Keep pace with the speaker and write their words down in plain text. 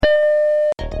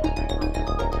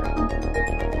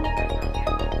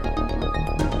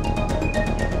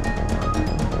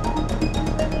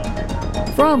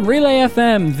From Relay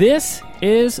FM, this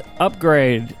is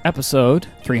Upgrade, episode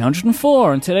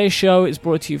 304, and today's show is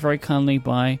brought to you very kindly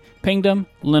by Pingdom,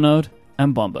 Linode,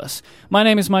 and Bombus. My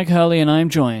name is Mike Hurley, and I am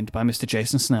joined by Mr.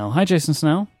 Jason Snell. Hi, Jason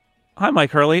Snell. Hi,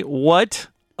 Mike Hurley. What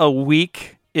a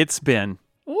week it's been.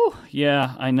 Oh,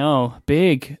 yeah, I know.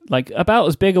 Big. Like, about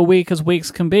as big a week as weeks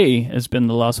can be has been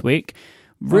the last week.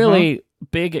 Really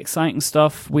big, exciting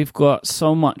stuff. We've got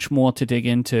so much more to dig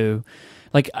into.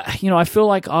 Like, you know, I feel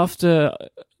like after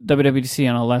WWDC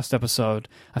on our last episode,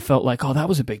 I felt like, oh, that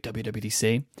was a big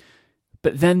WWDC.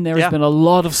 But then there has been a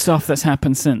lot of stuff that's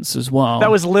happened since as well.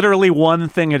 That was literally one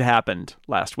thing that happened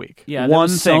last week. Yeah, one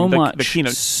thing. So much, the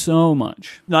keynote. So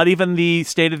much. Not even the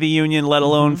State of the Union, let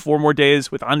alone 4 more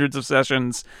days with hundreds of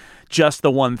sessions. Just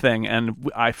the one thing. And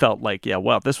I felt like, yeah,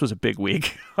 well, this was a big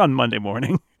week on Monday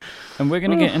morning. And we're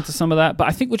going to get into some of that. But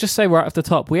I think we'll just say right off the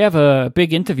top, we have a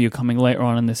big interview coming later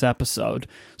on in this episode.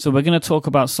 So we're going to talk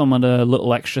about some of the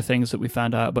little extra things that we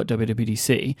found out about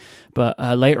WWDC. But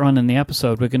later on in the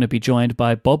episode, we're going to be joined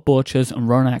by Bob Borchers and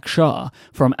Ronak Shah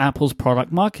from Apple's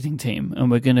product marketing team. And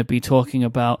we're going to be talking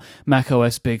about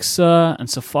macOS Big Sur and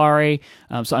Safari.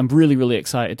 So I'm really, really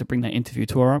excited to bring that interview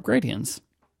to our Upgradians.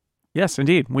 Yes,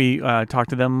 indeed. We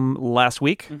talked to them last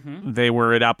week. They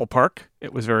were at Apple Park.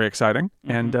 It was very exciting,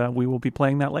 and we will be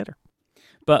playing that later.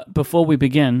 But before we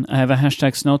begin, I have a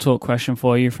hashtag Snell Talk question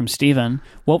for you from Steven.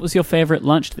 What was your favorite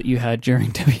lunch that you had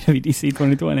during WWDC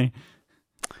 2020?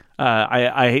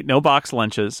 I ate no box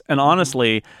lunches, and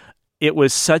honestly, it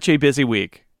was such a busy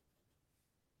week.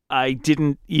 I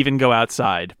didn't even go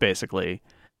outside, basically,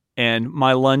 and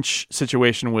my lunch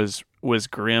situation was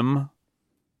grim.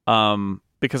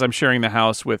 Because I'm sharing the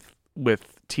house with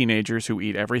teenagers who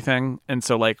eat everything, and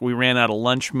so like we ran out of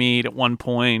lunch meat at one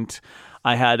point.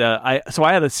 I had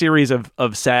a series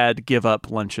of sad give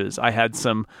up lunches. I had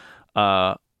some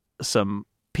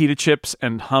pita chips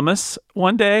and hummus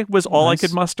one day was all I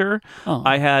could muster. Oh.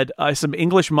 I had some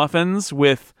English muffins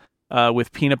with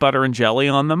peanut butter and jelly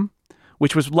on them,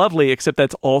 which was lovely. Except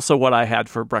that's also what I had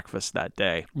for breakfast that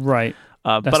day. Right,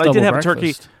 but I did have a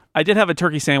turkey. I did have a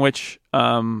turkey sandwich.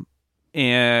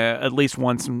 And at least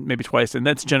once, maybe twice, and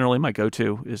that's generally my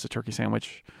go-to is a turkey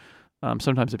sandwich.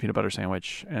 Sometimes a peanut butter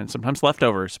sandwich, and sometimes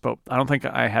leftovers. But I don't think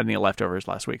I had any leftovers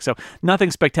last week, so nothing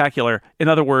spectacular. In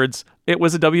other words, it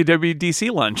was a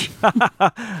WWDC lunch.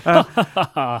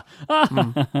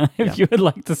 If you would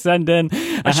like to send in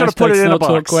I should have put it in a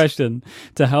box. Question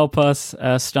to help us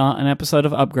start an episode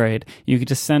of Upgrade, you could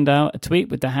just send out a tweet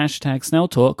with the hashtag Snell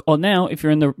Talk, or now, if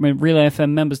you're in the Relay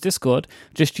FM members Discord,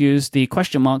 just use the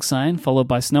question mark sign followed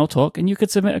by Snell Talk, and you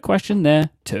could submit a question there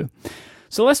too.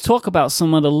 So let's talk about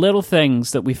some of the little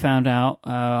things that we found out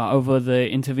over the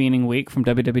intervening week from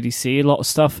WWDC. A lot of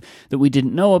stuff that we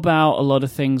didn't know about, a lot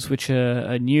of things which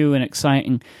are new and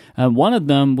exciting. One of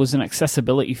them was an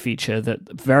accessibility feature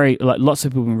that lots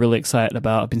of people have been really excited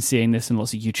about. I've been seeing this in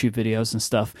lots of YouTube videos and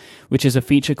stuff, which is a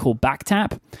feature called back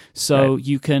tap. So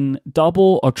you can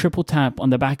double or triple tap on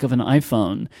the back of an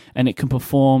iPhone, and it can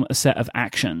perform a set of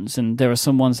actions. And there are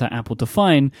some ones that Apple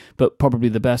define, but probably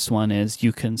the best one is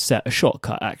you can set a shortcut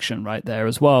action right there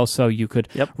as well. So you could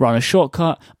run a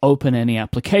shortcut, open any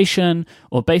application,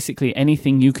 or basically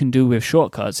anything you can do with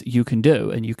shortcuts, you can do.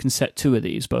 And you can set 2 of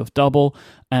these, both double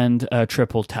and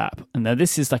triple tap. And now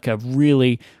this is like a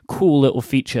really cool little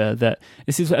feature that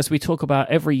this is, as we talk about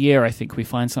every year, I think we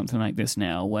find something like this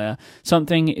now, where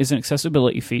something is an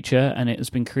accessibility feature and it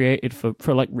has been created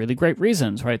for like really great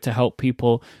reasons, right? To help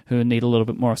people who need a little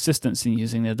bit more assistance in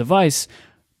using their device.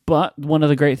 But one of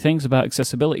the great things about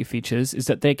accessibility features is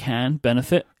that they can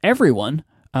benefit everyone.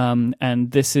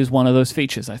 And this is one of those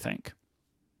features, I think.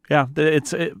 Yeah,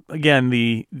 again,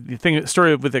 the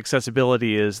story with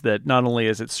accessibility is that not only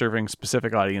is it serving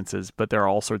specific audiences, but there are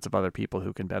all sorts of other people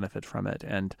who can benefit from it.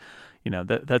 And, you know,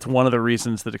 that's one of the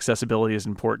reasons that accessibility is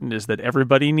important, is that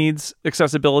everybody needs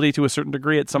accessibility to a certain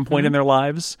degree at some point in their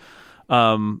lives.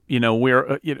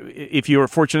 If you are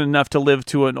fortunate enough to live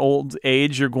to an old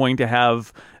age, you're going to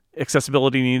have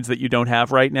accessibility needs that you don't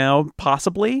have right now,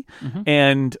 possibly.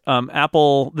 And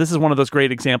Apple, this is one of those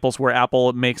great examples where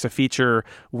Apple makes a feature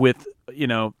with,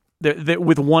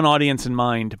 with one audience in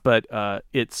mind, but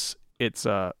it's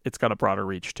got a broader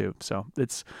reach too. So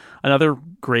it's another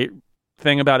great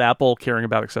thing about Apple caring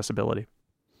about accessibility.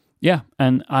 Yeah,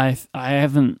 and I'm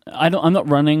not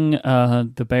running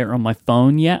the beta on my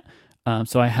phone yet.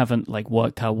 So I haven't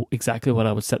worked out exactly what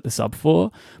I would set this up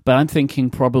for, but I'm thinking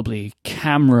probably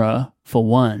camera for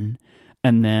one,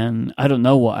 and then I don't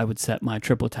know what I would set my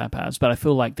triple tap as, but I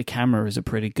feel like the camera is a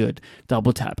pretty good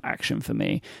double tap action for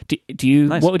me. Do you?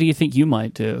 Nice. What do you think you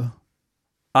might do?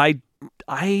 I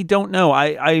I don't know.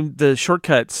 I the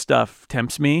shortcut stuff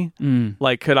tempts me.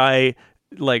 Like, could I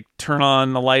like turn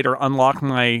on the light or unlock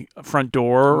my front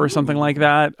door or something like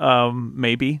that?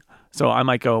 Maybe. So I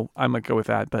might go with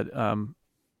that.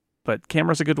 But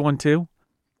camera's a good one too.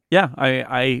 Yeah,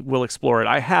 I will explore it.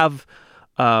 I have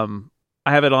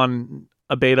it on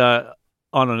a beta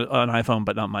on an iPhone,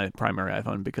 but not my primary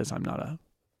iPhone because I'm not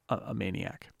a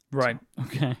maniac. Right.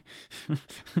 Okay. I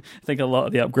think a lot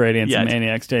of the upgradients are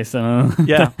maniacs, Jason.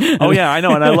 Yeah. Oh yeah, I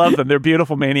know, and I love them. They're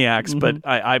beautiful maniacs, but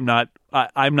I'm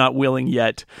not willing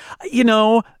yet. You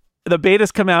know, the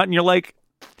betas come out, and you're like,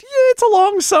 yeah, it's a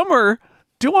long summer.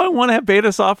 Do I want to have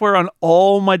beta software on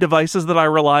all my devices that I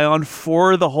rely on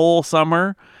for the whole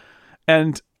summer?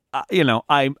 And you know,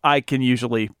 I can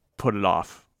usually put it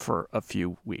off for a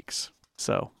few weeks.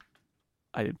 So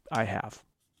I have.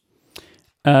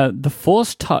 The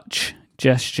Force Touch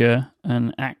gesture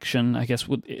and action, I guess,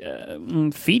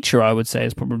 feature, I would say,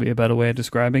 is probably a better way of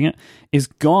describing it, is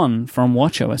gone from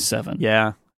watchOS 7.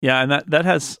 Yeah, and that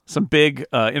has some big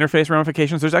interface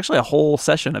ramifications. There's actually a whole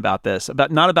session about this,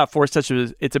 not about Force Touch.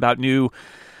 It's about new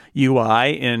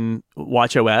UI in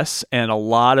watchOS, and a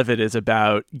lot of it is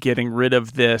about getting rid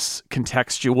of this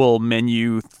contextual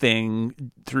menu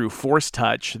thing through Force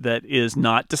Touch that is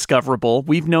not discoverable.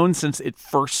 We've known since it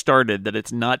first started that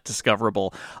it's not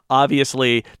discoverable.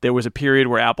 Obviously, there was a period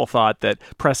where Apple thought that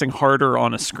pressing harder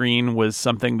on a screen was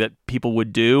something that people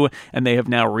would do, and they have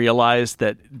now realized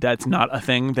that that's not a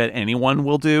thing that anyone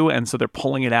will do, and so they're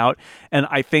pulling it out. And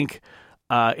I think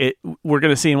we're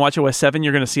going to see in watchOS 7,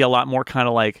 you're going to see a lot more kind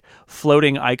of like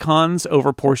floating icons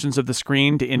over portions of the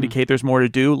screen to indicate there's more to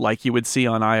do, like you would see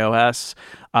on iOS.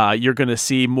 You're going to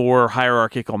see more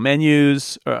hierarchical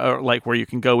menus, like where you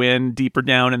can go in deeper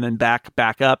down and then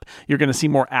back up. You're going to see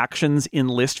more actions in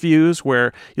list views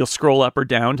where you'll scroll up or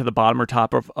down to the bottom or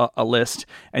top of a list,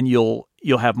 and you'll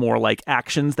have more like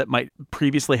actions that might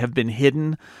previously have been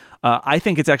hidden. I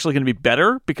think it's actually going to be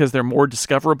better because they're more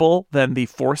discoverable than the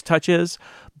Force Touch is,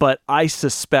 but I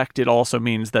suspect it also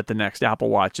means that the next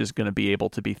Apple Watch is going to be able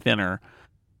to be thinner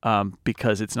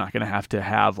because it's not going to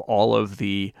have all of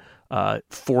the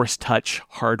Force Touch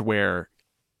hardware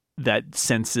that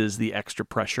senses the extra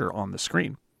pressure on the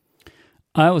screen.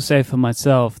 I will say for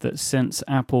myself that since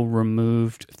Apple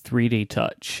removed 3D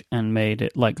Touch and made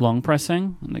it like long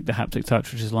pressing, like the haptic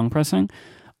touch, which is long pressing,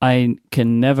 I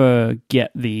can never get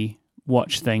the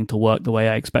watch thing to work the way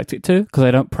I expect it to because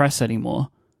I don't press anymore.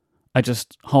 I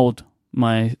just hold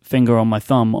my finger on my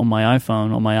thumb on my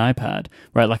iPhone or my iPad,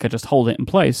 right? Like I just hold it in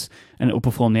place and it will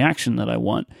perform the action that I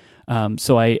want.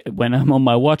 So when I'm on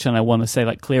my watch and I want to say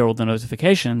like clear all the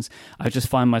notifications, I just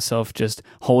find myself just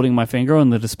holding my finger on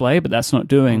the display, but that's not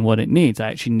doing what it needs. I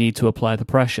actually need to apply the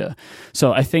pressure.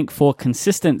 So I think for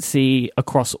consistency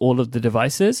across all of the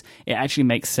devices, it actually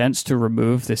makes sense to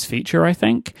remove this feature, I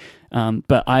think.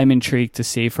 But I'm intrigued to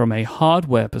see from a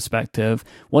hardware perspective,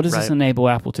 what does this enable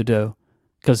Apple to do?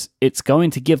 Because it's going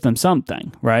to give them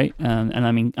something, right? And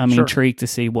I'm Sure. intrigued to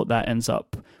see what that ends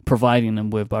up providing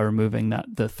them with by removing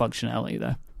the functionality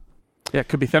there. Yeah, it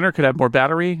could be thinner, could have more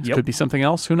battery, Yep. could be something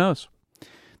else, who knows?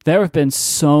 There have been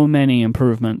so many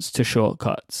improvements to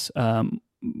shortcuts,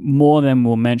 more than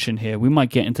we'll mention here. We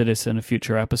might get into this in a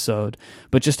future episode,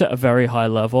 but just at a very high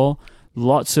level,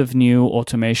 lots of new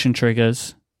automation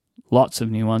triggers, lots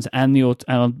of new ones, and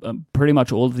pretty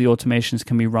much all of the automations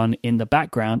can be run in the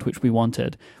background, which we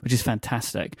wanted, which is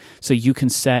fantastic. So you can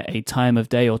set a time of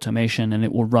day automation and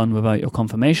it will run without your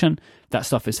confirmation. That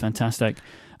stuff is fantastic.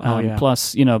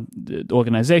 Plus, the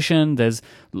organization, there's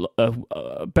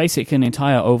basically an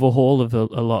entire overhaul of a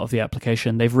lot of the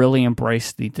application. They've really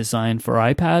embraced the design for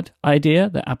iPad idea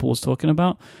that Apple was talking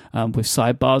about with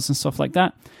sidebars and stuff like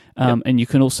that. And you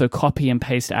can also copy and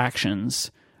paste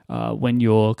actions when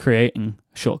you're creating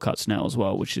shortcuts now as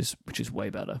well, which is way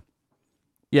better.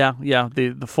 Yeah.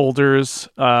 The folders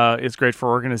is great for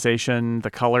organization.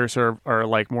 The colors are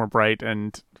like more bright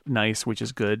and nice, which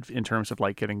is good in terms of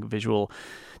like getting visual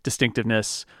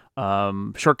distinctiveness.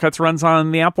 Shortcuts runs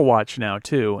on the Apple Watch now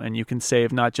too, and you can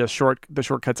save not just the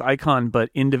shortcuts icon, but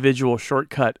individual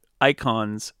shortcut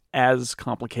icons as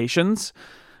complications,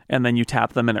 and then you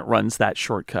tap them and it runs that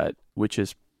shortcut, which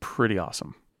is pretty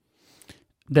awesome.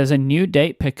 There's a new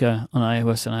date picker on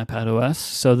iOS and iPadOS,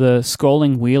 so the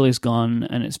scrolling wheel is gone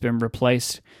and it's been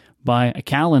replaced by a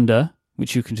calendar,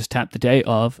 which you can just tap the date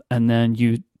of, and then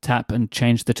you tap and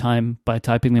change the time by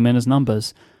typing them in as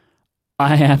numbers.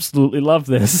 I absolutely love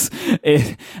this.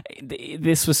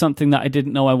 This was something that I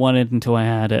didn't know I wanted until I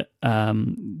had it.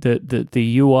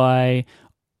 The UI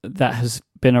that has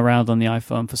been around on the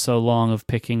iPhone for so long of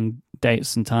picking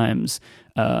dates and times,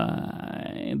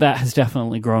 that has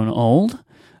definitely grown old.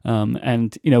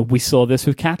 And, we saw this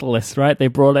with Catalyst, right? They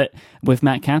brought it with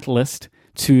Mac Catalyst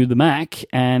to the Mac,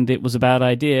 and it was a bad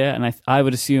idea. And I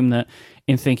would assume that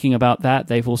in thinking about that,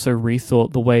 they've also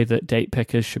rethought the way that date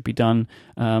pickers should be done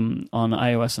on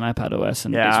iOS and iPadOS,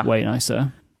 and it's way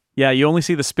nicer. Yeah, you only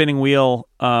see the spinning wheel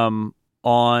so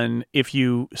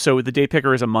the date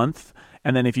picker is a month,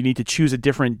 and then if you need to choose a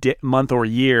different month or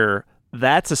year,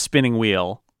 that's a spinning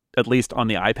wheel, at least on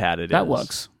the iPad that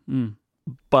works.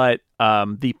 But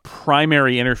the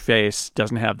primary interface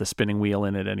doesn't have the spinning wheel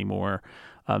in it anymore.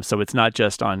 So it's not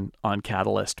just on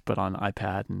Catalyst, but on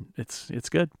iPad, and it's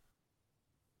good.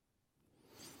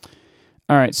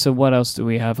 All right, so what else do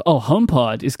we have? Oh,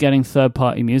 HomePod is getting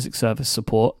third-party music service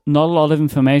support. Not a lot of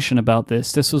information about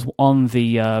this. This was on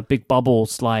the big bubble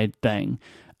slide thing,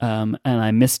 and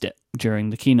I missed it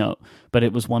during the keynote. But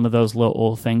it was one of those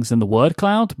little things in the word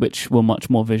cloud, which were much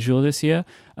more visual this year,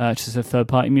 just a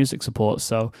third-party music support.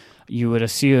 So you would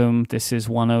assume this is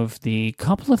one of the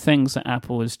couple of things that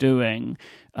Apple is doing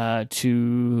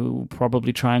to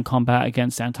probably try and combat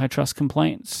against antitrust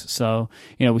complaints. So,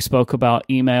 we spoke about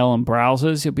email and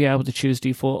browsers. You'll be able to choose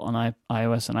default on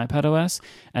iOS and iPadOS,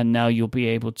 and now you'll be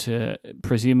able to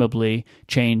presumably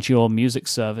change your music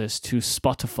service to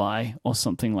Spotify or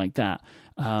something like that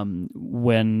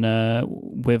when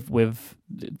with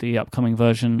the upcoming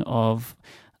version of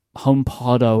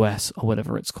HomePod OS or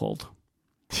whatever it's called.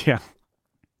 Yeah,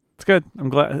 it's good. I'm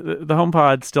glad the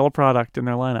HomePod's still a product in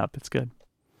their lineup. It's good.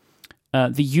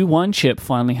 The U1 chip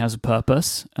finally has a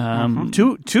purpose.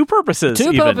 Two purposes.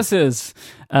 Purposes.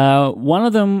 One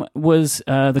of them was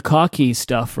the car key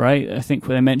stuff, right? I think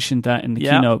they mentioned that in the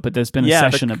keynote, but there's been a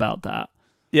session about that.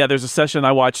 Yeah, there's a session.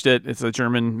 I watched it. It's a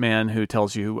German man who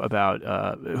tells you about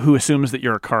who assumes that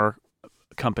you're a car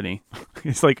company.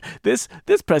 He's like, this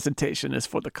presentation is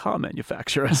for the car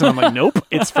manufacturers. And I'm like, nope,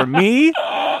 it's for me.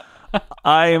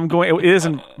 It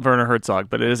isn't Werner Herzog,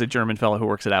 but it is a German fellow who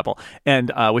works at Apple,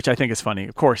 and which I think is funny.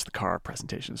 Of course, the car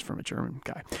presentation is from a German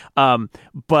guy.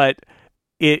 But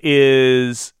it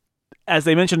is, as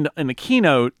they mentioned in the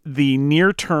keynote, the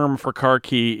near term for car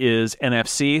key is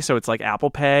NFC. So it's like Apple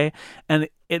Pay. And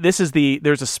there's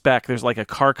a spec, there's like a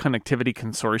car connectivity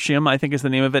consortium, I think is the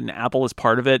name of it. And Apple is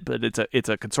part of it, but it's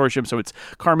a consortium. So it's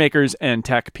car makers and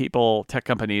tech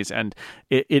companies. And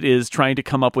it is trying to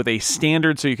come up with a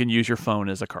standard so you can use your phone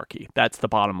as a car key. That's the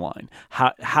bottom line.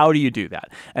 How do you do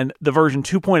that? And the version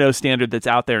 2.0 standard that's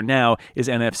out there now is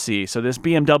NFC. So this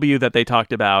BMW that they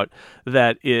talked about,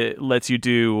 that it lets you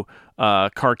do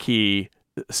car key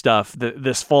stuff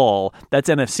this fall, that's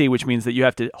NFC, which means that you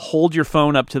have to hold your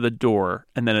phone up to the door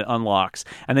and then it unlocks,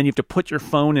 and then you have to put your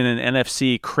phone in an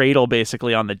NFC cradle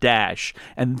basically on the dash,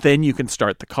 and then you can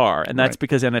start the car. And that's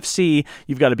because NFC,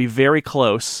 you've got to be very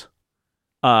close,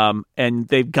 and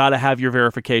they've got to have your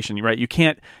verification, right? You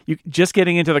just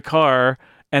getting into the car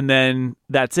and then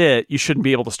that's it, you shouldn't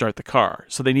be able to start the car.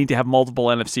 So they need to have multiple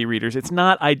NFC readers. It's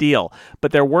not ideal,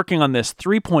 but they're working on this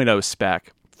 3.0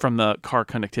 spec from the Car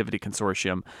Connectivity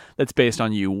Consortium that's based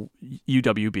on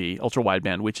UWB, ultra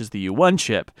wideband, which is the U1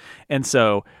 chip. And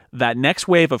so that next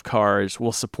wave of cars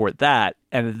will support that.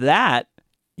 And that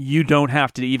you don't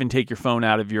have to even take your phone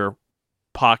out of your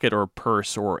pocket or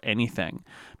purse or anything,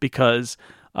 because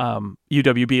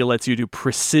UWB lets you do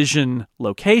precision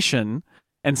location.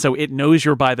 And so it knows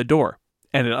you're by the door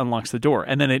and it unlocks the door.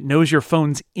 And then it knows your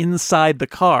phone's inside the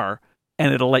car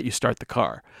and it'll let you start the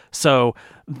car. So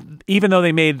even though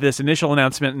they made this initial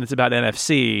announcement and it's about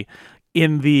NFC,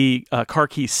 in the car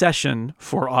key session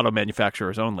for auto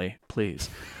manufacturers only, please,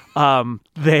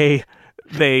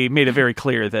 they made it very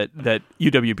clear that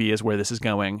UWB is where this is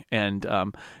going. And are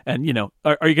you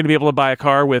going to be able to buy a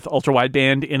car with ultra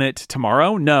wideband in it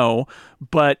tomorrow? No,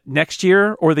 but next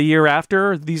year or the year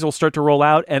after, these will start to roll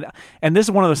out. And this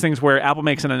is one of those things where Apple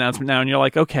makes an announcement now and you're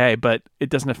like, okay, but it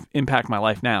doesn't impact my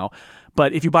life now.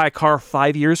 But if you buy a car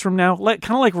 5 years from now, kind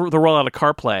of like the rollout of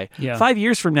CarPlay, 5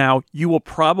 years from now, you will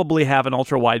probably have an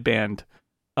ultra wideband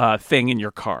thing in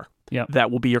your car. Yep.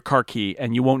 That will be your car key,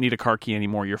 and you won't need a car key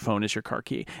anymore. Your phone is your car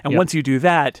key. And once you do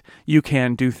that, you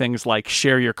can do things like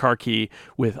share your car key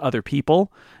with other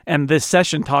people. And this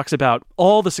session talks about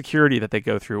all the security that they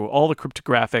go through, all the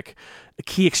cryptographic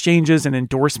key exchanges and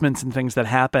endorsements and things that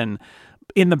happen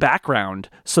in the background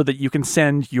so that you can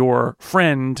send your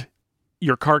friend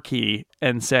your car key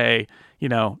and say,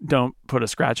 don't put a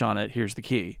scratch on it. Here's the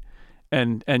key.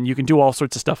 And you can do all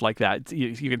sorts of stuff like that.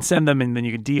 You can send them, and then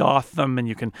you can de-auth them, and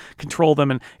you can control them,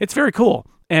 and it's very cool.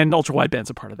 And ultra wideband's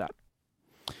a part of that.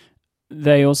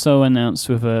 They also announced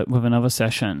with another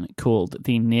session called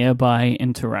the Nearby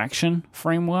Interaction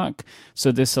Framework.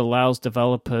 So this allows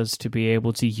developers to be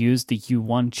able to use the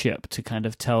U1 chip to kind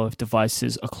of tell if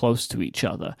devices are close to each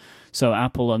other. So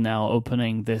Apple are now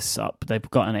opening this up.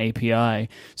 They've got an API,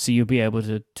 so you'll be able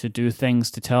to do things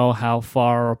to tell how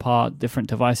far apart different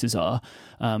devices are.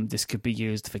 This could be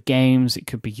used for games. It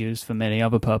could be used for many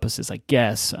other purposes, I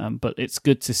guess. But it's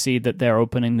good to see that they're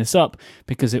opening this up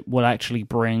because it will actually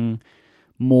bring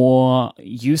more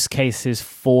use cases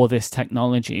for this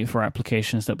technology for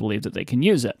applications that believe that they can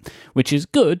use it, which is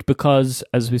good because,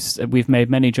 as we've made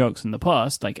many jokes in the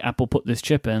past, like Apple put this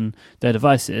chip in their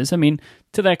devices. I mean,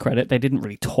 to their credit, they didn't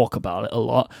really talk about it a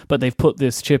lot, but they've put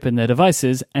this chip in their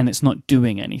devices and it's not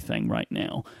doing anything right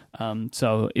now.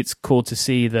 So it's cool to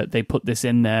see that they put this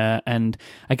in there. And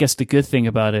I guess the good thing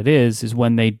about it is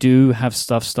when they do have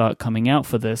stuff start coming out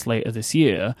for this later this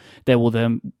year, there will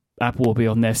then Apple will be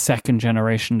on their second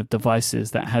generation of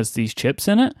devices that has these chips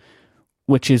in it,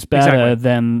 which is better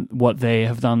than what they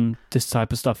have done this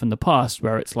type of stuff in the past,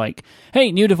 where it's like,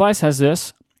 hey, new device has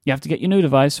this, you have to get your new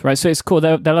device, right? So it's cool.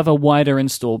 They'll have a wider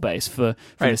install base for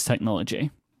this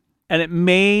technology. And it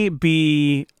may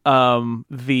be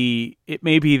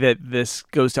that this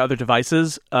goes to other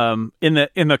devices. In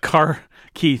the car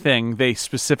key thing, they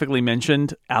specifically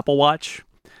mentioned Apple Watch,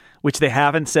 which they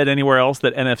haven't said anywhere else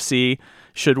that NFC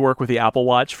should work with the Apple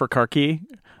Watch for car key.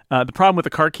 The problem with the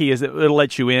car key is that it'll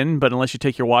let you in, but unless you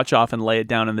take your watch off and lay it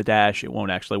down in the dash, it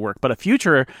won't actually work. But a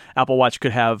future Apple Watch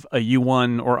could have a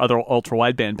U1 or other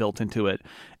ultra-wideband built into it.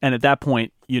 And at that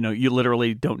point, you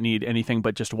literally don't need anything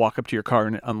but just walk up to your car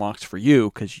and it unlocks for you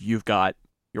because you've got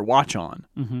your watch on.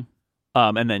 Mm-hmm.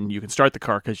 And then you can start the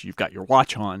car because you've got your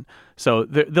watch on. So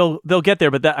they'll get there,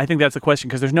 but I think that's the question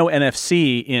because there's no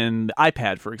NFC in the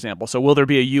iPad, for example. So will there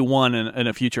be a U1 in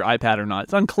a future iPad or not?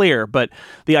 It's unclear, but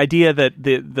the idea that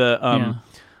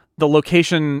the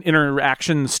location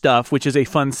interaction stuff, which is a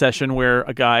fun session where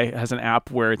a guy has an app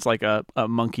where it's like a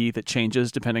monkey that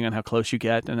changes depending on how close you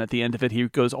get. And at the end of it, he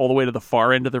goes all the way to the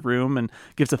far end of the room and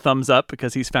gives a thumbs up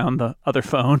because he's found the other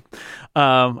phone.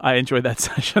 I enjoyed that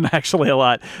session actually a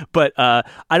lot. But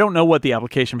I don't know what the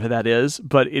application for that is,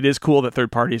 but it is cool that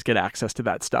third parties get access to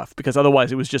that stuff because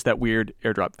otherwise it was just that weird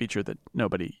AirDrop feature that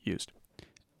nobody used.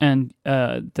 And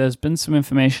there's been some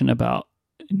information about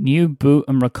new boot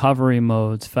and recovery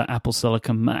modes for Apple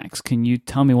Silicon Macs. Can you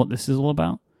tell me what this is all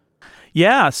about?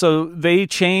 Yeah, so they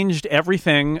changed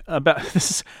everything about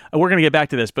this. We're going to get back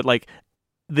to this, but like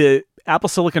the Apple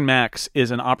Silicon Macs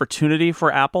is an opportunity for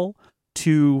Apple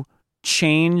to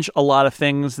change a lot of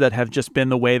things that have just been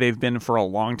the way they've been for a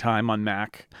long time on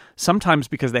Mac. Sometimes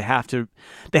because they have to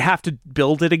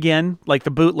build it again, like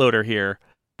the bootloader here.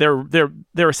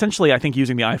 They're essentially, I think,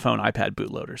 using the iPhone iPad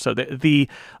bootloader. So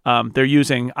they're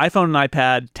using iPhone and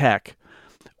iPad tech.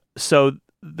 So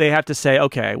they have to say,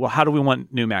 okay, well, how do we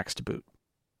want new Macs to boot?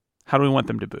 How do we want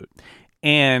them to boot?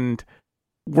 And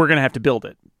we're going to have to build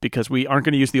it because we aren't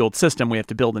going to use the old system. We have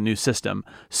to build a new system.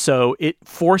 So it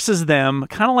forces them,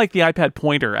 kind of like the iPad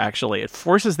Pointer, actually. It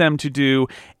forces them to do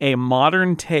a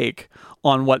modern take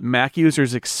on what Mac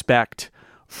users expect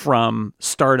from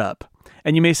startup.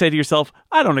 And you may say to yourself,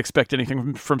 I don't expect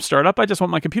anything from startup. I just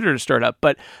want my computer to start up.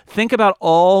 But think about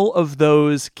all of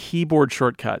those keyboard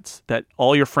shortcuts that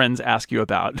all your friends ask you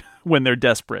about when they're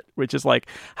desperate, which is like,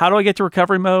 how do I get to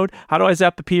recovery mode? How do I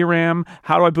zap the PRAM?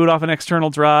 How do I boot off an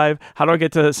external drive? How do I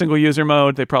get to single user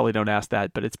mode? They probably don't ask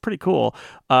that, but it's pretty cool.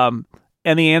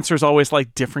 And the answer is always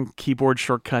like different keyboard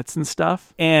shortcuts and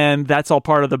stuff. And that's all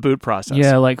part of the boot process.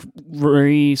 Yeah, like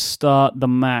restart the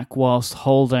Mac whilst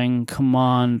holding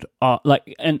Command.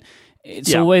 And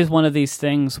it's always one of these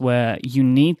things where you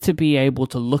need to be able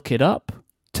to look it up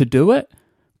to do it.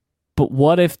 But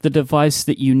what if the device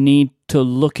that you need to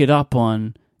look it up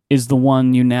on is the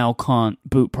one you now can't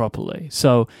boot properly?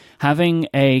 So having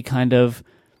a kind of,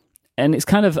 and it's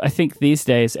kind of, I think these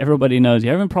days, everybody knows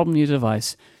you're having a problem with your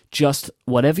device. Just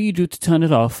whatever you do to turn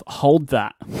it off, hold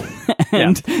that,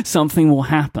 and something will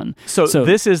happen. So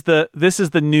this is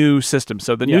the new system.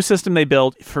 So the new system they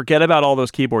built, forget about all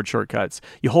those keyboard shortcuts.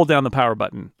 You hold down the power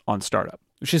button on startup.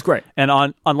 Which is great. And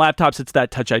on laptops, it's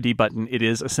that Touch ID button. It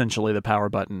is essentially the power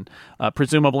button.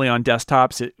 Presumably on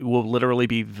desktops, it will literally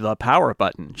be the power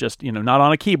button. Just, not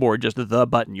on a keyboard, just the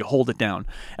button. You hold it down.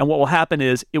 And what will happen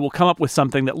is it will come up with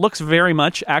something that looks very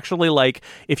much actually like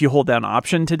if you hold down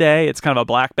Option today. It's kind of a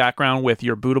black background with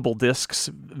your bootable disks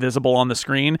visible on the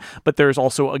screen. But there's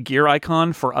also a gear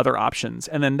icon for other options.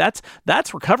 And then that's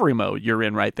recovery mode you're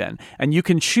in right then. And you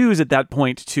can choose at that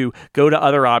point to go to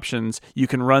other options. You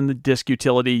can run the disk utility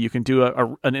utility. You can do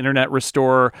an internet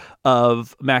restore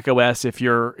of Mac OS if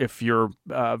your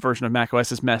version of Mac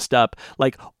OS is messed up.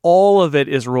 Like, all of it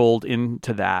is rolled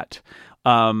into that.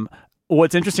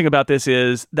 What's interesting about this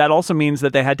is that also means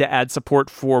that they had to add support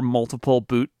for multiple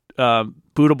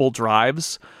bootable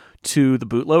drives to the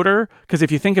bootloader. Because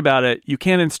if you think about it, you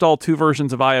can't install two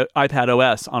versions of iPad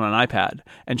OS on an iPad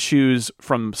and choose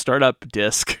from startup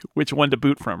disk which one to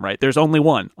boot from, right? There's only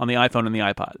one on the iPhone and the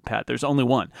iPad. There's only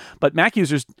one. But Mac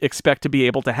users expect to be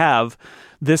able to have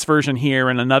this version here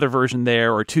and another version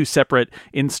there, or two separate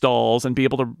installs, and be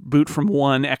able to boot from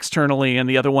one externally and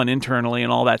the other one internally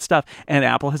and all that stuff. And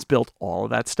Apple has built all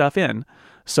of that stuff in.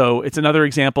 So it's another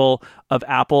example of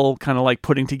Apple kind of like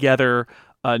putting together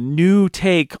a new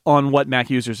take on what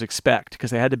Mac users expect, because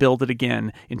they had to build it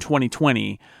again in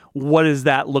 2020. What does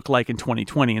that look like in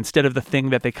 2020? Instead of the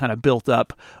thing that they kind of built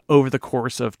up over the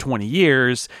course of 20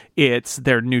 years, it's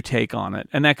their new take on it.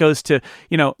 And that goes to,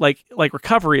 like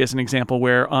recovery as an example,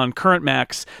 where on current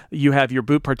Macs, you have your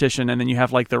boot partition and then you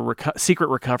have like the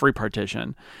secret recovery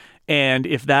partition. And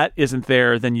if that isn't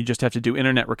there, then you just have to do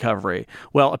internet recovery.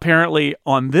 Well, apparently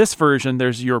on this version,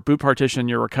 there's your boot partition,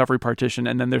 your recovery partition,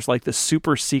 and then there's like the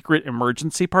super secret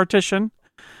emergency partition.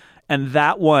 And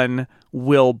that one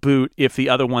will boot if the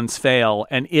other ones fail,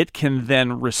 and it can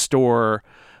then restore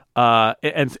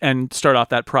and start off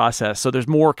that process. So there's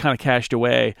more kind of cached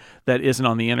away that isn't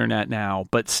on the internet now,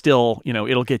 but still,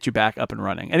 it'll get you back up and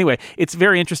running. Anyway, it's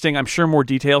very interesting. I'm sure more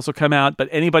details will come out, but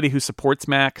anybody who supports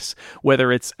Macs,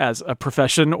 whether it's as a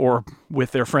profession or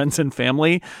with their friends and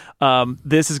family,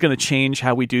 this is going to change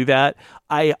how we do that.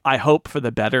 I hope for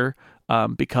the better,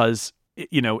 because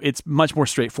it's much more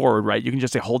straightforward, right? You can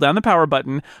just say, hold down the power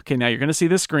button. Okay, now you're going to see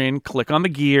this screen. Click on the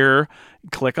gear.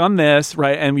 Click on this,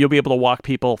 right? And you'll be able to walk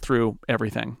people through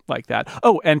everything like that.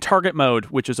 Oh, and target mode,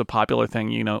 which is a popular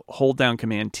thing. Hold down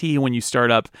Command T when you start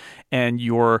up and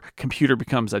your computer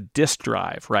becomes a disk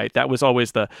drive, right? That was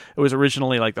always it was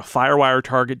originally like the FireWire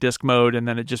target disk mode, and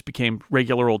then it just became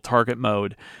regular old target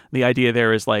mode. The idea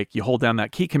there is like you hold down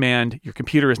that key command, your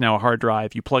computer is now a hard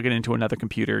drive. You plug it into another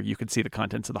computer, you can see the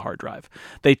contents of the hard drive.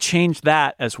 They changed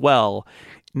that as well.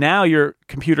 Now your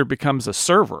computer becomes a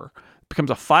server, becomes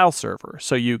a file server.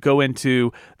 So you go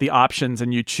into the options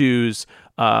and you choose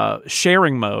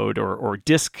sharing mode or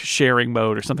disk sharing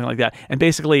mode or something like that. And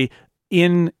basically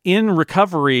in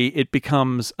recovery, it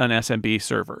becomes an SMB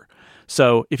server.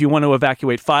 So if you want to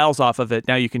evacuate files off of it,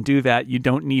 now you can do that. You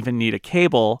don't even need a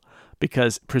cable,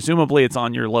 because presumably it's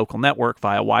on your local network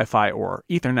via Wi-Fi or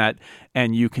Ethernet,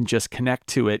 and you can just connect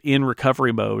to it in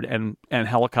recovery mode and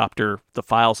helicopter the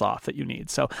files off that you need.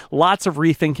 So lots of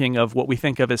rethinking of what we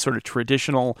think of as sort of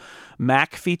traditional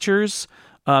Mac features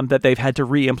that they've had to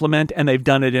re-implement, and they've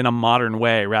done it in a modern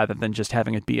way rather than just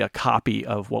having it be a copy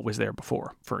of what was there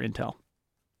before for Intel.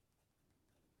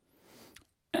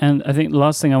 And I think the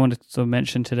last thing I wanted to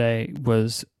mention today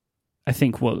was, I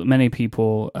think what many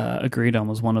people agreed on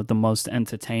was one of the most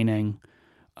entertaining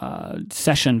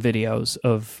session videos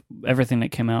of everything that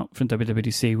came out from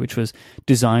WWDC, which was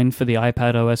designed for the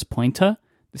iPad OS pointer.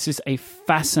 This is a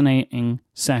fascinating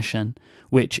session,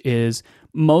 which is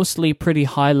mostly pretty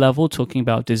high level, talking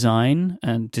about design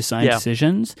and design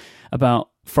decisions.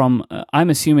 I'm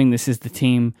assuming this is the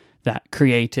team that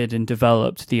created and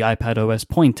developed the iPad OS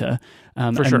pointer.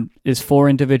 For sure. Is 4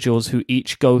 individuals who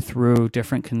each go through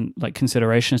different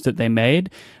considerations that they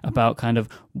made about kind of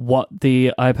what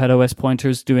the iPad OS pointer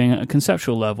is doing at a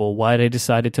conceptual level, why they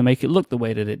decided to make it look the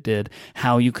way that it did,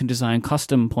 how you can design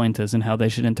custom pointers and how they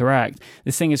should interact.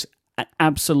 This thing is an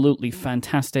absolutely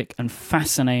fantastic and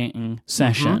fascinating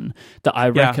session that I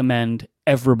recommend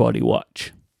everybody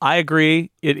watch. I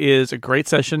agree. It is a great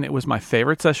session. It was my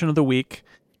favorite session of the week.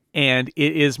 And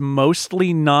it is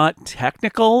mostly not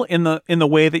technical in the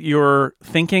way that you're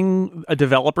thinking a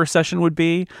developer session would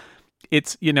be.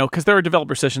 It's, because there are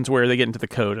developer sessions where they get into the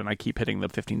code and I keep hitting the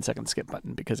 15-second skip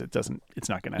button because it's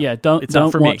not going to. Yeah, don't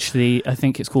watch I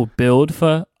think it's called Build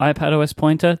for iPad OS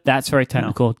Pointer. That's very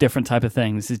technical, different type of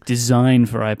thing. This is designed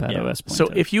for iPad OS Pointer. So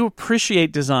if you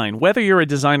appreciate design, whether you're a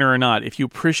designer or not, if you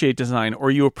appreciate design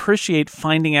or you appreciate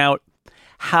finding out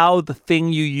how the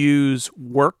thing you use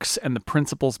works and the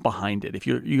principles behind it, if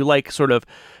you like sort of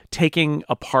taking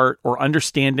apart or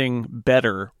understanding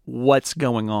better what's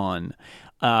going on,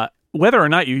 whether or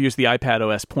not you use the iPad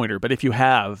OS pointer, but if you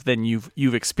have, then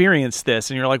you've experienced this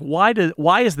and you're like,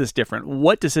 why is this different?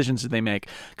 What decisions did they make?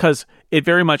 Because it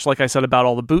very much, like I said about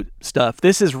all the boot stuff,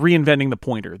 this is reinventing the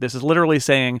pointer. This is literally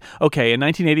saying, okay, in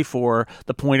 1984,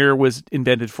 the pointer was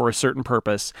invented for a certain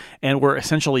purpose, and we're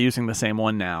essentially using the same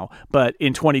one now. But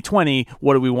in 2020,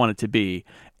 what do we want it to be?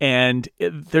 And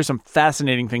there's some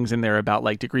fascinating things in there about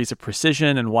like degrees of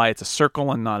precision and why it's a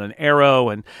circle and not an arrow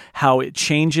and how it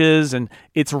changes. And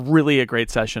it's really a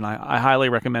great session. I highly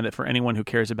recommend it for anyone who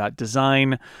cares about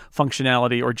design,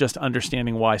 functionality, or just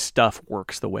understanding why stuff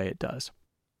works the way it does.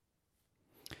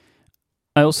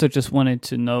 I also just wanted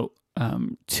to note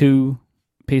two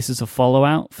pieces of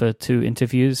follow-out for two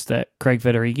interviews that Craig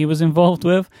Federighi was involved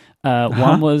with.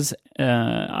 One was,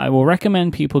 I will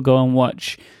recommend people go and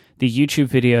watch the YouTube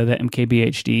video that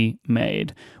MKBHD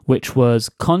made, which was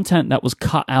content that was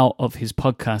cut out of his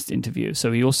podcast interview.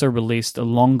 So he also released a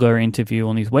longer interview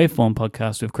on his Waveform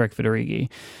podcast with Craig Federighi,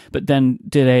 but then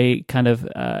did a kind of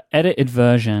edited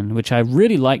version, which I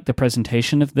really liked the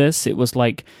presentation of this. It was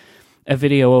like a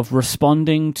video of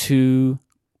responding to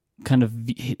kind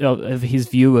of his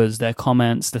viewers, their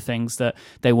comments, the things that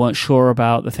they weren't sure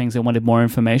about, the things they wanted more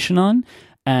information on.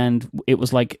 And it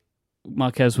was like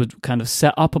Marques would kind of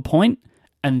set up a point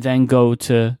and then go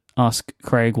to ask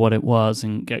Craig what it was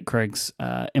and get Craig's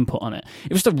input on it.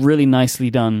 It was a really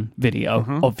nicely done video,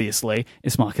 obviously.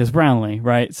 It's Marques Brownlee,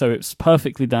 right? So it's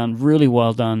perfectly done, really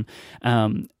well done.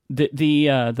 The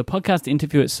podcast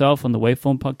interview itself on the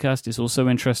Waveform podcast is also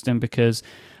interesting because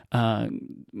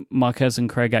Marques and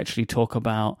Craig actually talk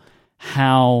about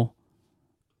how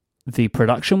the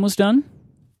production was done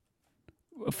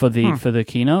for the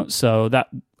keynote. So that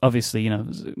obviously,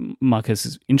 Marques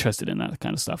is interested in that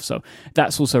kind of stuff. So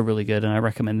that's also really good, and I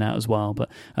recommend that as well. But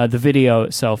the video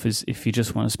itself is, if you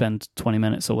just want to spend 20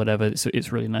 minutes or whatever,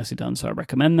 it's really nicely done. So I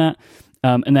recommend that.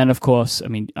 And then, of course, I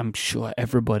mean, I'm sure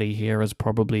everybody here has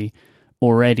probably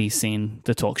already seen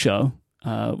the talk show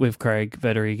with Craig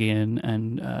Federighi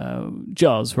and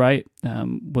Jaws, right?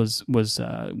 Was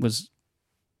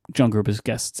John Gruber's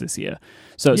guests this year.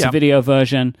 So it's a video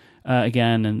version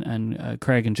again, and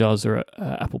Craig and Jaws are at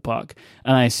Apple Park,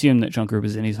 and I assume that John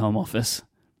Gruber's in his home office.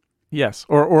 Yes,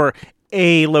 or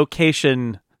a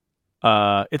location.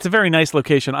 It's a very nice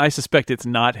location. I suspect it's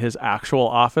not his actual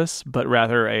office, but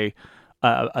rather a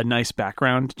nice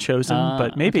background chosen.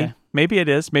 But maybe it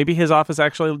is. Maybe his office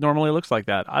actually normally looks like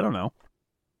that. I don't know.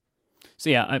 So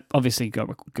yeah, I obviously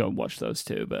go watch those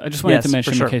too. But I just wanted to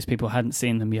mention in case people hadn't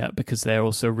seen them yet, because they're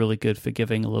also really good for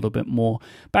giving a little bit more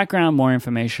background, more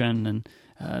information, and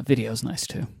video's nice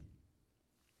too.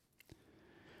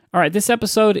 All right, this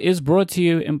episode is brought to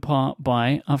you in part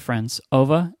by our friends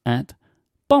over at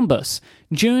Bombas.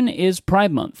 June is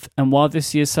Pride Month, and while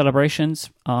this year's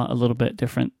celebrations are a little bit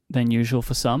different than usual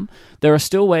for some, there are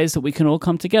still ways that we can all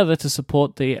come together to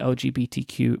support the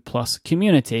LGBTQ plus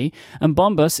community, and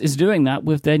Bombas is doing that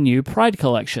with their new Pride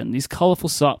collection. These colorful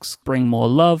socks bring more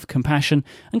love, compassion,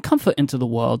 and comfort into the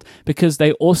world because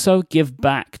they also give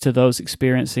back to those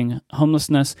experiencing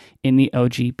homelessness in the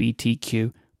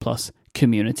LGBTQ plus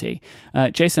community.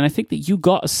 Jason, I think that you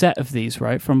got a set of these,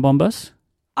 right, from Bombas?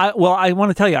 I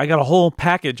want to tell you, I got a whole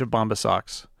package of Bombas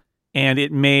socks, and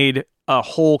it made a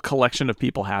whole collection of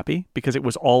people happy because it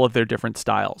was all of their different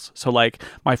styles. So like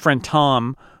my friend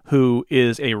Tom, who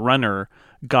is a runner,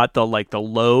 got the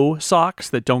low socks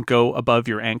that don't go above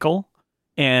your ankle,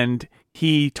 and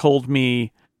he told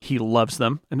me he loves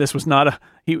them. And this was not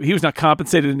he was not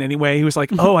compensated in any way. He was like,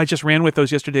 "Oh, I just ran with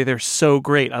those yesterday. They're so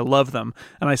great. I love them."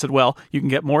 And I said, "Well, you can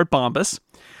get more at Bombas."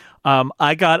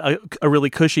 I got a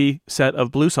really cushy set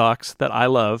of blue socks that I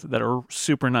love, that are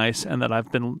super nice and that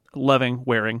I've been loving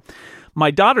wearing.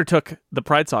 My daughter took the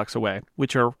Pride socks away,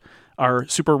 which are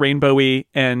super rainbowy,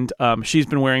 and she's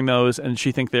been wearing those, and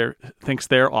she thinks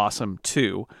they're awesome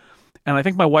too. And I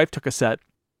think my wife took a set,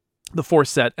 the fourth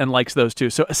set, and likes those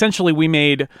too. So essentially, we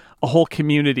made a whole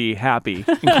community happy,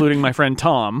 including my friend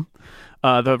Tom,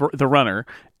 the runner,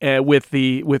 with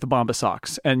the Bombas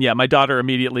socks. And yeah, my daughter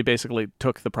immediately basically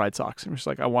took the Pride socks and was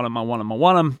like, I want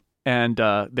them. And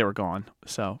they were gone.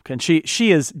 So, and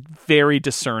she is very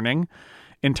discerning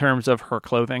in terms of her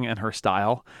clothing and her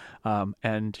style.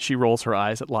 And she rolls her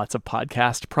eyes at lots of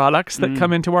podcast products that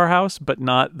come into our house, but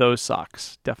not those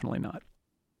socks. Definitely not.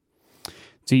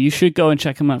 So you should go and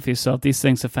check them out for yourself. These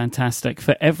things are fantastic.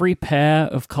 For every pair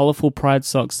of colorful Pride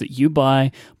socks that you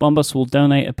buy, Bombas will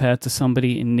donate a pair to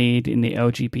somebody in need in the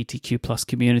LGBTQ plus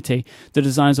community. The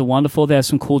designs are wonderful. They have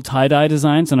some cool tie-dye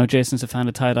designs. I know Jason's a fan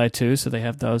of tie-dye too, so they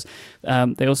have those.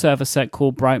 They also have a set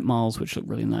called Bright Malls, which look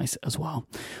really nice as well.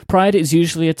 Pride is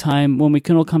usually a time when we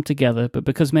can all come together, but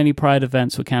because many Pride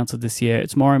events were cancelled this year,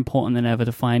 it's more important than ever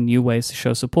to find new ways to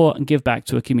show support and give back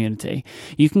to a community.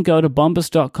 You can go to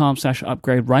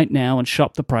bombas.com/upgrade right now and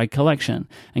shop the Pride collection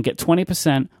and get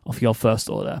 20% off your first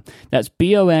order. That's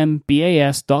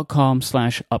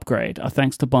bombas.com/upgrade. Our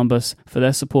thanks to Bombas for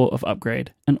their support of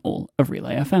Upgrade and all of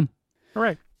Relay FM. All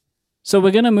right. So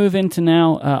we're going to move into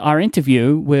now our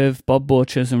interview with Bob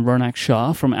Borchers and Ronak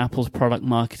Shah from Apple's product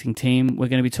marketing team. We're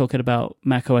going to be talking about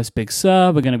macOS Big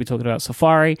Sur. We're going to be talking about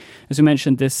Safari. As we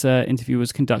mentioned, this interview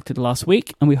was conducted last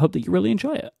week, and we hope that you really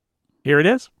enjoy it. Here it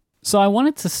is. So I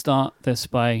wanted to start this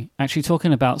by actually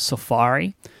talking about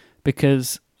Safari,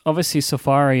 because obviously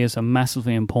Safari is a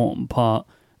massively important part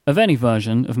of any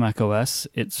version of macOS.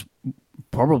 It's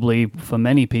probably, for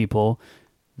many people,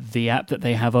 the app that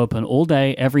they have open all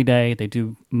day, every day. They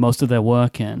do most of their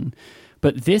work in.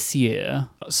 But this year,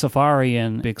 Safari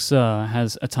in Big Sur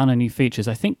has a ton of new features.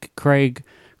 I think Craig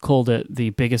called it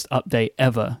the biggest update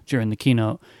ever during the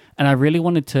keynote. And I really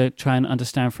wanted to try and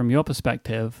understand from your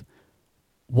perspective,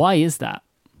 why is that?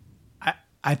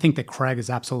 I think that Craig is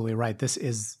absolutely right. This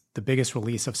is the biggest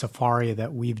release of Safari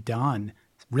that we've done,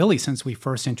 really, since we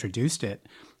first introduced it.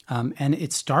 And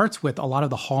it starts with a lot of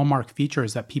the hallmark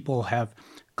features that people have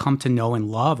come to know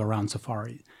and love around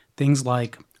Safari. Things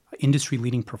like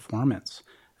industry-leading performance.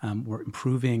 We're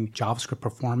improving JavaScript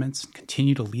performance,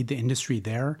 continue to lead the industry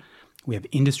there. We have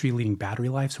industry-leading battery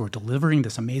life, so we're delivering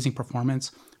this amazing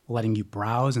performance, letting you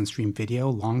browse and stream video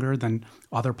longer than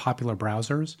other popular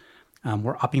browsers.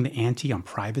 We're upping the ante on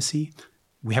privacy.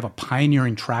 We have a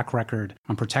pioneering track record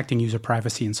on protecting user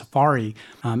privacy in Safari.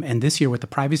 And this year with the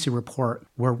privacy report,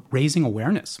 we're raising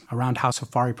awareness around how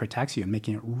Safari protects you and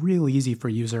making it really easy for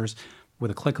users with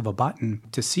a click of a button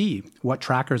to see what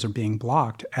trackers are being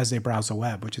blocked as they browse the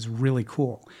web, which is really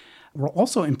cool. We're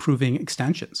also improving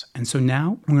extensions. And so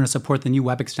now we're going to support the new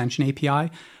Web Extension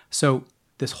API. So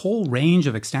this whole range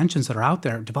of extensions that are out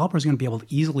there, developers are going to be able to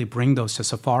easily bring those to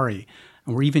Safari.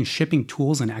 And we're even shipping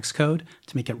tools in Xcode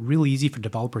to make it really easy for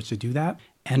developers to do that.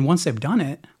 And once they've done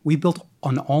it, we built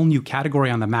an all-new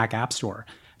category on the Mac App Store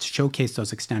to showcase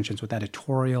those extensions with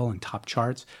editorial and top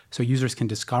charts so users can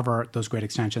discover those great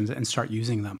extensions and start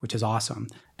using them, which is awesome.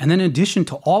 And then in addition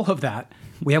to all of that,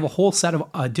 we have a whole set of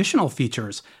additional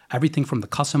features, everything from the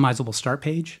customizable start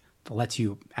page that lets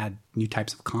you add new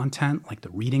types of content like the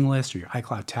reading list or your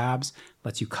iCloud tabs,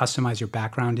 lets you customize your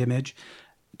background image,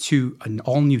 to an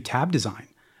all-new tab design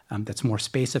that's more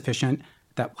space efficient,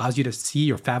 that allows you to see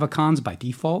your favicons by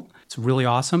default. It's really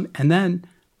awesome. And then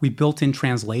we built in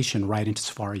translation right into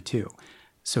Safari too.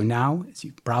 So now as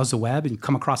you browse the web and you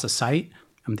come across a site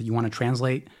that you want to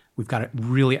translate, we've got a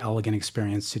really elegant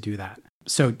experience to do that.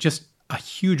 So just a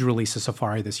huge release of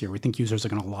Safari this year. We think users are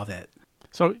going to love it.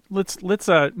 So let's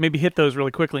maybe hit those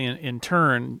really quickly in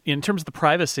turn. In terms of the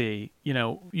privacy,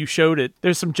 you showed it.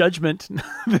 There's some judgment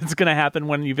that's going to happen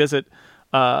when you visit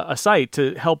a site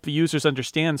to help the users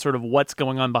understand sort of what's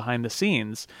going on behind the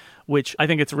scenes, which I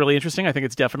think it's really interesting. I think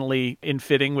it's definitely in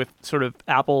fitting with sort of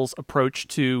Apple's approach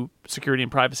to security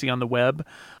and privacy on the web.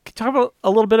 Can you talk a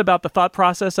little bit about the thought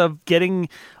process of getting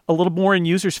a little more in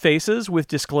users' faces with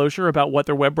disclosure about what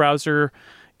their web browser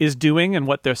is doing and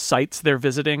what their sites they're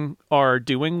visiting are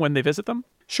doing when they visit them?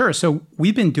 Sure. So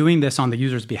we've been doing this on the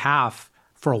user's behalf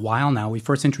for a while now. We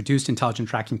first introduced intelligent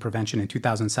tracking prevention in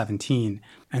 2017.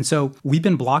 And so we've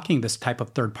been blocking this type of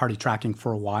third-party tracking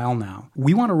for a while now.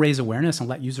 We want to raise awareness and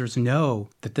let users know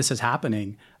that this is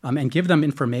happening and give them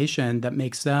information that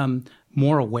makes them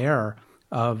more aware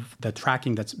of the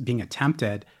tracking that's being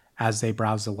attempted as they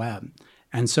browse the web.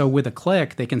 And so with a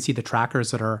click, they can see the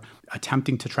trackers that are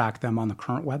attempting to track them on the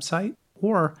current website,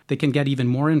 or they can get even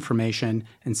more information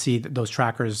and see those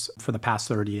trackers for the past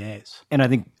 30 days. And I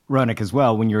think, Ronak, as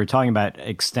well, when you were talking about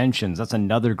extensions, that's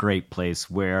another great place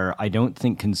where I don't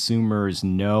think consumers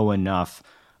know enough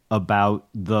about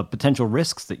the potential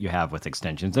risks that you have with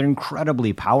extensions. They're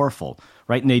incredibly powerful,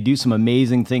 right? And they do some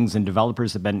amazing things, and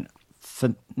developers have been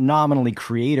phenomenally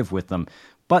creative with them.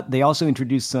 But they also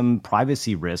introduce some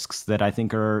privacy risks that I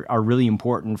think are really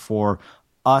important for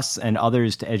us and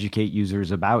others to educate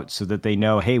users about, so that they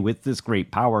know, hey, with this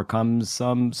great power comes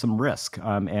some risk,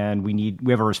 and we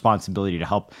have a responsibility to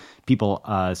help people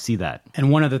see that.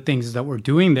 And one of the things that we're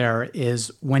doing there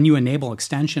is when you enable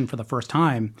extension for the first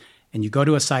time and you go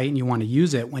to a site and you want to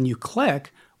use it, when you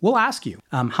click, we'll ask you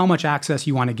how much access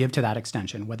you want to give to that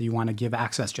extension, whether you want to give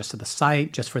access just to the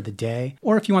site, just for the day,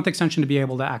 or if you want the extension to be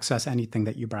able to access anything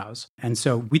that you browse. And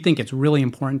so we think it's really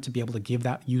important to be able to give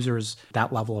that users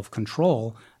that level of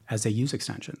control as they use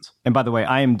extensions. And by the way,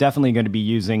 I am definitely going to be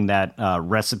using that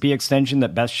recipe extension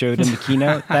that Beth showed in the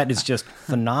keynote. That is just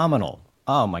phenomenal.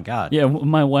 Oh my God. Yeah,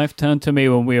 my wife turned to me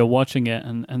when we were watching it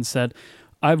and said,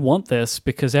 I want this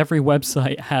because every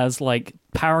website has like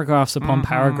paragraphs upon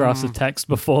paragraphs of text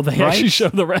before they actually show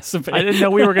the recipe. I didn't know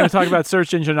we were going to talk about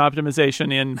search engine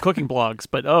optimization in cooking blogs,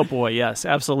 but oh boy, yes,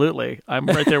 absolutely. I'm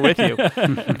right there with you.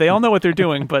 They all know what they're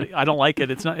doing, but I don't like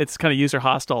it. It's kind of user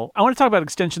hostile. I want to talk about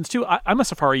extensions too. I'm a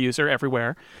Safari user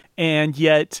everywhere, and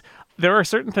yet there are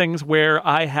certain things where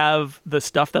I have the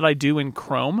stuff that I do in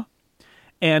Chrome,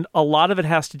 and a lot of it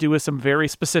has to do with some very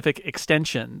specific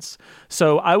extensions.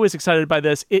 So I was excited by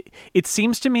this. It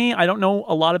seems to me, I don't know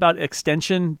a lot about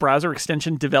browser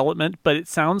extension development, but it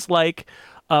sounds like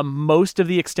most of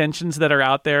the extensions that are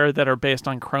out there that are based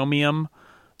on Chromium,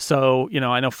 so,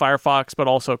 I know Firefox, but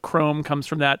also Chrome comes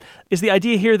from that. Is the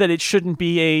idea here that it shouldn't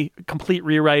be a complete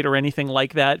rewrite or anything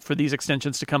like that for these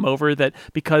extensions to come over, that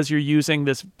because you're using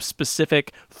this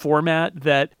specific format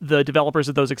that the developers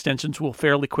of those extensions will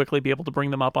fairly quickly be able to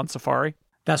bring them up on Safari?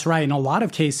 That's right. In a lot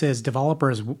of cases,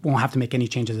 developers won't have to make any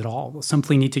changes at all. They'll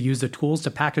simply need to use the tools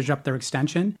to package up their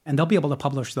extension, and they'll be able to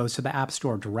publish those to the App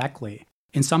Store directly.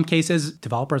 In some cases,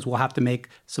 developers will have to make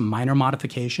some minor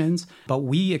modifications, but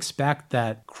we expect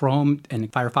that Chrome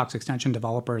and Firefox extension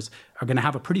developers are going to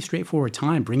have a pretty straightforward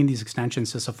time bringing these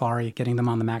extensions to Safari, getting them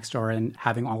on the Mac Store, and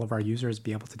having all of our users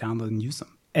be able to download and use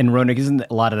them. And Ronak, isn't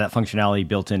a lot of that functionality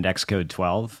built into Xcode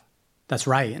 12? That's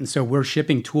right. And so we're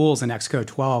shipping tools in Xcode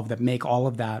 12 that make all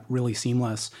of that really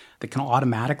seamless, that can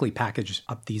automatically package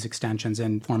up these extensions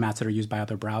in formats that are used by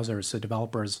other browsers. So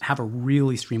developers have a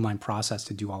really streamlined process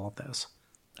to do all of this.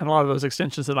 And a lot of those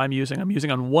extensions that I'm using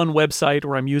on one website,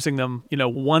 or I'm using them,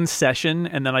 one session,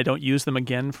 and then I don't use them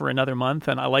again for another month.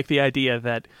 And I like the idea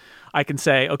that I can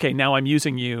say, okay, now I'm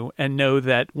using you, and know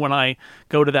that when I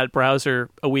go to that browser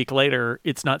a week later,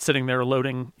 it's not sitting there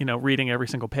loading, reading every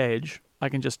single page. I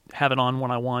can just have it on when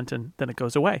I want, and then it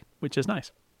goes away, which is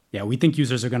nice. Yeah, we think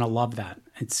users are going to love that.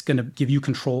 It's going to give you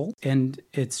control, and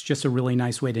it's just a really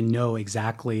nice way to know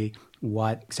exactly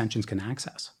what extensions can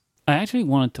access. I actually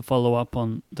wanted to follow up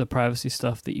on the privacy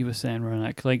stuff that you were saying,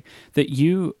 Ronak, like that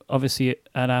you obviously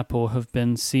at Apple have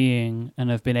been seeing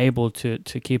and have been able to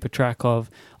keep a track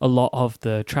of a lot of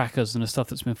the trackers and the stuff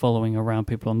that's been following around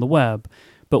people on the web.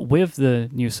 But with the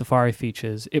new Safari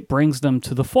features, it brings them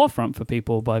to the forefront for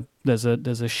people. There's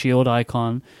a shield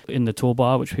icon in the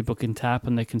toolbar which people can tap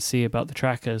and they can see about the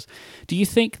trackers. Do you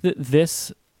think that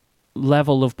this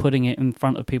level of putting it in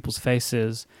front of people's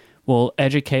faces will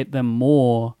educate them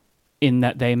more in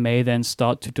that they may then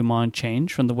start to demand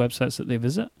change from the websites that they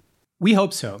visit? We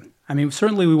hope so. I mean,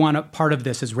 certainly we want part of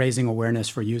this is raising awareness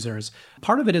for users.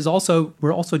 Part of it is also,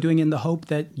 we're also doing it in the hope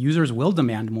that users will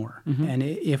demand more. Mm-hmm. And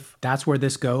if that's where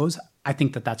this goes, I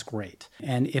think that that's great.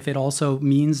 And if it also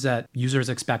means that users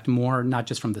expect more, not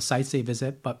just from the sites they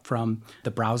visit, but from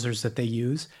the browsers that they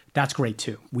use, that's great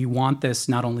too. We want this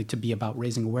not only to be about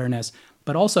raising awareness,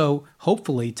 but also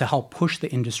hopefully to help push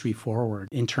the industry forward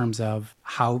in terms of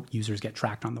how users get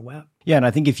tracked on the web. Yeah, and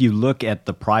I think if you look at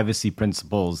the privacy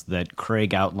principles that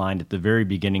Craig outlined at the very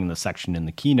beginning of the section in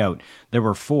the keynote, there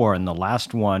were 4, and the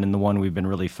last one, and the one we've been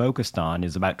really focused on,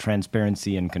 is about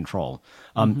transparency and control.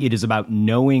 It is about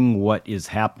knowing what is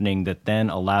happening that then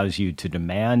allows you to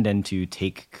demand and to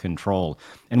take control.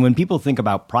 And when people think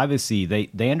about privacy,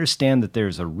 they understand that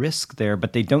there's a risk there,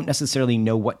 but they don't necessarily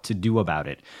know what to do about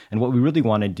it. And what we really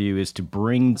want to do is to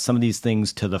bring some of these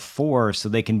things to the fore so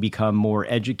they can become more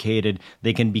educated,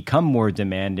 they can become more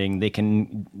demanding, they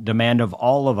can demand of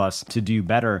all of us to do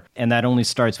better. And that only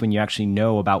starts when you actually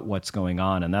know about what's going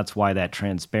on. And that's why that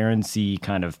transparency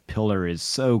kind of pillar is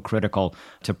so critical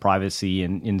to privacy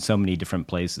in so many different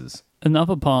places.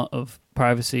 Another part of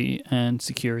privacy and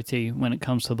security when it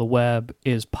comes to the web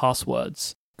is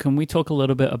passwords. Can we talk a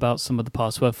little bit about some of the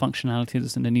password functionality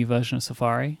that's in the new version of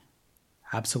Safari?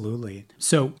 Absolutely.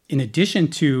 So in addition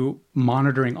to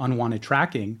monitoring unwanted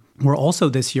tracking, we're also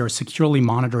this year securely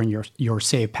monitoring your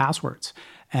saved passwords.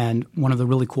 And one of the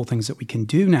really cool things that we can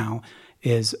do now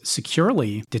is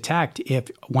securely detect if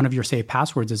one of your saved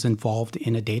passwords is involved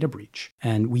in a data breach.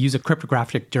 And we use a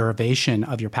cryptographic derivation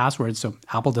of your passwords, so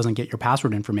Apple doesn't get your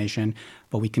password information,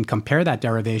 but we can compare that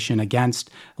derivation against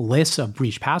lists of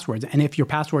breached passwords. And if your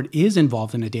password is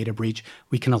involved in a data breach,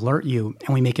 we can alert you,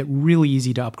 and we make it really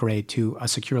easy to upgrade to a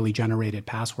securely generated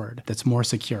password that's more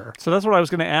secure. So that's what I was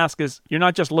going to ask is, you're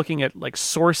not just looking at like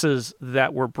sources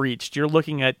that were breached, you're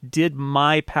looking at, did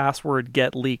my password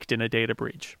get leaked in a data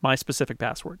breach? My specific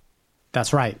password.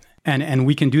 That's right. And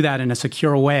we can do that in a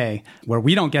secure way where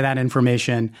we don't get that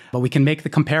information, but we can make the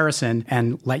comparison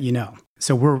and let you know.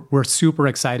 So we're super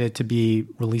excited to be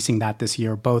releasing that this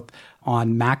year, both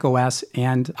on Mac OS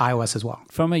and iOS as well.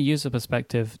 From a user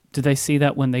perspective, do they see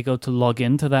that when they go to log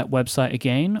into that website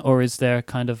again, or is there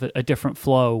kind of a different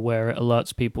flow where it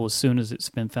alerts people as soon as it's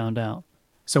been found out?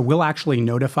 So we'll actually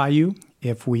notify you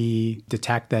if we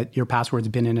detect that your password's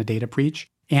been in a data breach.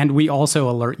 And we also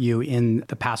alert you in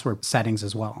the password settings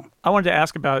as well. I wanted to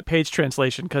ask about page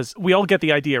translation because we all get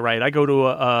the idea, right? I go to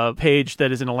a page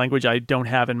that is in a language I don't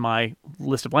have in my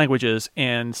list of languages,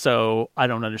 and so I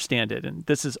don't understand it. And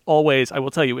this is always, I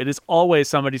will tell you, it is always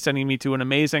somebody sending me to an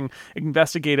amazing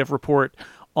investigative report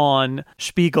on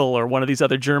Spiegel or one of these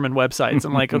other German websites.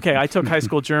 I'm like, okay, I took high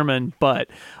school German, but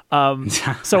but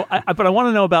I want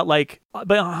to know about like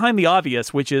behind the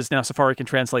obvious, which is now Safari can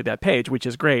translate that page, which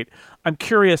is great. I'm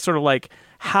curious, sort of like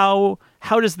how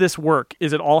does this work?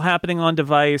 Is it all happening on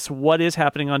device? What is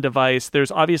happening on device? There's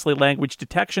obviously language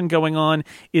detection going on.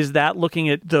 Is that looking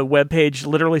at the web page,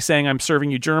 literally saying I'm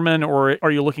serving you German, or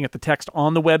are you looking at the text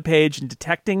on the web page and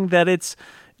detecting that it's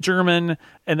German,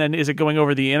 and then is it going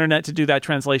over the internet to do that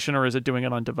translation, or is it doing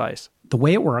it on device? The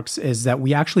way it works is that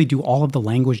we actually do all of the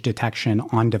language detection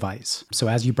on device. So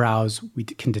as you browse, we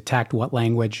can detect what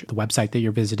language the website that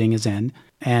you're visiting is in.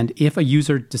 And if a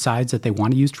user decides that they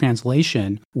want to use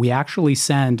translation, we actually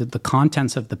send the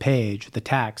contents of the page, the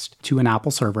text, to an Apple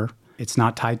server. It's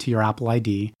not tied to your Apple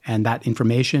ID, and that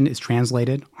information is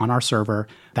translated on our server.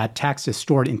 That text is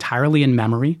stored entirely in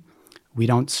memory. We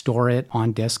don't store it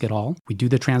on disk at all. We do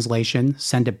the translation,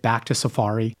 send it back to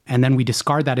Safari, and then we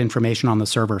discard that information on the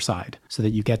server side so that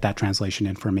you get that translation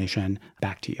information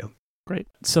back to you. Great.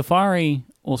 Safari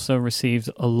also received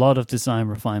a lot of design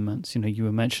refinements. You know, you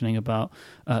were mentioning about,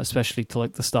 especially to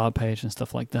like the start page and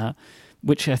stuff like that,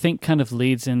 which I think kind of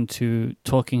leads into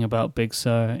talking about Big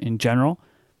Sur in general.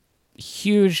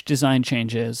 Huge design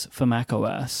changes for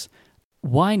macOS.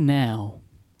 Why now?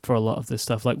 For a lot of this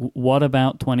stuff, like what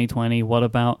about 2020? What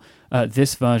about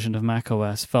this version of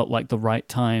macOS felt like the right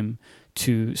time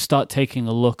to start taking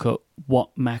a look at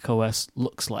what macOS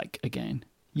looks like again?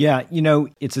 Yeah, you know,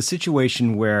 it's a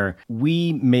situation where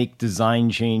we make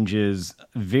design changes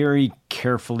very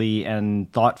carefully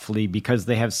and thoughtfully because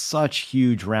they have such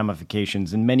huge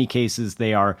ramifications. In many cases,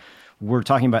 we're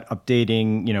talking about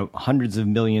updating, you know, hundreds of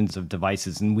millions of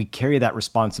devices, and we carry that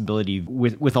responsibility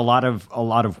with a lot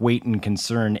of weight and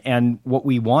concern. And what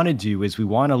we want to do is we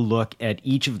want to look at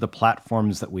each of the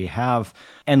platforms that we have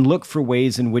and look for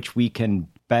ways in which we can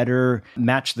better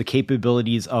match the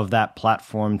capabilities of that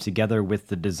platform together with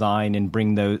the design and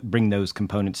bring those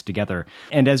components together.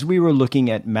 And as we were looking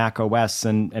at macOS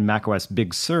and macOS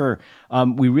Big Sur,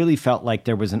 we really felt like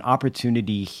there was an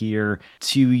opportunity here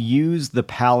to use the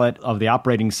palette of the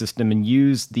operating system and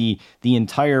use the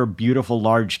entire beautiful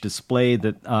large display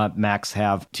that Macs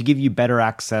have to give you better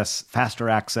access, faster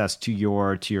access to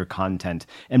your content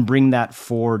and bring that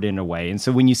forward in a way. And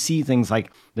so when you see things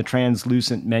like the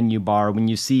translucent menu bar, when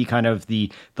you see kind of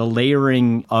the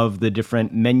layering of the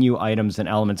different menu items and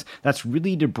elements, that's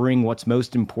really to bring what's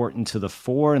most important to the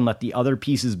fore and let the other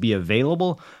pieces be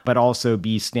available, but also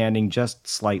be standing just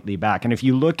slightly back. And if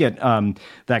you look at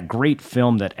that great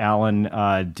film that Alan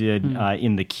did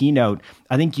in the keynote,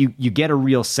 I think you get a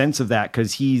real sense of that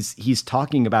because he's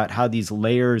talking about how these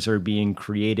layers are being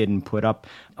created and put up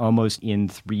almost in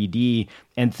 3D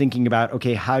and thinking about,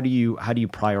 okay, how do you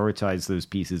prioritize those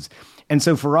pieces? And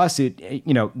so for us, we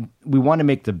want to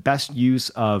make the best use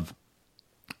of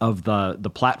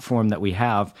the platform that we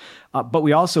have, but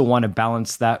we also want to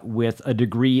balance that with a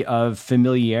degree of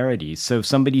familiarity. So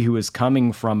somebody who is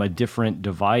coming from a different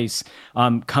device,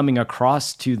 coming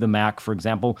across to the Mac, for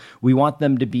example, we want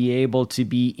them to be able to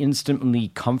be instantly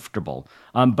comfortable,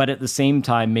 but at the same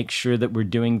time, make sure that we're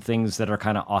doing things that are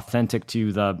kind of authentic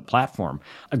to the platform.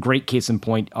 A great case in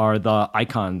point are the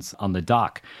icons on the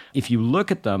dock. If you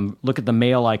look at them, look at the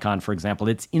mail icon, for example,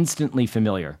 it's instantly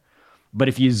familiar. But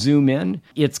if you zoom in,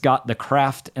 it's got the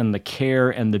craft and the care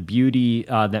and the beauty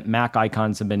that Mac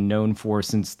icons have been known for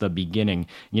since the beginning.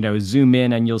 You know, zoom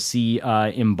in and you'll see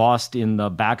embossed in the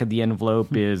back of the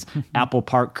envelope is Apple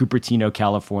Park, Cupertino,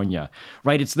 California,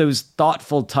 right? It's those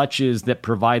thoughtful touches that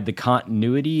provide the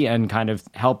continuity and kind of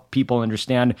help people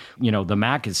understand, you know, the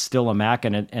Mac is still a Mac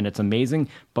and it's amazing,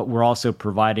 but we're also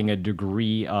providing a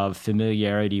degree of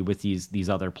familiarity with these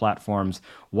other platforms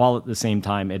while at the same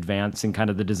time advancing kind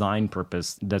of the design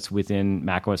purpose that's within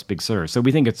macOS Big Sur. So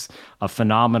we think it's a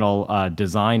phenomenal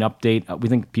design update. We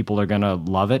think people are going to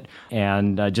love it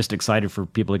and just excited for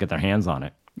people to get their hands on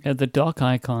it. Yeah, the dock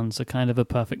icons are kind of a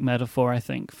perfect metaphor, I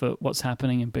think, for what's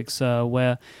happening in Big Sur,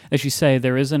 where, as you say,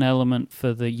 there is an element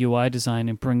for the UI design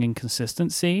in bringing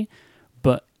consistency,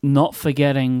 but not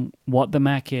forgetting what the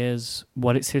Mac is,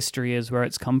 what its history is, where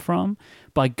it's come from,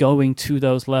 by going to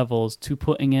those levels, to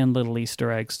putting in little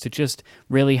Easter eggs, to just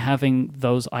really having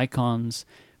those icons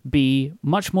be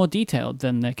much more detailed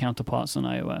than their counterparts on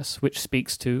iOS, which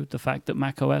speaks to the fact that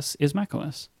macOS is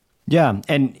macOS. Yeah,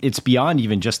 and it's beyond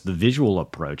even just the visual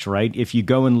approach, right? If you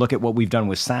go and look at what we've done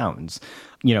with sounds,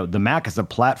 the Mac as a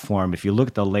platform, if you look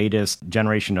at the latest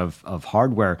generation of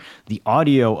hardware, the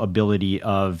audio ability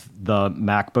of the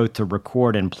Mac, both to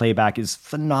record and playback, is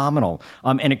phenomenal.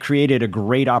 And it created a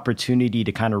great opportunity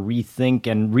to kind of rethink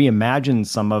and reimagine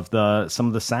some of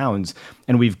the sounds.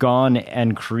 And we've gone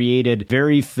and created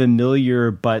very familiar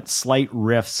but slight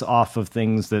riffs off of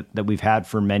things that we've had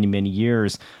for many, many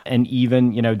years. And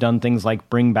even, done things like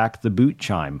bring back the boot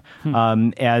chime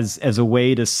as a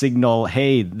way to signal,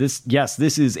 hey, this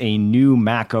is a new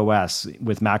Mac OS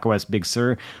with Mac OS Big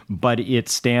Sur, but it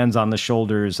stands on the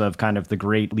shoulders of kind of the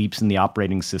great leaps in the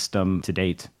operating system to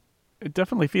date. It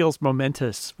definitely feels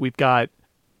momentous. We've got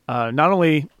not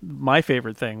only my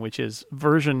favorite thing, which is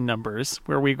version numbers,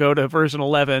 where we go to version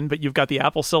 11, but you've got the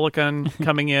Apple Silicon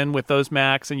coming in with those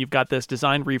Macs, and you've got this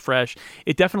design refresh.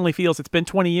 It definitely feels, it's been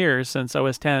 20 years since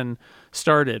OS X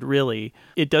started, really.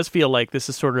 It does feel like this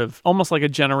is sort of almost like a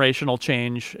generational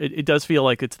change. It does feel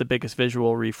like it's the biggest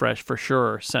visual refresh for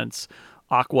sure since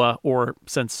Aqua, or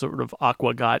since sort of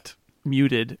Aqua got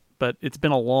muted, but it's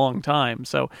been a long time.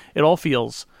 So it all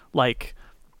feels like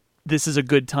this is a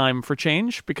good time for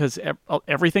change because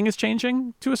everything is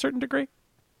changing to a certain degree.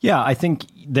 Yeah, I think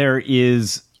there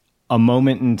is a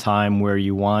moment in time where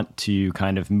you want to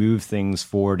kind of move things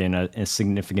forward in a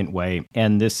significant way,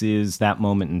 and this is that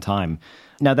moment in time.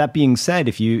 Now, that being said,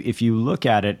 if you look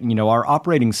at it, our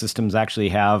operating systems actually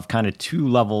have kind of two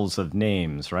levels of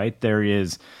names, right? There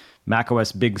is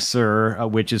macOS Big Sur,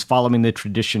 which is following the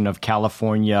tradition of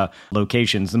California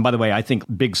locations. And by the way, I think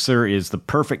Big Sur is the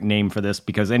perfect name for this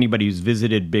because anybody who's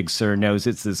visited Big Sur knows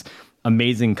it's this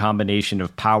amazing combination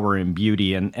of power and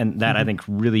beauty, and that I think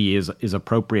really is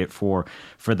appropriate for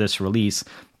this release.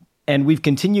 And we've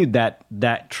continued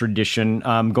that tradition,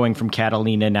 going from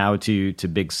Catalina now to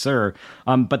Big Sur.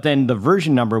 But then the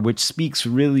version number, which speaks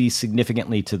really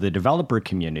significantly to the developer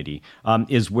community,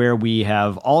 is where we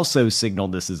have also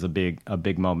signaled this is a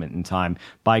big moment in time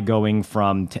by going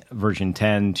from version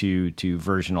 10 to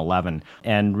version 11,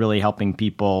 and really helping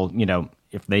people,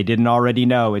 if they didn't already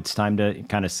know, it's time to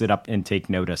kind of sit up and take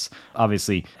notice.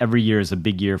 Obviously, every year is a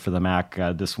big year for the Mac,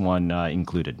 this one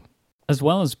included. As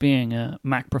well as being a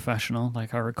Mac professional,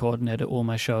 like I record and edit all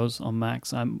my shows on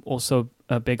Macs, I'm also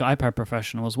a big iPad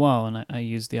professional as well, and I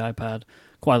use the iPad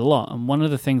quite a lot. And one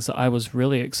of the things that I was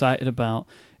really excited about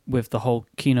with the whole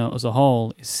keynote as a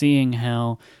whole is seeing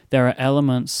how there are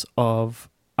elements of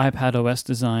iPad OS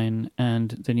design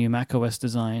and the new Mac OS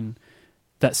design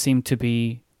that seem to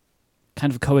be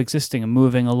kind of coexisting and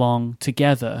moving along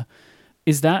together.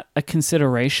 Is that a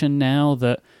consideration now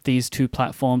that these two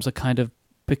platforms are kind of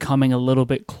becoming a little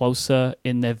bit closer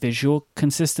in their visual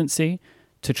consistency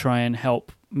to try and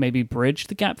help maybe bridge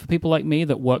the gap for people like me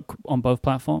that work on both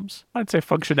platforms? I'd say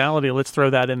functionality, let's throw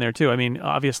that in there too. I mean,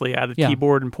 obviously added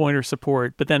keyboard and pointer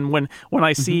support, but then when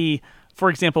I see, for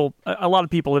example, a lot of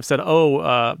people have said,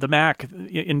 the Mac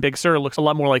in Big Sur looks a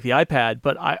lot more like the iPad.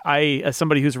 But I, as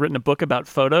somebody who's written a book about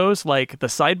photos, like the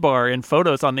sidebar in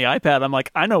Photos on the iPad, I'm like,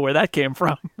 I know where that came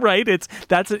from, right?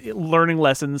 That's learning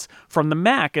lessons from the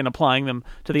Mac and applying them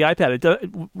to the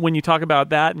iPad. When you talk about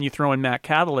that and you throw in Mac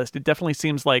Catalyst, it definitely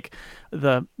seems like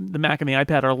the Mac and the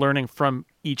iPad are learning from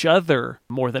each other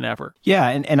more than ever. Yeah,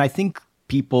 and I think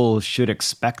people should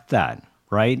expect that.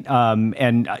 Right?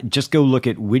 And just go look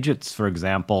at widgets, for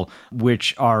example,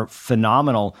 which are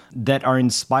phenomenal, that are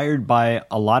inspired by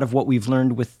a lot of what we've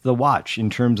learned with the watch in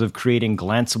terms of creating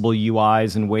glanceable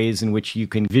UIs and ways in which you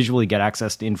can visually get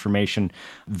access to information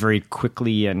very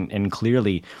quickly and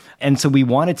clearly. And so we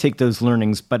want to take those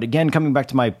learnings. But again, coming back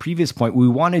to my previous point, we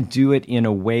want to do it in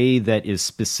a way that is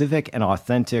specific and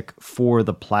authentic for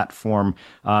the platform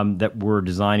that we're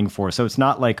designing for. So it's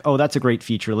not like, oh, that's a great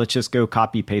feature, let's just go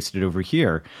copy paste it over here.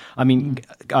 I mean,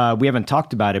 we haven't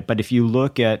talked about it, but if you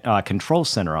look at Control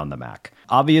Center on the Mac,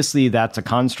 obviously that's a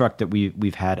construct that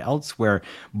we've had elsewhere,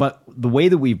 but the way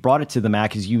that we've brought it to the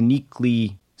Mac is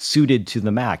uniquely suited to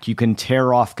the Mac. You can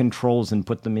tear off controls and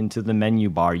put them into the menu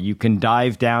bar. You can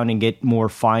dive down and get more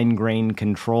fine-grained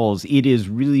controls. It is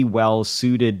really well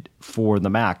suited for the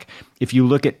Mac. If you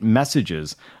look at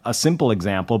messages, a simple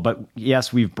example, but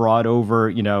yes, we've brought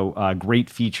over, great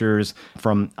features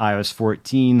from iOS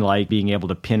 14, like being able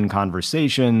to pin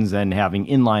conversations and having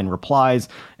inline replies,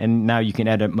 and now you can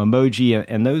edit Memoji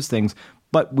and those things.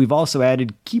 But we've also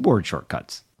added keyboard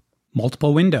shortcuts.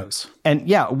 Multiple windows. And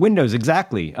yeah, windows,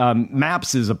 exactly.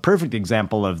 Maps is a perfect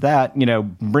example of that.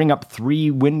 Bring up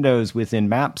 3 windows within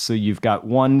Maps. So you've got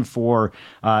one for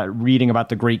reading about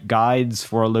the great guides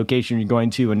for a location you're going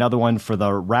to, another one for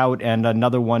the route, and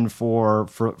another one for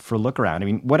look around. I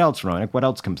mean, what else, Ronak? What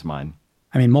else comes to mind?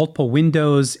 I mean, multiple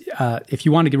windows. If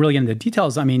you want to really get into the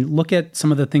details, I mean, look at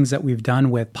some of the things that we've done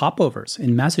with popovers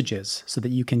in messages so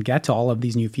that you can get to all of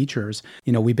these new features.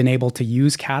 We've been able to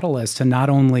use Catalyst to not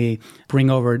only bring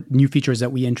over new features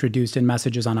that we introduced in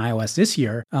messages on iOS this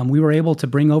year, we were able to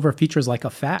bring over features like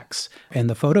effects and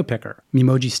the photo picker,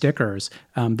 Memoji stickers,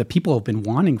 that people have been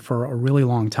wanting for a really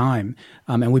long time.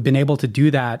 And we've been able to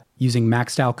do that using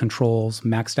Mac-style controls,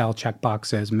 Mac-style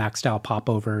checkboxes, Mac-style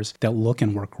popovers that look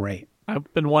and work great.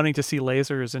 I've been wanting to see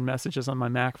lasers in messages on my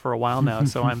Mac for a while now,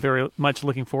 so I'm very much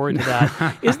looking forward to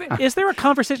that. Is there a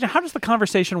conversation? How does the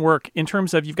conversation work in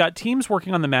terms of you've got teams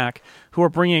working on the Mac who are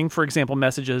bringing, for example,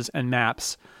 messages and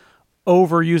maps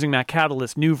over using Mac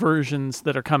Catalyst, new versions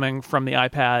that are coming from the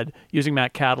iPad using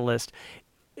Mac Catalyst.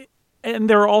 And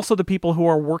there are also the people who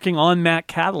are working on Mac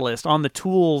Catalyst, on the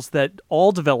tools that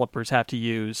all developers have to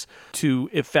use to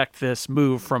effect this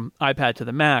move from iPad to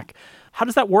the Mac. How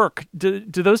does that work? Do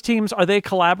those teams, are they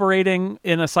collaborating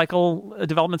in a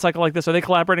development cycle like this? Are they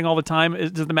collaborating all the time?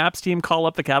 Does the Maps team call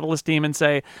up the Catalyst team and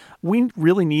say, we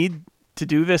really need to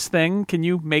do this thing? Can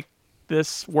you make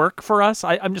this work for us?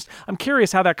 I'm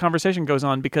curious how that conversation goes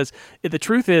on, because the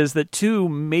truth is that 2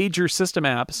 major system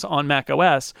apps on Mac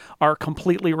OS are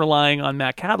completely relying on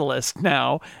Mac Catalyst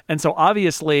now. And so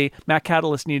obviously Mac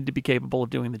Catalyst needed to be capable of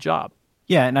doing the job.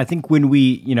 Yeah, and I think when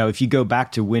we, if you go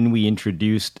back to when we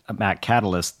introduced Mac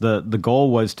Catalyst, the goal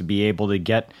was to be able to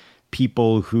get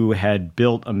people who had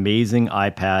built amazing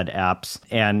iPad apps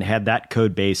and had that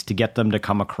code base to get them to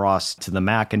come across to the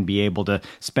Mac and be able to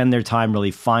spend their time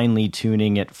really finely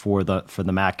tuning it for the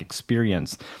Mac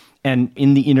experience. And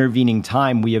in the intervening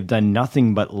time, we have done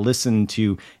nothing but listen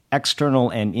to external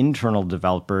and internal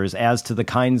developers as to the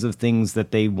kinds of things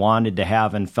that they wanted to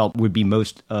have and felt would be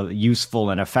most useful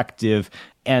and effective,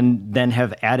 and then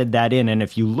have added that in. And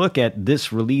if you look at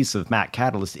this release of Mac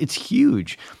Catalyst, it's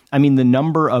huge. I mean, the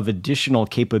number of additional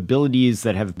capabilities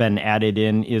that have been added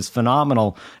in is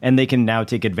phenomenal, and they can now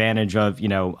take advantage of,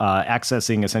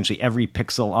 accessing essentially every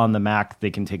pixel on the Mac. They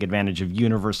can take advantage of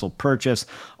universal purchase,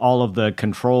 all of the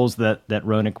controls that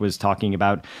Ronak was talking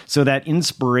about. So that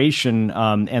inspiration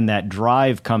and that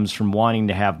drive comes from wanting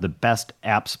to have the best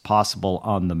apps possible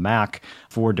on the Mac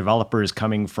for developers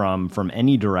coming from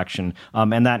any direction,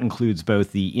 and that includes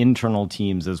both the internal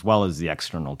teams as well as the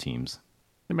external teams.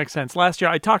 That makes sense. Last year,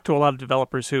 I talked to a lot of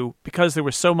developers who, because there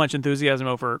was so much enthusiasm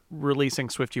over releasing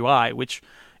SwiftUI, which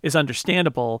is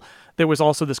understandable, there was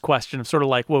also this question of sort of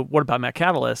like, well, what about Mac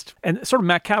Catalyst? And sort of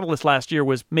Mac Catalyst last year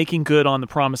was making good on the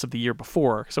promise of the year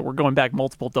before. So we're going back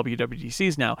multiple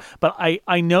WWDCs now. But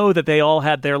I know that they all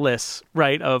had their lists,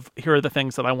 right, of here are the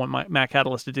things that I want my Mac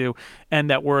Catalyst to do, and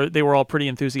that they were all pretty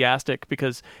enthusiastic,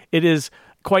 because it is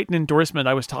quite an endorsement.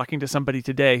 I was talking to somebody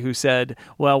today who said,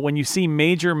 well, when you see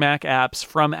major Mac apps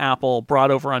from Apple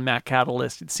brought over on Mac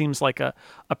Catalyst, it seems like a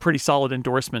pretty solid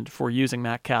endorsement for using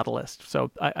Mac Catalyst. So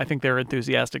I think they're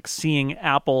enthusiastic seeing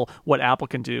what Apple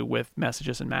can do with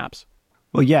messages and maps.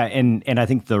 Well, yeah, and I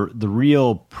think the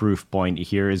real proof point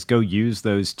here is go use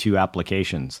those 2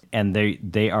 applications, and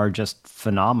they are just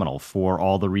phenomenal for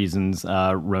all the reasons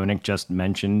Ronak just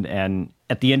mentioned. And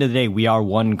at the end of the day, we are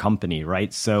one company,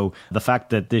 right? So the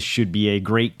fact that this should be a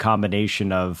great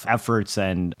combination of efforts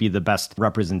and be the best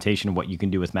representation of what you can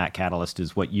do with Mac Catalyst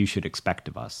is what you should expect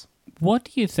of us. What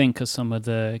do you think are some of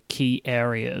the key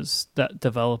areas that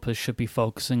developers should be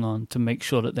focusing on to make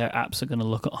sure that their apps are going to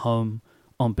look at home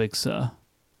on Big Sur?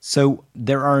 So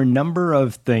there are a number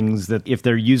of things that if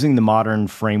they're using the modern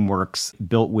frameworks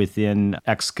built within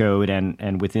Xcode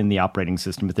and within the operating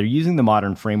system, if they're using the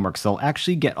modern frameworks, they'll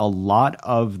actually get a lot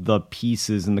of the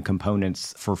pieces and the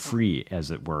components for free, as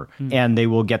it were. And they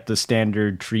will get the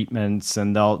standard treatments,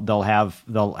 and they'll have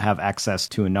access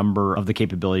to a number of the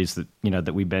capabilities that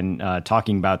that we've been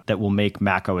talking about that will make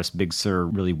macOS Big Sur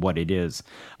really what it is.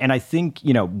 And I think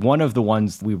one of the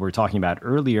ones we were talking about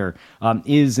earlier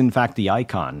is in fact the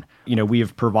icon. We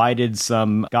have provided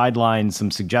some guidelines,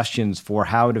 some suggestions for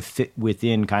how to fit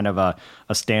within kind of a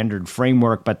standard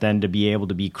framework, but then to be able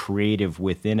to be creative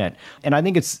within it. And I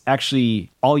think it's actually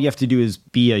all you have to do is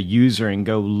be a user and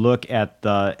go look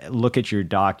at your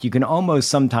dock. You can almost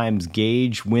sometimes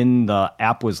gauge when the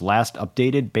app was last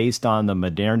updated based on the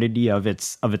modernity of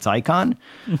its icon.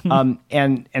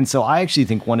 And so I actually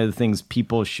think one of the things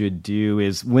people should do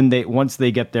is once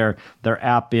they get their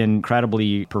app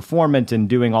incredibly performant and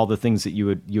doing all the the things that you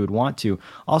would want to.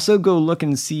 Also go look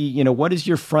and see, you know, what does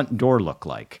your front door look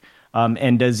like?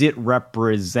 And does it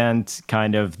represent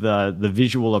kind of the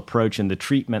visual approach and the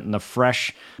treatment and the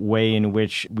fresh way in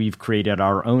which we've created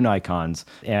our own icons,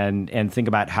 and think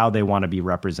about how they want to be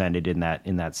represented in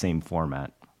that same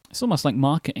format? It's almost like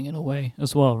marketing in a way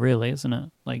as well, really, isn't it?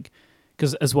 Like,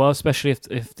 because as well, especially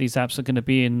if these apps are going to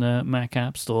be in the Mac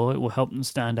App Store, it will help them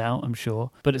stand out, I'm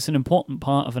sure. But it's an important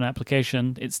part of an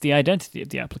application. It's the identity of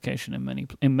the application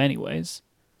in many ways.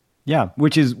 Yeah,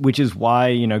 which is why,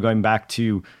 you know, going back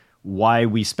to why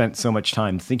we spent so much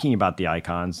time thinking about the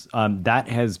icons, that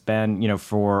has been, you know,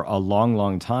 for a long,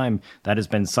 long time, that has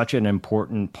been such an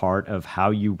important part of how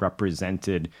you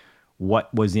represented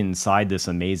what was inside this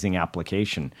amazing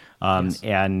application. Yes.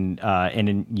 And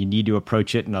you need to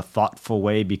approach it in a thoughtful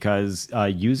way, because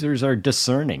users are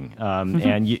discerning,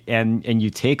 and you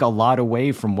take a lot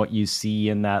away from what you see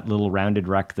in that little rounded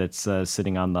rec that's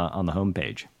sitting on the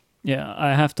homepage. Yeah,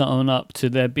 I have to own up to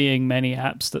there being many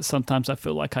apps that sometimes I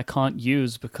feel like I can't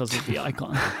use because of the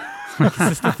icon. This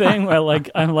is the thing where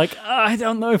I'm like, I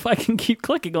don't know if I can keep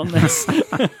clicking on this.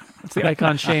 It's the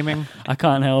icon shaming. I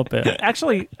can't help it.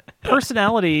 Actually,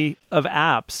 personality of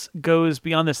apps goes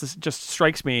beyond this. This just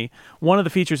strikes me. One of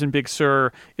the features in Big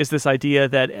Sur is this idea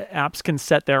that apps can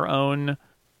set their own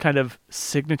kind of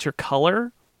signature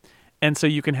color. And so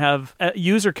you can have a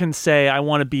user can say, I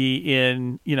want to be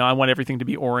in, you know, I want everything to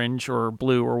be orange or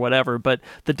blue or whatever. But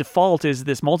the default is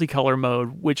this multicolor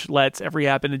mode, which lets every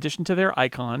app, in addition to their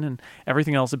icon and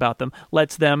everything else about them,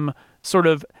 lets them sort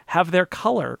of have their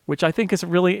color, which I think is a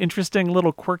really interesting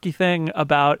little quirky thing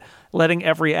about letting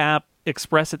every app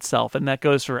express itself. And that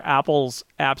goes for Apple's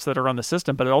apps that are on the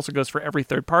system, but it also goes for every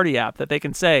third-party app, that they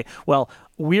can say, well,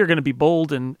 we're going to be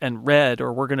bold and red,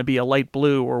 or we're going to be a light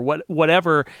blue, or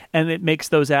whatever. And it makes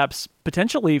those apps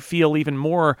potentially feel even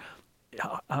more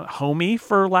homey,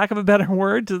 for lack of a better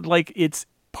word, like it's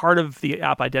part of the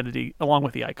app identity along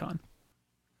with the icon.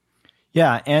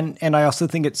 Yeah, and I also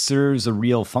think it serves a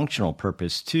real functional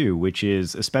purpose too, which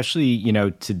is, especially, you know,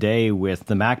 today with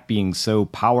the Mac being so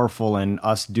powerful and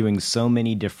us doing so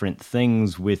many different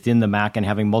things within the Mac and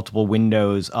having multiple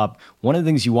windows up, one of the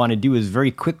things you want to do is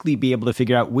very quickly be able to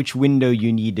figure out which window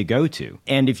you need to go to.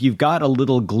 And if you've got a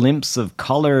little glimpse of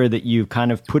color that you've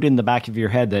kind of put in the back of your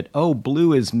head that, oh,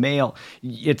 blue is male,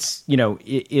 it's, you know,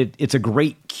 it's a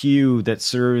great cue that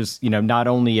serves, you know, not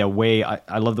only a way,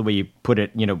 I love the way you put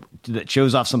it, you know, that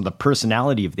shows off some of the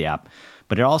personality of the app,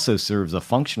 but it also serves a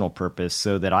functional purpose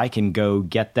so that I can go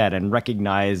get that and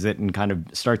recognize it and kind of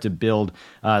start to build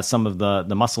some of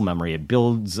the muscle memory. It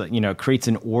builds, you know, creates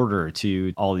an order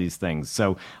to all these things.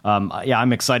 So yeah,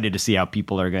 I'm excited to see how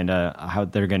they're going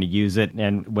to use it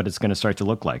and what it's going to start to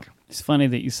look like. It's funny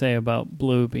that you say about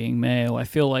blue being male. I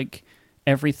feel like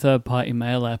every third-party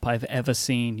mail app I've ever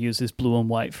seen uses blue and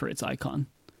white for its icon.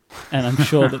 And I'm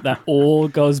sure that all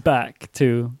goes back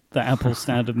to the Apple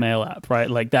standard mail app, right?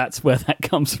 Like that's where that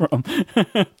comes from.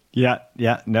 Yeah.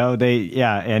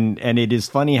 And it is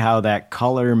funny how that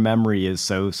color memory is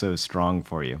so strong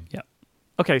for you. Yeah.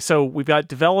 Okay, so we've got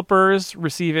developers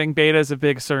receiving betas of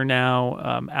Big Sur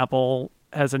now. Apple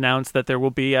has announced that there will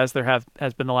be, as there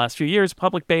has been the last few years,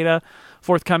 public beta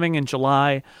forthcoming in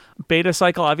July. Beta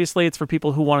cycle, obviously, it's for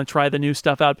people who want to try the new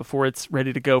stuff out before it's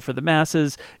ready to go for the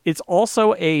masses. It's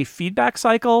also a feedback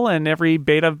cycle, and every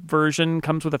beta version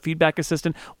comes with a feedback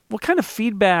assistant. What kind of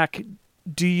feedback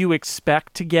do you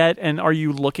expect to get, and are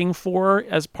you looking for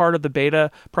as part of the beta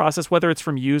process, whether it's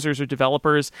from users or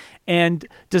developers? And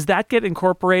does that get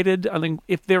incorporated? I mean,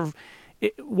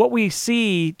 what we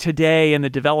see today in the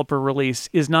developer release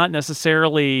is not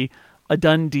necessarily a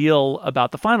done deal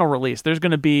about the final release. There's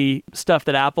going to be stuff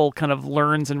that Apple kind of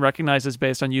learns and recognizes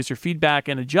based on user feedback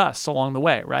and adjusts along the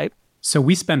way, right? So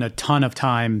we spend a ton of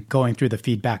time going through the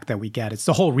feedback that we get. It's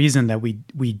the whole reason that we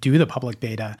do the public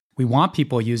beta. We want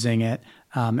people using it,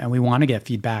 and we want to get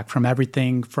feedback from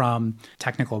everything from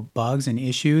technical bugs and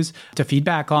issues to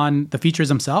feedback on the features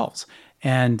themselves.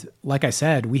 And like I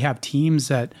said, we have teams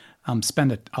that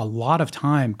spend a lot of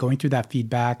time going through that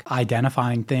feedback,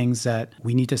 identifying things that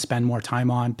we need to spend more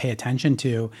time on, pay attention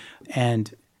to.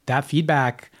 And that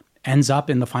feedback ends up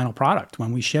in the final product.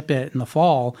 When we ship it in the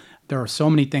fall, there are so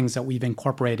many things that we've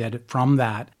incorporated from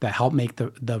that help make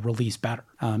the release better.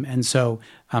 And so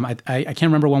I can't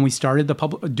remember when we started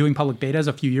doing public betas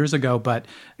a few years ago, but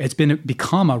it's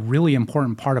become a really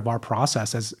important part of our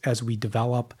process as we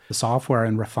develop the software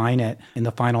and refine it in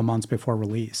the final months before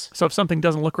release. So if something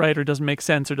doesn't look right or doesn't make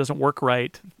sense or doesn't work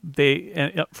right,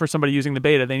 for somebody using the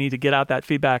beta, they need to get out that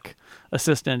feedback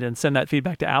assistant and send that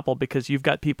feedback to Apple, because you've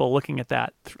got people looking at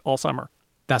that all summer.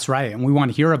 That's right. And we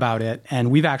want to hear about it. And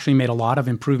we've actually made a lot of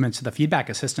improvements to the feedback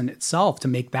assistant itself to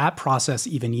make that process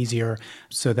even easier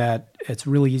so that it's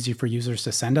really easy for users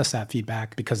to send us that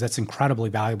feedback because that's incredibly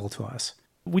valuable to us.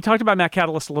 We talked about Mac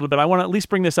Catalyst a little bit. I want to at least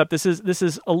bring this up. This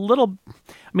is a little,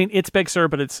 I mean, it's Big Sur,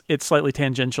 but it's slightly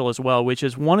tangential as well, which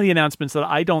is one of the announcements that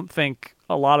I don't think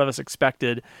a lot of us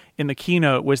expected in the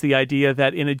keynote was the idea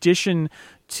that in addition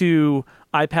to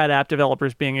iPad app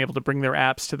developers being able to bring their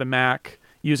apps to the Mac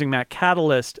using Mac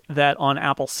Catalyst, that on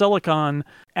Apple Silicon,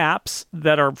 apps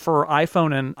that are for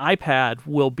iPhone and iPad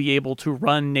will be able to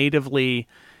run natively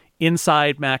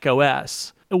inside Mac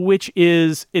OS, which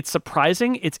is, it's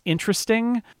surprising, it's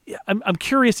interesting. I'm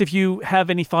curious if you have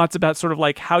any thoughts about sort of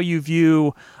like how you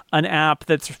view an app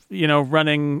that's,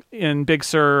 running in Big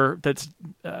Sur that's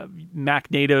Mac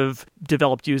native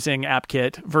developed using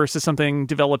AppKit versus something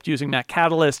developed using Mac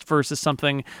Catalyst versus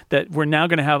something that we're now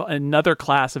going to have another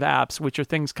class of apps, which are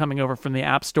things coming over from the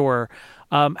App Store.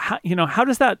 How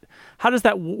does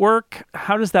that work?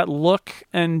 How does that look?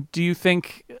 And do you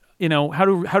think, how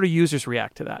do users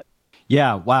react to that?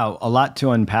 Yeah, wow, a lot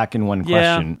to unpack in one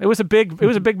question. Yeah, it was a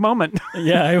big moment.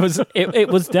 Yeah, it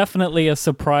was definitely a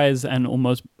surprise and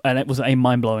it was a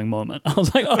mind-blowing moment. I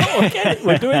was like, oh, okay,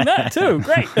 we're doing that too.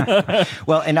 Great.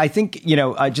 Well, and I think,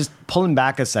 just pulling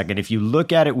back a second, if you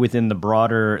look at it within the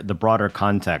broader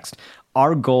context,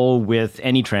 our goal with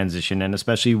any transition, and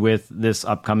especially with this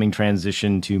upcoming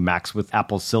transition to Macs with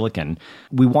Apple Silicon,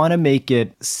 we want to make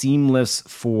it seamless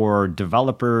for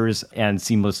developers and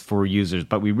seamless for users.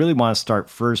 But we really want to start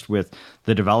first with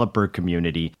the developer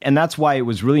community. And that's why it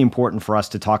was really important for us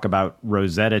to talk about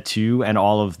Rosetta 2 and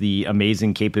all of the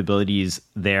amazing capabilities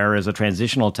there as a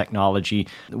transitional technology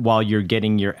while you're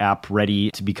getting your app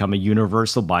ready to become a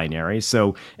universal binary.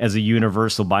 So as a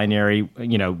universal binary,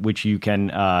 which you can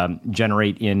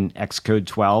generate in Xcode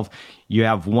 12, you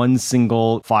have one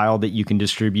single file that you can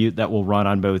distribute that will run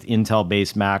on both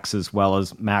Intel-based Macs as well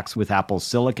as Macs with Apple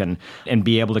Silicon and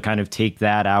be able to kind of take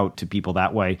that out to people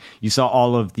that way. You saw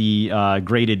all of the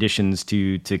great additions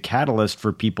to Catalyst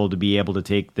for people to be able to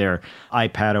take their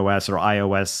iPadOS or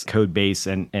iOS code base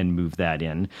and move that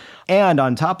in. And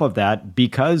on top of that,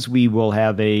 because we will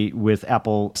have with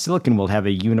Apple Silicon, we'll have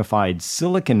a unified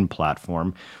Silicon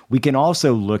platform, we can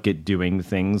also look at doing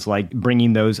things like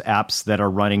bringing those apps that are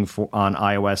running on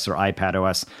iOS or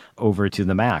iPadOS over to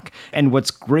the Mac. And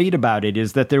what's great about it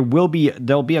is that there'll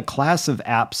be a class of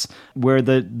apps where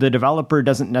the developer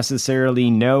doesn't necessarily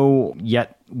know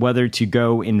yet whether to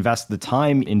go invest the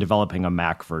time in developing a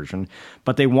Mac version,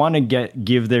 but they want to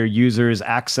give their users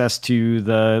access to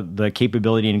the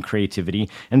capability and creativity,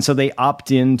 and so they opt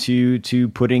into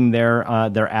putting their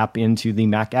app into the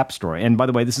Mac App Store. And by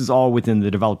the way, this is all within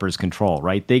the developer's control,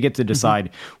 right? They get to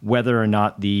decide whether or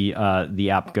not the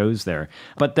app goes there.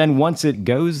 But then once it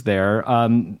goes there,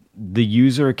 the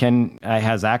user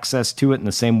has access to it in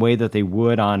the same way that they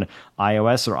would on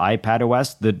iOS or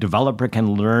iPadOS. The developer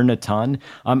can learn a ton,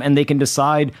 and they can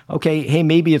decide, okay, hey,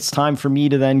 maybe it's time for me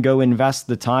to then go invest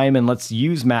the time and let's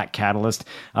use Mac Catalyst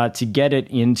to get it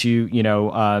into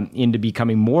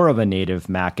becoming more of a native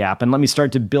Mac app, and let me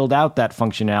start to build out that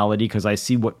functionality because I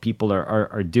see what people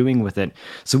are doing with it.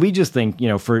 So we just think,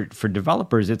 for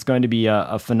developers, it's going to be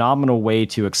a phenomenal way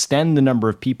to extend the number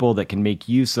of people that can make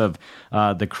use of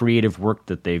the creative work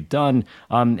that they've done,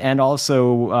 and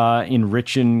also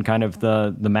enriching kind of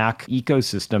the Mac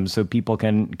ecosystem so people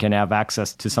can have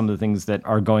access to some of the things that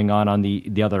are going on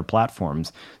the other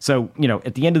platforms. So,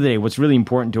 at the end of the day, what's really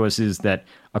important to us is that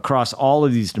across all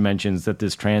of these dimensions, that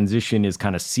this transition is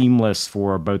kind of seamless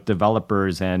for both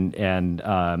developers and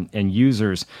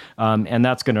users, and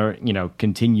that's going to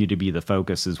continue to be the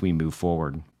focus as we move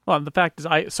forward. Well, the fact is,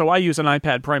 I use an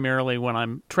iPad primarily when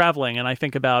I'm traveling, and I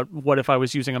think about what if I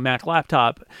was using a Mac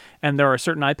laptop, and there are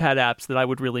certain iPad apps that I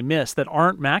would really miss that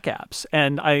aren't Mac apps.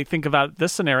 And I think about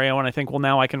this scenario, and I think, well,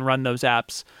 now I can run those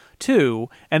apps too,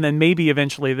 and then maybe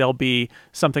eventually there'll be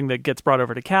something that gets brought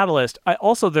over to Catalyst.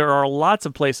 There are lots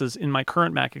of places in my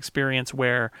current Mac experience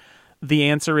where the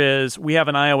answer is, we have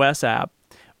an iOS app,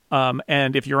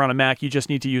 and if you're on a Mac, you just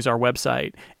need to use our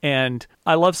website. And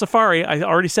I love Safari. I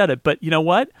already said it, but you know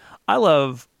what? I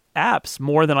love apps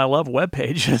more than I love web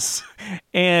pages.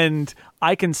 And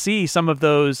I can see some of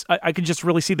those. I can just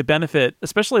really see the benefit,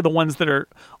 especially the ones that are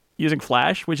using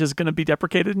Flash, which is going to be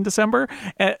deprecated in December.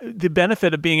 The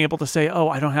benefit of being able to say, oh,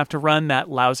 I don't have to run that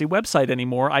lousy website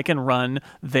anymore. I can run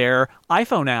their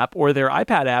iPhone app or their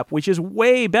iPad app, which is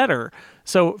way better.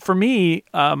 So for me,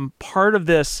 part of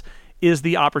this is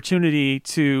the opportunity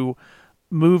to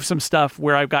move some stuff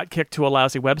where I've got kicked to a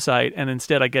lousy website, and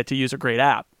instead I get to use a great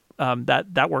app.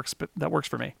 that works. That works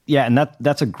for me. Yeah, and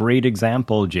that's a great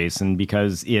example, Jason,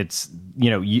 because it's,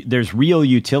 there's real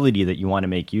utility that you want to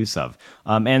make use of.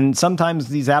 And sometimes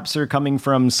these apps are coming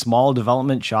from small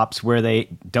development shops where they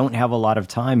don't have a lot of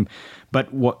time. But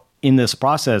in this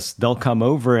process, they'll come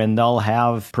over and they'll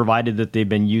have, provided that they've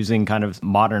been using kind of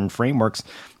modern frameworks,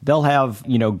 they'll have,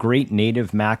 great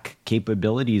native Mac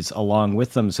capabilities along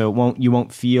with them. So you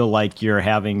won't feel like you're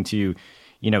having to,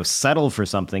 settle for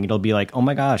something. It'll be like, oh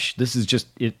my gosh, this is just,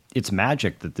 it's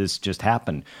magic that this just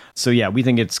happened. So yeah, we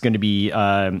think it's going to be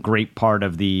a great part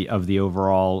of the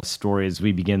overall story as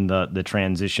we begin the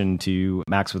transition to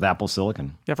Macs with Apple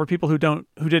Silicon. Yeah, for people who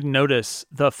didn't notice,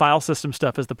 the file system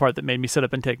stuff is the part that made me sit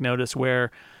up and take notice,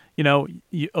 where,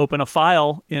 you open a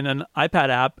file in an iPad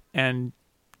app and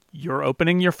you're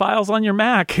opening your files on your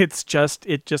Mac. It just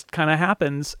kind of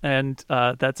happens, and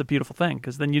that's a beautiful thing,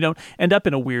 because then you don't end up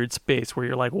in a weird space where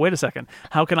you're like, wait a second,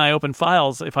 how can I open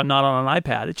files if I'm not on an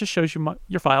iPad? It just shows you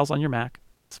your files on your Mac.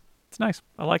 It's nice.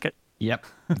 I like it. Yep.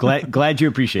 Glad you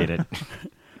appreciate it.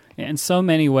 In so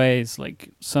many ways,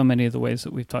 like so many of the ways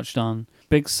that we've touched on,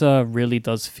 Big Sur really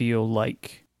does feel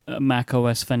like Mac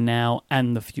OS for now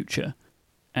and the future.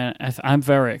 And I'm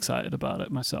very excited about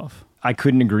it myself. I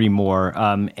couldn't agree more.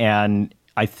 And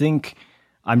I think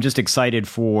I'm just excited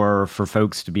for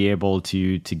folks to be able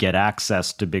to get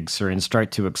access to Big Sur and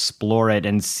start to explore it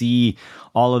and see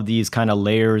all of these kind of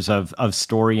layers of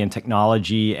story and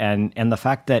technology, and the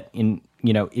fact that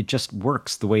it just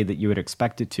works the way that you would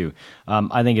expect it to.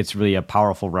 I think it's really a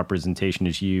powerful representation,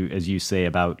 as you say,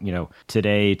 about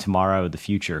today, tomorrow, the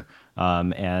future,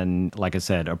 and like I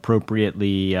said,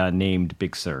 appropriately named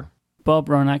Big Sur. Bob,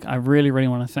 Ronak, I really, really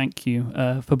want to thank you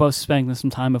for both spending some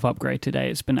time with Upgrade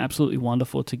today. It's been absolutely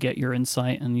wonderful to get your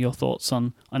insight and your thoughts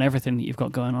on everything that you've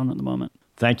got going on at the moment.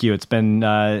 Thank you. It's been,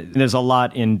 there's a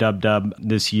lot in DubDub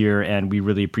this year, and we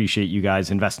really appreciate you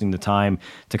guys investing the time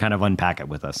to kind of unpack it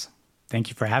with us. Thank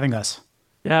you for having us.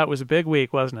 Yeah, it was a big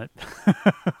week, wasn't it?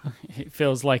 It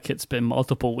feels like it's been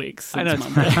multiple weeks since I know.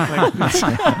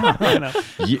 Monday. I know.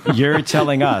 You're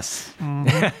telling us.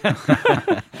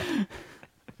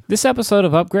 This episode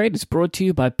of Upgrade is brought to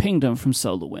you by Pingdom from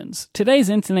SolarWinds. Today's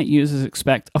internet users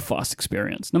expect a fast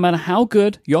experience. No matter how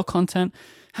good your content,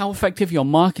 how effective your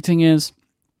marketing is,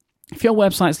 if your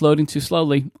website's loading too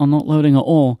slowly or not loading at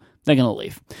all, they're going to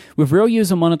leave. With real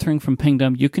user monitoring from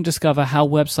Pingdom, you can discover how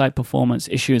website performance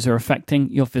issues are affecting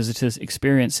your visitors'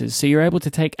 experiences, so you're able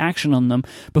to take action on them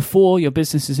before your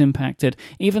business is impacted,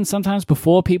 even sometimes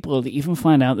before people even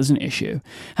find out there's an issue.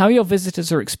 How your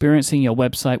visitors are experiencing your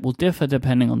website will differ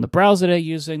depending on the browser they're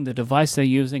using, the device they're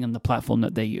using, and the platform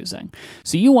that they're using.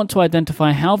 So you want to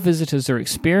identify how visitors are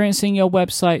experiencing your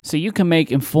website so you can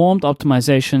make informed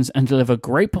optimizations and deliver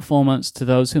great performance to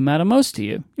those who matter most to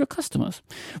you, your customers.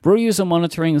 Real User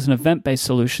Monitoring is an event-based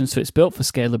solution, so it's built for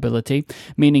scalability,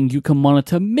 meaning you can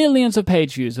monitor millions of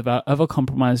page views without ever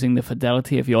compromising the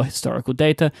fidelity of your historical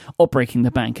data or breaking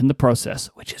the bank in the process,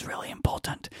 which is really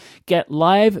important. Get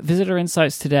live visitor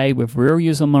insights today with Real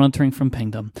User Monitoring from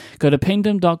Pingdom. Go to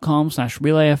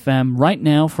pingdom.com/relayfm right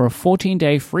now for a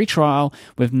 14-day free trial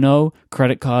with no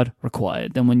credit card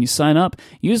required. Then when you sign up,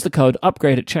 use the code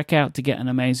UPGRADE at checkout to get an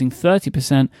amazing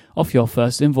 30% off your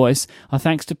first invoice. Our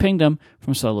thanks to Pingdom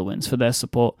from SolarWinds for their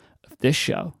support of this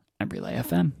show and Relay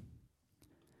FM.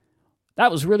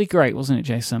 That was really great, wasn't it,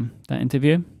 Jason, that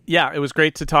interview? Yeah, it was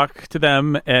great to talk to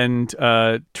them and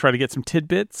try to get some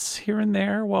tidbits here and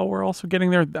there while we're also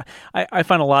getting there. I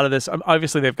find a lot of this,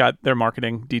 obviously they've got their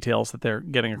marketing details that they're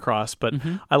getting across, but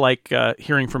I like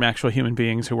hearing from actual human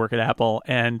beings who work at Apple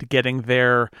and getting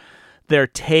their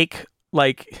take.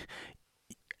 Like,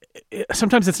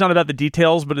 sometimes it's not about the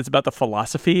details, but it's about the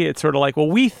philosophy. It's sort of like, well,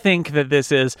 we think that this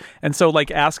is, and so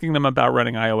like asking them about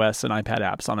running iOS and iPad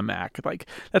apps on a Mac, like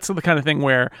that's the kind of thing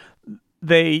where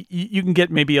you can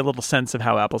get maybe a little sense of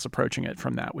how Apple's approaching it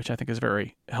from that, which I think is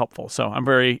very helpful. So I'm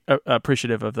very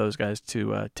appreciative of those guys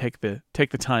to take the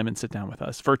time and sit down with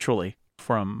us virtually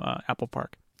from Apple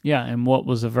Park. Yeah, and what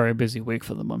was a very busy week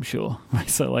for them, I'm sure.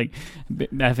 So, like,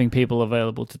 having people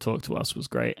available to talk to us was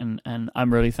great, and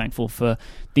I'm really thankful for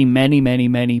the many, many,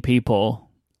 many people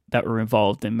that were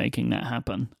involved in making that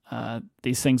happen.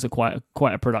 These things are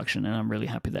quite a production, and I'm really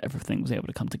happy that everything was able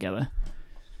to come together.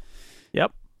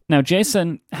 Yep. Now,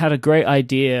 Jason had a great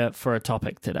idea for a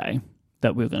topic today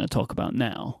that we're going to talk about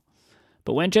now.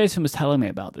 But when Jason was telling me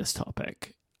about this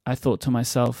topic, I thought to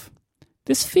myself,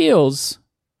 this feels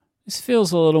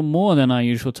a little more than our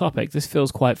usual topic. This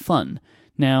feels quite fun.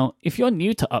 Now, if you're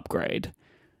new to Upgrade,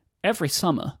 every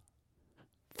summer,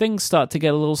 things start to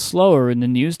get a little slower in the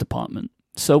news department.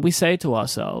 So we say to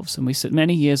ourselves, and we said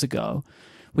many years ago,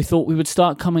 we thought we would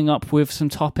start coming up with some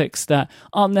topics that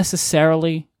aren't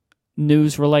necessarily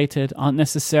news related, aren't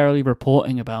necessarily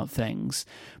reporting about things,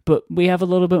 but we have a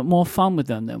little bit more fun with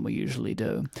them than we usually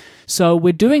do. So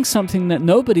we're doing something that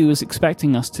nobody was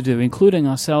expecting us to do, including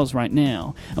ourselves right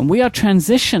now. And we are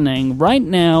transitioning right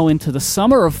now into the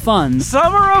Summer of Fun.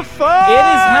 Summer of Fun! It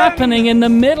is happening in the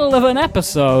middle of an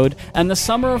episode, and the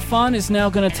Summer of Fun is now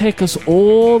going to take us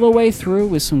all the way through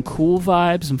with some cool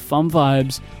vibes and fun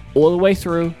vibes, all the way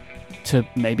through to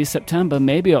maybe September,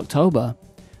 maybe October.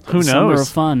 Who knows? The Summer of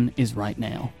Fun is right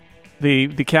now. The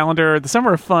calendar, the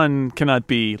Summer of Fun cannot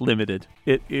be limited.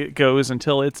 It goes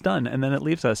until it's done, and then it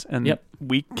leaves us, and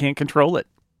we can't control it.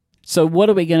 So what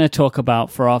are we going to talk about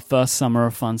for our first Summer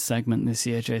of Fun segment this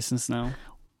year, Jason Snell?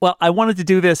 Well, I wanted to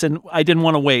do this, and I didn't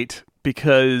want to wait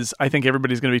because I think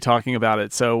everybody's going to be talking about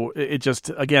it. So it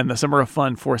just, again, the Summer of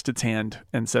Fun forced its hand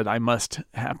and said, I must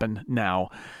happen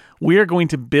now. We are going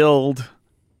to build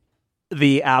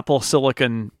the Apple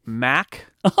Silicon Mac.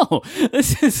 Oh,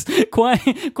 this is quite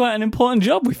an important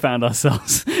job we found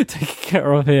ourselves taking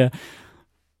care of here.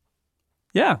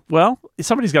 Yeah, well,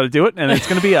 somebody's got to do it, and it's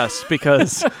going to be us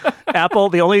because Apple,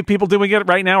 the only people doing it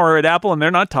right now are at Apple, and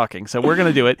they're not talking, so we're going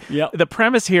to do it. Yep. The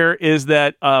premise here is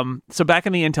that, so back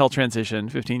in the Intel transition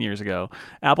 15 years ago,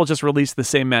 Apple just released the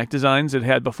same Mac designs it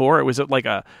had before. It was like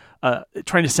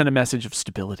trying to send a message of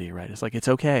stability, right? It's like, it's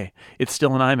okay. It's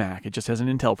still an iMac. It just has an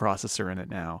Intel processor in it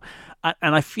now.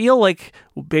 And I feel like,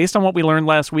 based on what we learned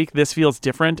last week, this feels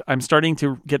different. I'm starting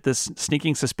to get this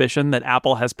sneaking suspicion that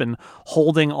Apple has been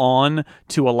holding on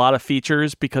to a lot of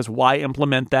features because why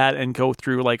implement that and go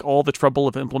through like all the trouble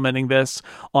of implementing this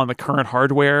on the current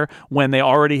hardware when they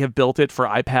already have built it for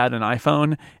iPad and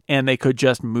iPhone and they could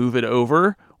just move it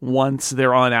over once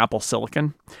they're on Apple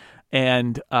Silicon.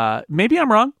 And maybe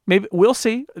I'm wrong. Maybe we'll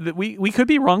see. We could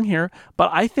be wrong here,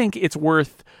 but I think it's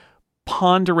worth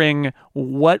pondering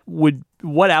what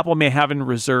Apple may have in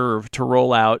reserve to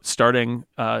roll out starting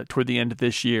toward the end of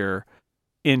this year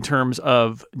in terms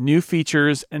of new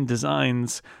features and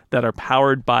designs that are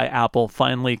powered by Apple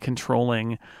finally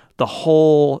controlling the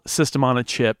whole system on a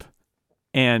chip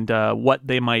and what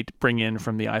they might bring in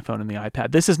from the iPhone and the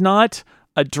iPad. This is not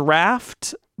a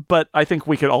draft, but I think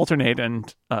we could alternate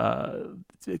and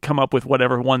come up with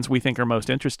whatever ones we think are most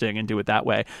interesting and do it that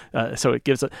way. So it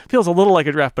feels a little like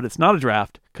a draft, but it's not a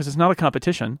draft because it's not a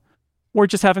competition. We're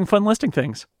just having fun listing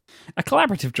things. A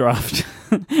collaborative draft,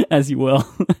 as you will.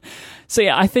 So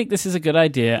yeah, I think this is a good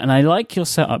idea, and I like your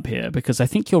setup here because I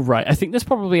think you're right. I think there's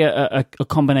probably a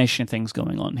combination of things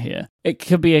going on here. It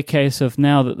could be a case of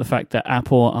now that the fact that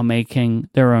Apple are making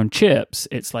their own chips,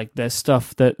 it's like there's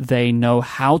stuff that they know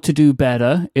how to do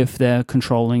better if they're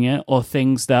controlling it, or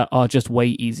things that are just way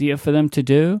easier for them to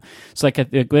do. So like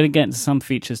they're going to get into some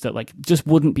features that like just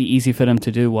wouldn't be easy for them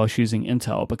to do whilst using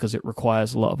Intel because it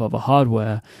requires a lot of other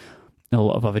hardware, a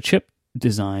lot of other chip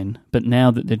design. But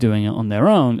now that they're doing it on their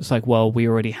own, it's like, well, we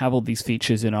already have all these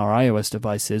features in our iOS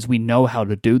devices. We know how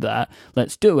to do that.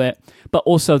 Let's do it. But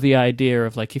also the idea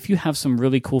of like, if you have some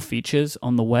really cool features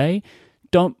on the way,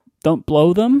 don't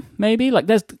blow them. Maybe like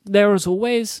there is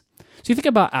always. So you think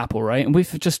about Apple, right? And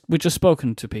we've just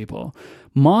spoken to people.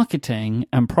 Marketing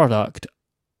and product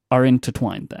are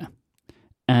intertwined there.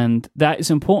 And that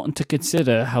is important to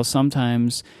consider how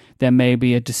sometimes there may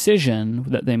be a decision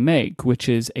that they make, which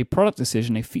is a product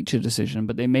decision, a feature decision,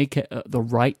 but they make it at the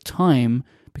right time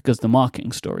because the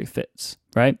marketing story fits,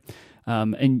 right?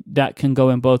 And that can go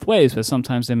in both ways, where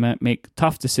sometimes they might make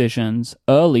tough decisions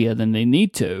earlier than they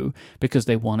need to because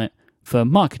they want it for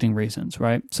marketing reasons,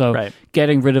 right? So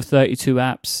getting rid of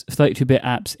 32-bit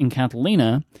apps in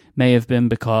Catalina may have been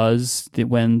because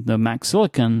when the Mac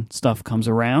Silicon stuff comes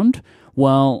around,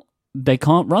 well, they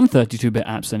can't run 32-bit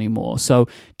apps anymore. So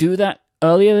do that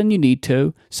earlier than you need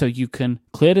to so you can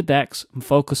clear the decks and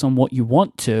focus on what you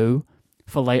want to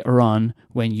for later on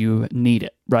when you need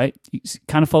it, right? You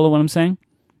kind of follow what I'm saying?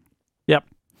 Yep.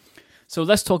 So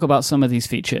let's talk about some of these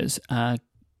features.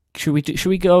 Should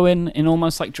we go in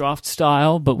almost like draft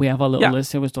style, but we have our little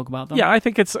list here, let's talk about them? Yeah, I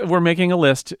think we're making a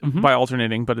list by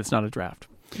alternating, but it's not a draft.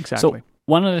 Exactly. So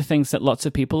one of the things that lots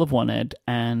of people have wanted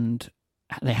and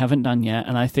they haven't done yet,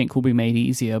 and I think will be made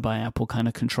easier by Apple kind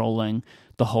of controlling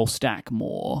the whole stack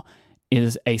more,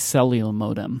 is a cellular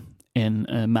modem in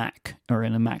a Mac or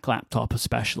in a Mac laptop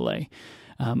especially.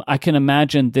 I can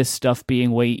imagine this stuff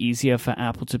being way easier for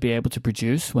Apple to be able to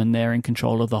produce when they're in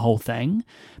control of the whole thing,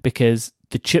 because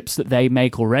the chips that they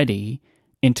make already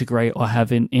integrate or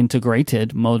have integrated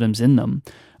modems in them.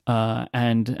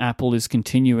 and Apple is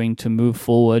continuing to move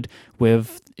forward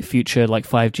with future like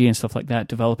 5G and stuff like that,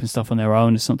 developing stuff on their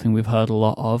own is something we've heard a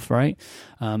lot of, right?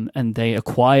 And they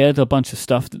acquired a bunch of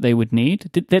stuff that they would need.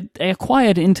 They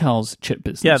acquired Intel's chip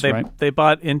business, right? They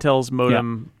bought Intel's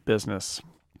modem business.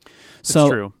 It's so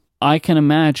true. I can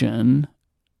imagine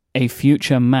a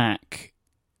future Mac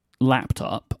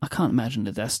laptop. I can't imagine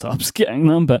the desktops getting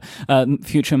them, but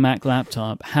future Mac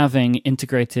laptop having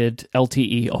integrated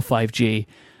LTE or 5G.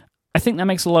 I think that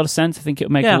makes a lot of sense. I think it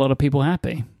would make a lot of people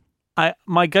happy.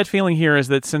 My gut feeling here is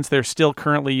that since they're still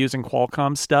currently using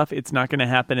Qualcomm stuff, it's not going to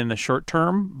happen in the short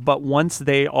term. But once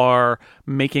they are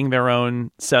making their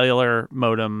own cellular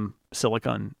modem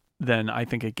silicon, then I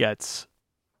think it gets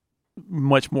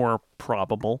much more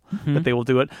probable that they will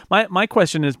do it. My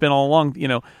question has been all along,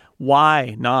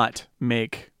 why not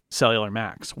make cellular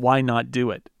Macs? Why not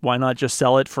do it? Why not just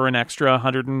sell it for an extra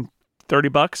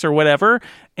 $130 or whatever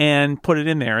and put it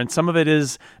in there? And some of it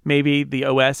is maybe the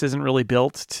OS isn't really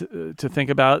built to think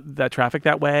about that traffic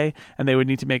that way, and they would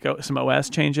need to make some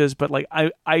OS changes. But like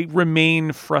I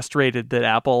remain frustrated that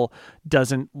Apple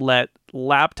doesn't let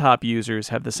laptop users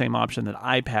have the same option that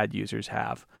iPad users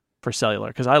have for cellular,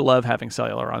 because I love having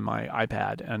cellular on my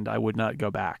iPad and I would not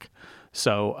go back.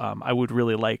 So I would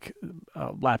really like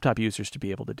laptop users to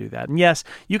be able to do that. And yes,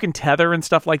 you can tether and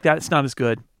stuff like that. It's not as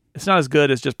good. It's not as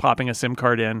good as just popping a SIM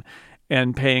card in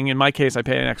and paying. In my case, I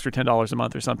pay an extra $10 a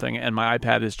month or something, and my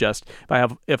iPad is just,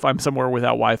 if I'm somewhere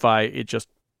without Wi-Fi, it just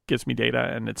gives me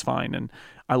data and it's fine, and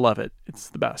I love it. It's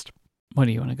the best. What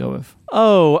do you want to go with?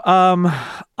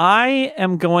 I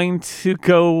am going to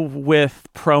go with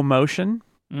ProMotion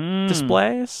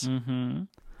displays. Mm-hmm.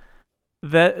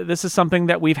 This is something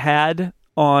that we've had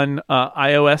on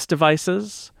iOS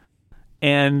devices,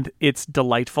 and it's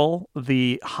delightful.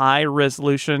 The high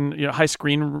resolution, high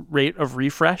screen rate of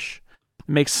refresh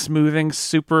makes smoothing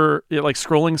super, like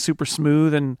scrolling super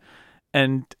smooth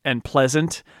and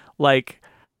pleasant. Like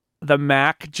the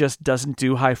Mac just doesn't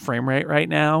do high frame rate right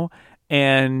now,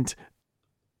 and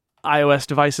iOS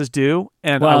devices do,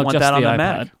 and I want that on the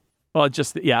Mac. Well,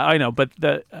 I know, but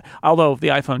although the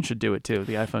iPhone should do it too.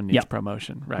 The iPhone needs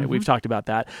ProMotion, right? We've talked about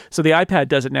that. So the iPad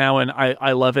does it now, and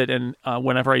I love it. And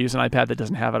whenever I use an iPad that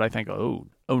doesn't have it, I think, oh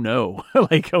no,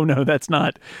 like, oh no, that's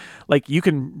not, like, you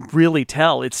can really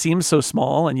tell. It seems so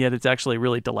small, and yet it's actually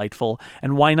really delightful.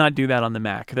 And why not do that on the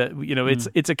Mac? That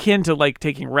it's akin to like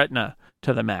taking Retina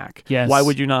to the Mac. Yes. Why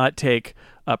would you not take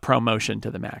ProMotion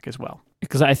to the Mac as well?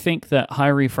 Because I think that high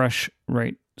refresh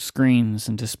rate screens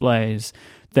and displays,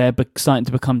 they're starting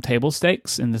to become table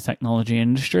stakes in the technology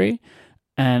industry.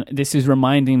 And this is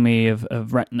reminding me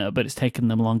of Retina, but it's taken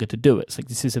them longer to do it. It's like,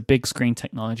 this is a big screen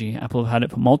technology. Apple have had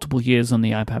it for multiple years on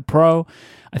the iPad Pro.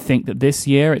 I think that this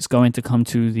year it's going to come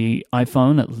to the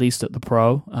iPhone, at least at the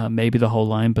Pro, maybe the whole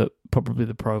line, but probably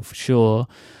the Pro for sure.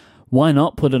 Why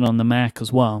not put it on the Mac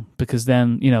as well? Because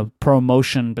then,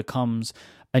 ProMotion becomes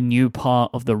a new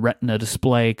part of the Retina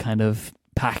display kind of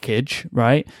package,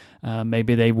 right?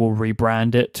 Maybe they will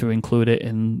rebrand it to include it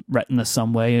in Retina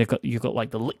some way. You've got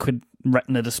like the liquid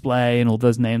Retina display and all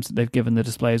those names that they've given the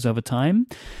displays over time.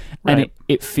 Right. And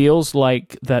it feels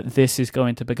like that this is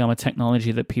going to become a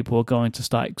technology that people are going to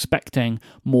start expecting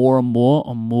more and more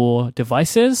on more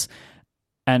devices.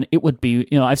 And it would be,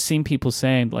 I've seen people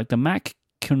saying like the Mac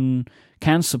can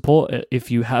support it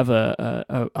if you have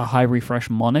a high refresh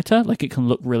monitor. Like, it can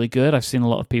look really good. I've seen a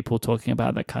lot of people talking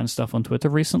about that kind of stuff on Twitter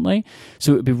recently.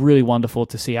 So it would be really wonderful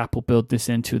to see Apple build this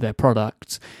into their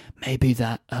products. Maybe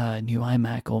that new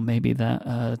iMac, or maybe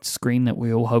that screen that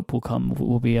we all hope will come,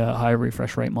 will be a high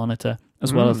refresh rate monitor,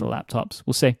 as well as the laptops.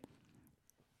 We'll see.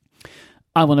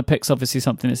 I want to pick, obviously,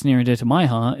 something that's near and dear to my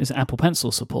heart is Apple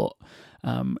Pencil support.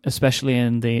 Especially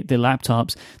in the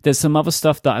laptops. There's some other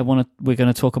stuff that we're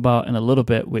going to talk about in a little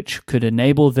bit, which could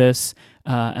enable this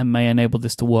and may enable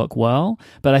this to work well.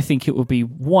 But I think it would be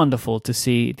wonderful to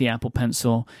see the Apple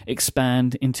Pencil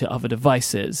expand into other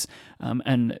devices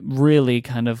and really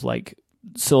kind of like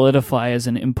solidify as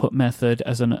an input method,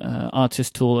 as an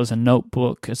artist tool, as a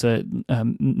notebook, as a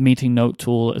meeting note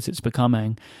tool, as it's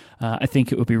becoming. I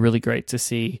think it would be really great to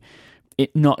see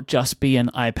it not just be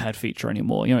an iPad feature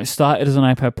anymore. It started as an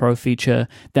iPad Pro feature,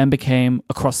 then became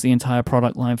across the entire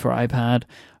product line for iPad.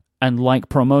 And like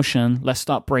ProMotion, let's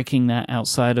start breaking that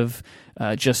outside of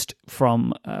just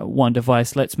from one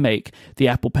device. Let's make the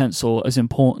Apple Pencil as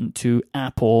important to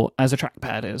Apple as a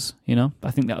trackpad is.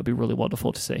 I think that would be really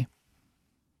wonderful to see.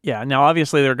 Yeah. Now,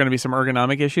 obviously, there are going to be some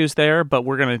ergonomic issues there, but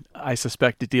we're going to, I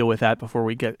suspect, to deal with that before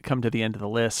we come to the end of the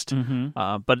list.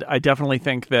 Mm-hmm. But I definitely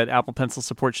think that Apple Pencil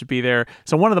support should be there.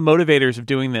 So one of the motivators of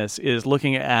doing this is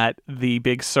looking at the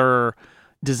Big Sur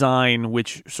design,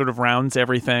 which sort of rounds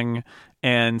everything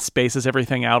and spaces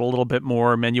everything out a little bit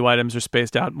more. Menu items are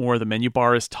spaced out more. The menu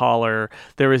bar is taller.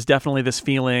 There is definitely this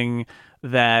feeling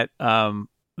that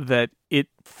that it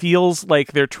feels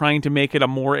like they're trying to make it a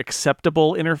more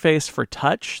acceptable interface for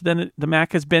touch than the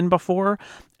Mac has been before.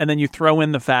 And then you throw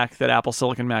in the fact that Apple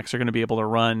Silicon Macs are going to be able to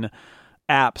run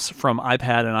apps from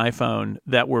iPad and iPhone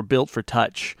that were built for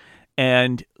touch.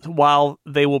 And while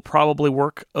they will probably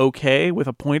work okay with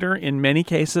a pointer in many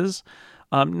cases,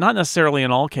 not necessarily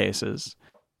in all cases.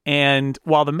 And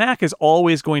while the Mac is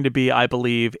always going to be, I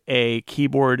believe, a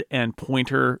keyboard and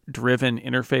pointer-driven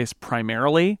interface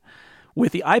primarily,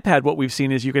 with the iPad, what we've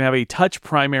seen is you can have a touch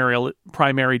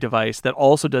primary device that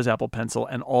also does Apple Pencil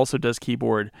and also does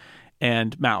keyboard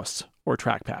and mouse or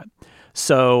trackpad.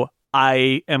 So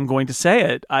I am going to say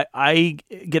it. I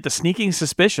get the sneaking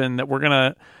suspicion that we're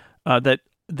going to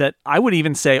that I would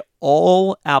even say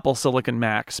all Apple Silicon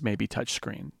Macs may be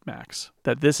touchscreen Macs,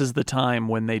 that this is the time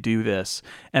when they do this.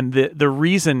 And the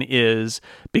reason is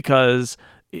because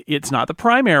it's not the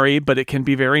primary, but it can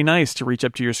be very nice to reach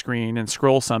up to your screen and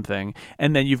scroll something.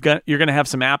 And then you're going to have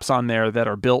some apps on there that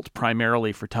are built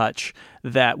primarily for touch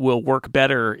that will work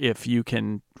better if you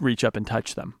can reach up and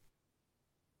touch them.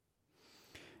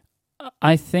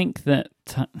 I think that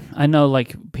I know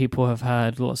like people have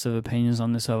had lots of opinions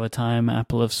on this over time.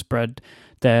 Apple have spread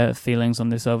their feelings on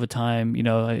this over time. You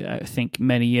know, I think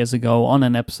many years ago on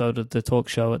an episode of the talk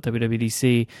show at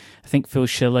WWDC, I think Phil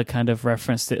Schiller kind of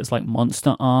referenced it as like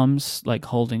monster arms, like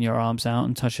holding your arms out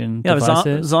and touching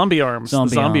devices. Zombie arms.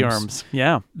 Zombie arms.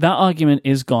 Yeah. That argument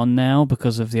is gone now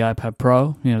because of the iPad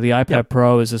Pro. You know, the iPad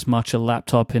Pro is as much a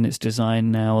laptop in its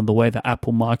design now and the way that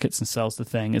Apple markets and sells the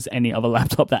thing as any other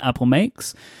laptop that Apple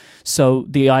makes. So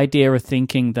the idea of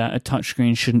thinking that a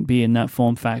touchscreen shouldn't be in that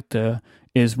form factor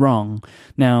is wrong.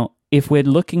 Now, if we're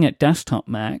looking at desktop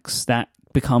Macs, that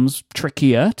becomes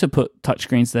trickier to put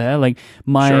touchscreens there. Like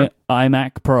my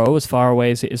iMac Pro, as far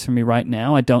away as it is from me right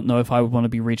now, I don't know if I would want to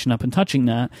be reaching up and touching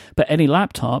that. But any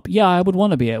laptop, yeah, I would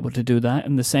want to be able to do that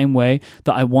in the same way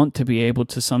that I want to be able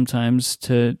to sometimes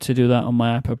to do that on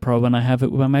my iPad Pro when I have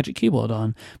it with my Magic Keyboard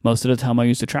on. Most of the time I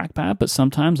use the trackpad, but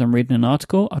sometimes I'm reading an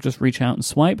article, I'll just reach out and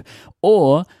swipe.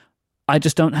 Or I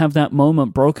just don't have that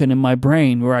moment broken in my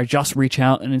brain where I just reach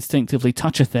out and instinctively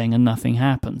touch a thing and nothing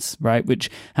happens, right? Which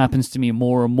happens to me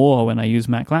more and more when I use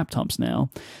Mac laptops now.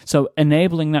 So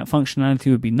enabling that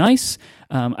functionality would be nice.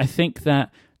 I think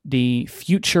that the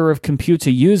future of computer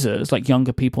users, like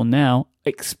younger people now,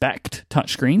 expect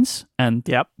touchscreens, and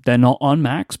they're not on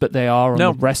Macs, but they are on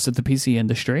the rest of the PC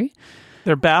industry.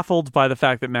 They're baffled by the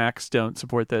fact that Macs don't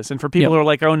support this. And for people who are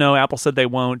like, oh no, Apple said they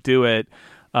won't do it,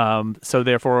 so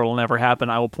therefore it'll never happen,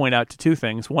 I will point out to two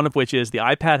things. One of which is the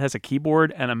iPad has a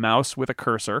keyboard and a mouse with a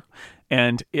cursor,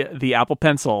 and the Apple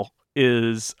Pencil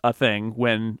is a thing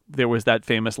when there was that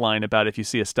famous line about if you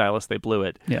see a stylus, they blew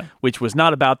it, which was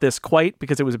not about this quite,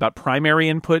 because it was about primary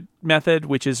input method,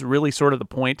 which is really sort of the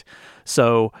point.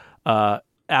 So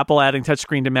Apple adding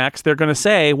touchscreen to Macs, they're going to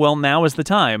say, well, now is the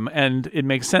time. And it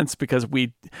makes sense because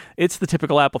it's the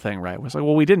typical Apple thing, right? It's like,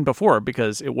 well, we didn't before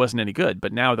because it wasn't any good.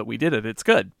 But now that we did it, it's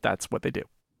good. That's what they do.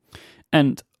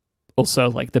 And also,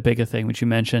 like the bigger thing, which you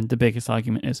mentioned, the biggest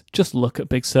argument is just look at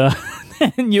Big Sur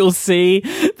and you'll see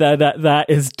that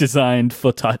is designed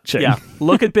for touching. Yeah,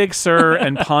 look at Big Sur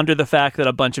and ponder the fact that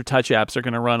a bunch of touch apps are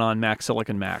going to run on Mac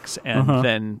Silicon Macs and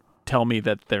then tell me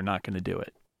that they're not going to do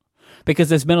it. Because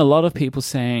there's been a lot of people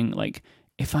saying, like,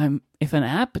 if an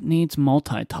app needs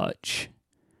multi-touch,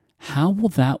 how will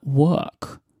that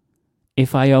work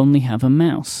if I only have a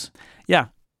mouse?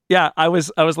 Yeah, I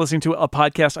was listening to a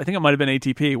podcast, I think it might have been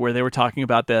ATP, where they were talking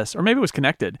about this, or maybe it was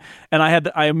Connected. And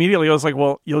I immediately was like,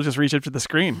 well, you'll just reach up to the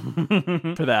screen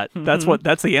for that.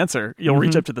 That's the answer. You'll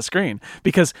reach up to the screen.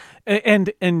 Because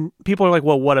and people are like,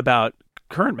 well, what about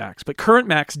current Macs? But current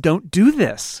Macs don't do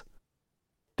this.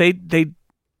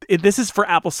 This is for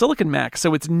Apple Silicon Macs,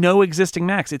 so it's no existing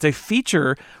Macs. It's a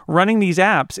feature. Running these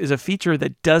apps is a feature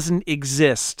that doesn't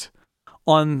exist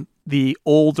on the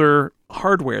older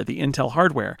hardware, the Intel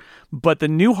hardware. But the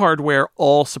new hardware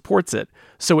all supports it.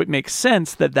 So it makes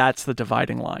sense that that's the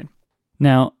dividing line.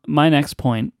 Now, my next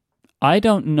point, I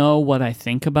don't know what I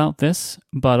think about this,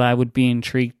 but I would be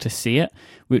intrigued to see it,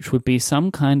 which would be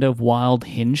some kind of wild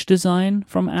hinge design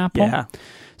from Apple. Yeah.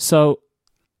 So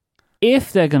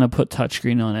if they're going to put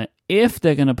touchscreen on it, if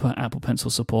they're going to put Apple Pencil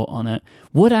support on it,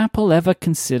 would Apple ever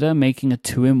consider making a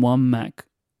 2-in-1 Mac?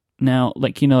 Now,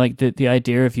 like the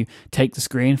idea of you take the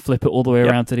screen, flip it all the way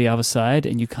around to the other side,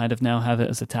 and you kind of now have it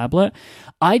as a tablet.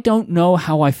 I don't know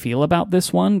how I feel about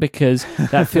this one, because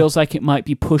that feels like it might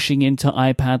be pushing into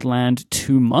iPad land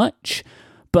too much.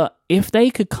 But if they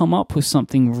could come up with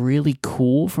something really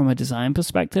cool from a design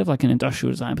perspective, like an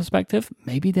industrial design perspective,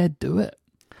 maybe they'd do it.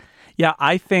 Yeah,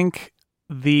 I think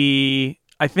the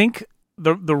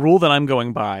rule that I'm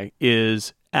going by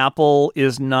is Apple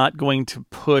is not going to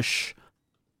push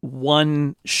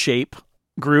one shape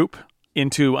group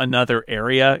into another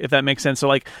area, if that makes sense. So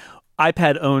like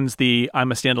iPad owns the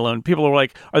I'm a standalone. People are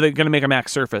like, are they going to make a Mac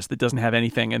Surface that doesn't have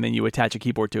anything and then you attach a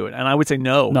keyboard to it? And I would say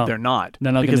no. They're not.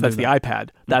 They're not, because that's the that. iPad.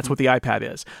 That's what the iPad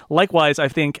is. Likewise, I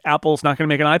think Apple's not going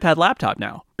to make an iPad laptop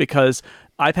now because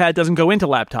iPad doesn't go into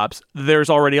laptops. There's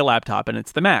already a laptop and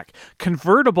it's the Mac.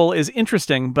 Convertible is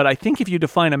interesting, but I think if you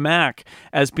define a Mac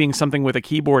as being something with a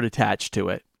keyboard attached to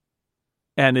it,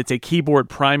 and it's a keyboard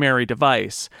primary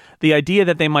device, the idea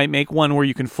that they might make one where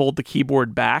you can fold the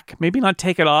keyboard back, maybe not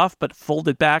take it off, but fold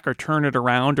it back or turn it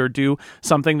around or do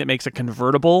something that makes it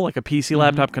convertible, like a PC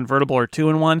laptop convertible or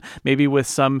 2-in-1, maybe with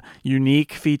some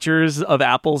unique features of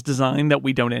Apple's design that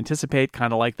we don't anticipate,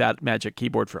 kind of like that Magic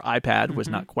Keyboard for iPad was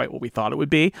not quite what we thought it would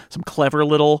be. Some clever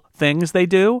little things they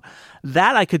do.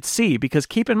 That I could see, because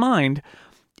keep in mind,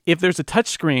 if there's a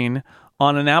touchscreen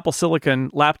on an Apple Silicon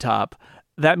laptop,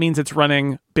 that means it's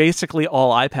running basically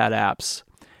all iPad apps.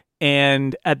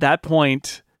 And at that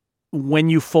point, when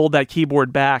you fold that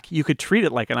keyboard back, you could treat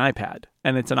it like an iPad,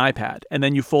 and it's an iPad. And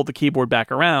then you fold the keyboard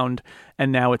back around,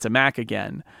 and now it's a Mac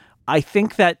again. I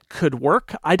think that could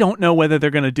work. I don't know whether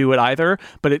they're going to do it either,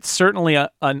 but it's certainly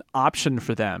an option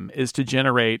for them, is to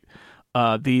generate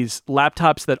these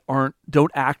laptops that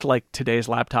don't act like today's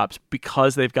laptops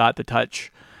because they've got the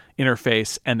touch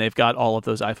interface and they've got all of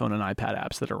those iPhone and iPad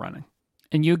apps that are running.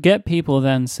 And you get people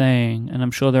then saying, and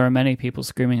I'm sure there are many people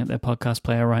screaming at their podcast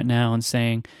player right now and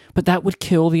saying, but that would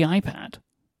kill the iPad.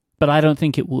 But I don't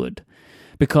think it would,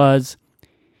 because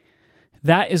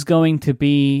that is going to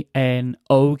be an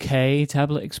okay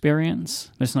tablet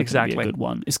experience. It's not going to be a good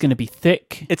one. It's going to be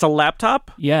thick. It's a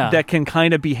laptop that can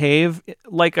kind of behave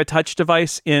like a touch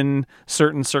device in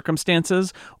certain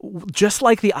circumstances. Just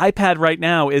like the iPad right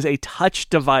now is a touch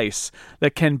device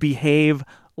that can behave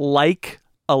like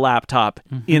a laptop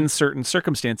in certain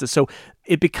circumstances. So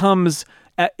it becomes,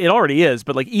 it already is,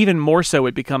 but like even more so,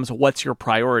 it becomes what's your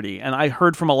priority. And I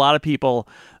heard from a lot of people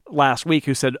last week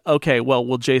who said, okay, well,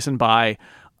 will Jason buy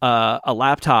a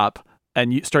laptop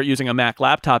and you start using a Mac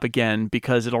laptop again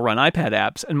because it'll run iPad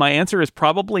apps? And my answer is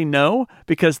probably no,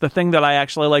 because the thing that I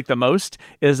actually like the most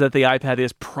is that the iPad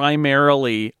is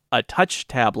primarily a touch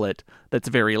tablet that's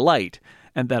very light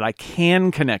and that I can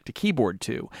connect a keyboard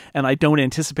to. And I don't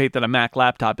anticipate that a Mac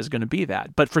laptop is going to be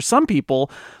that. But for some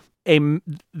people,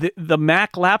 the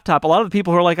Mac laptop, a lot of the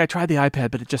people who are like, I tried the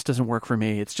iPad, but it just doesn't work for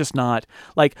me. It's just not.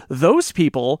 Like, those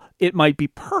people, it might be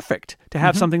perfect to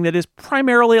have something that is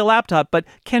primarily a laptop, but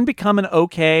can become an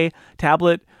okay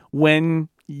tablet when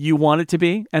you want it to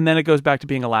be. And then it goes back to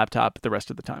being a laptop the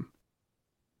rest of the time.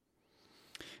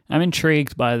 I'm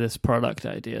intrigued by this product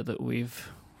idea that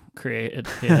we've created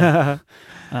here.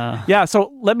 Yeah,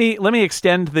 so let me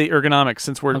extend the ergonomics,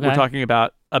 since we're talking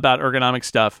about ergonomic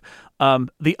stuff.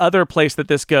 The other place that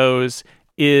this goes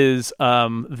is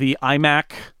the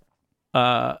iMac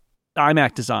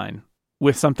design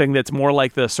with something that's more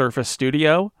like the Surface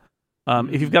Studio.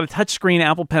 If you've got a touchscreen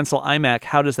Apple Pencil iMac,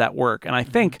 how does that work? And I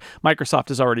think Microsoft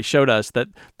has already showed us that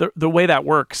the way that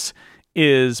works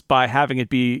is by having it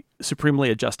be supremely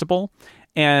adjustable.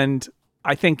 And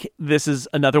I think this is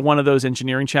another one of those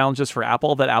engineering challenges for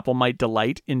Apple that Apple might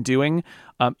delight in doing.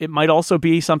 It might also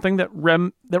be something that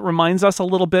reminds us a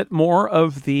little bit more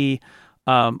of the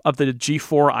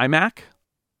G4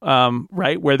 iMac,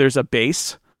 right, where there's a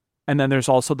base and then there's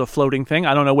also the floating thing.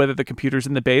 I don't know whether the computer's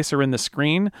in the base or in the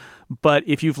screen, but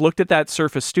if you've looked at that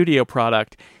Surface Studio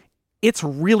product, it's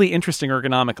really interesting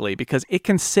ergonomically because it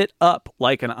can sit up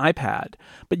like an iPad,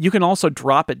 but you can also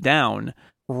drop it down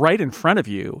right in front of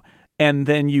you and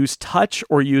then use touch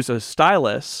or use a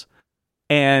stylus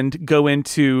and go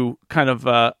into kind of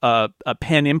a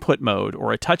pen input mode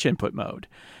or a touch input mode.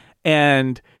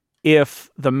 And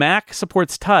if the Mac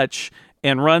supports touch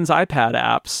and runs iPad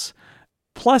apps,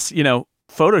 plus,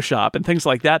 Photoshop and things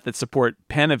like that support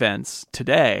pen events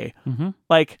today,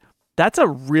 like, that's a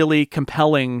really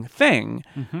compelling thing.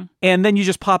 And then you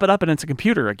just pop it up and it's a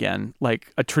computer again,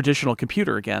 like a traditional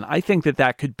computer again. I think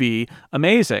that could be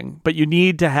amazing, but you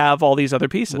need to have all these other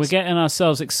pieces. We're getting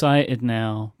ourselves excited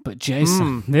now, but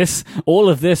Jason, all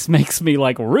of this makes me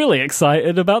like really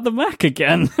excited about the Mac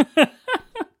again.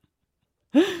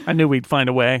 I knew we'd find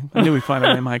a way.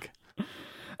 Mike.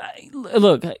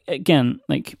 Look, again,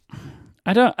 like,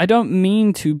 I don't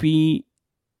mean to be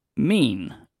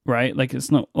mean, right? Like,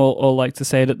 it's not all like to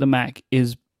say that the Mac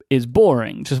is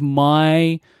boring. Just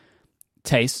my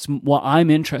tastes, what I'm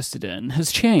interested in,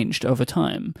 has changed over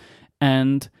time.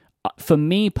 And for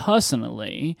me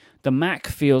personally, the Mac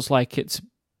feels like it's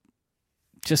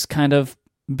just kind of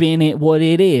being it what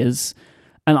it is.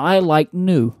 And I like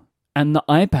new. And the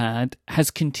iPad has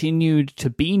continued to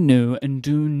be new and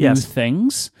do new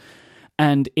things.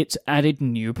 And it's added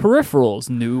new peripherals,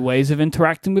 new ways of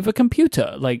interacting with a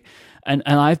computer. And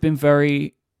I've been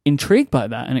very intrigued by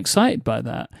that and excited by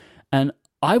that. And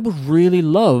I would really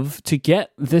love to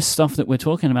get this stuff that we're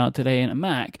talking about today in a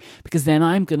Mac, because then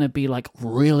I'm going to be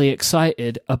really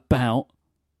excited about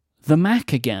the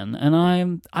Mac again.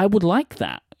 And I would like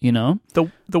that,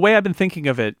 The way I've been thinking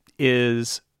of it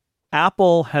is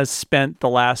Apple has spent the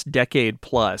last decade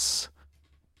plus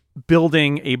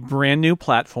building a brand new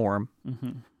platform,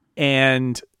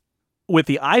 and with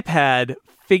the iPad,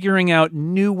 figuring out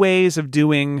new ways of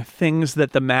doing things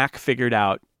that the Mac figured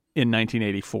out in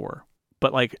 1984.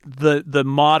 But the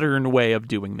modern way of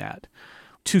doing that,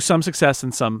 to some success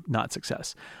and some not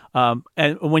success. And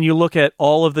when you look at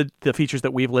all of the features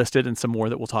that we've listed and some more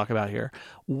that we'll talk about here,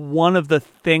 one of the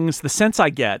things, the sense I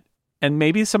get, and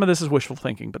maybe some of this is wishful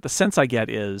thinking, but the sense I get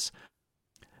is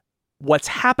what's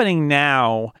happening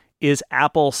now is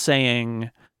Apple saying,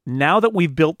 now that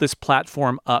we've built this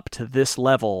platform up to this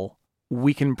level,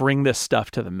 we can bring this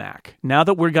stuff to the Mac. Now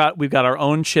that we've got our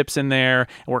own chips in there,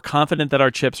 and we're confident that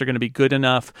our chips are going to be good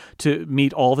enough to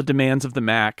meet all the demands of the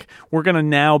Mac, we're going to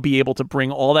now be able to bring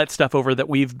all that stuff over that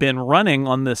we've been running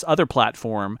on this other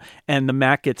platform, and the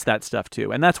Mac gets that stuff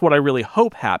too. And that's what I really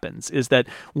hope happens, is that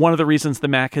one of the reasons the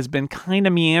Mac has been kind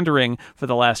of meandering for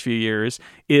the last few years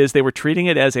is they were treating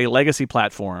it as a legacy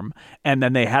platform, and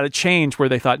then they had a change where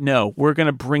they thought, no, we're going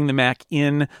to bring the Mac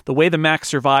in. The way the Mac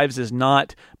survives is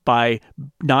not by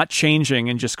not changing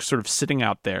and just sort of sitting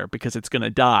out there because it's going to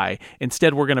die.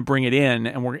 Instead, we're going to bring it in,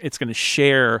 and it's going to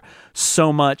share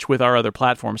so much with our other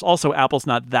platforms. Also, Apple's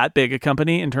not that big a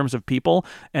company in terms of people,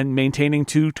 and maintaining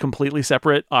two completely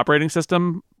separate operating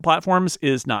system platforms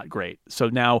is not great. So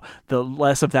now the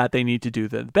less of that they need to do,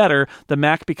 the better. The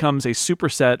Mac becomes a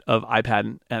superset of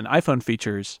iPad and iPhone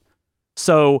features.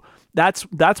 So that's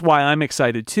why I'm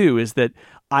excited too, is that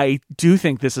I do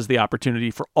think this is the opportunity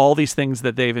for all these things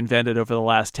that they've invented over the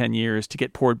last 10 years to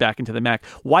get poured back into the Mac.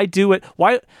 Why do it?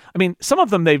 Some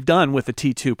of them they've done with the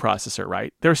T2 processor,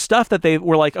 right? There's stuff that they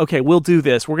were like, okay, we'll do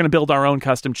this. We're going to build our own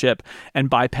custom chip and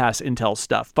bypass Intel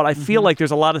stuff. But I feel like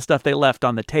there's a lot of stuff they left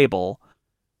on the table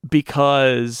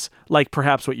because, like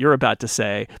perhaps what you're about to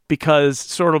say, because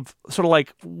sort of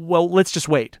like, well, let's just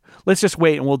wait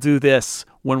and we'll do this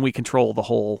when we control the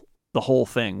whole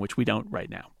thing, which we don't right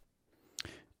now.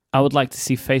 I would like to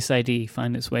see Face ID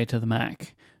find its way to the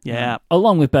Mac. Yeah.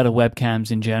 Along with better webcams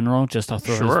in general. Just I'll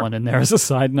throw this one in there as a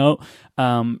side note.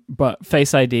 But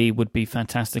Face ID would be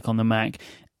fantastic on the Mac.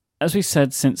 As we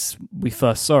said since we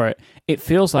first saw it, it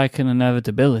feels like an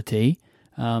inevitability.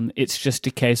 It's just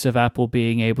a case of Apple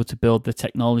being able to build the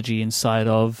technology inside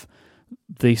of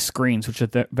the screens, which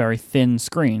are very thin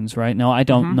screens, right? Now, I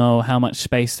don't know how much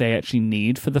space they actually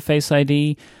need for the Face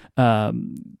ID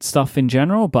stuff in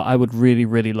general, but I would really,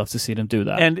 really love to see them do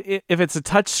that. And if it's a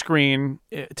touch screen,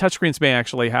 touchscreens may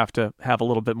actually have to have a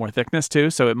little bit more thickness too,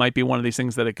 so it might be one of these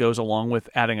things that it goes along with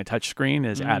adding a touch screen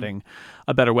is adding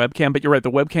a better webcam. But you're right,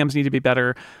 the webcams need to be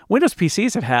better. Windows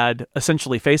PCs have had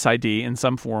essentially Face ID in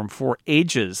some form for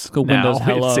ages now, Windows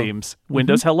Hello. it seems.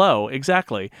 Windows Hello,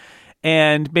 exactly.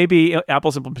 And maybe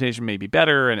Apple's implementation may be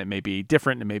better, and it may be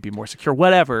different, and it may be more secure,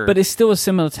 whatever. But it's still a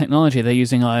similar technology. They're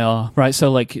using IR, right?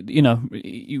 So, exactly.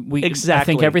 I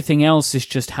think everything else is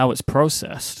just how it's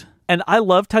processed. And I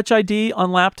love Touch ID on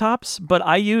laptops, but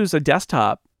I use a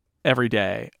desktop every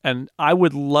day, and I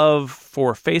would love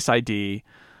for Face ID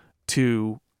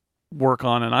to work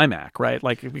on an iMac, right?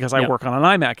 Because I work on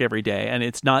an iMac every day, and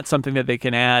it's not something that they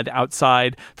can add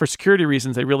outside for security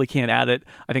reasons. They really can't add it,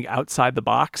 I think, outside the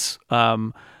box.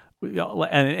 And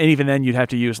even then you'd have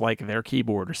to use their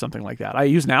keyboard or something like that. I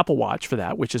use an Apple Watch for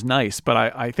that, which is nice, but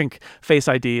I think Face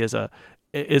ID is a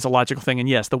logical thing. And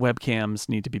yes, the webcams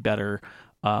need to be better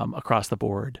across the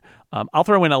board. I'll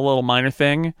throw in a little minor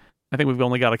thing. I think we've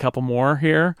only got a couple more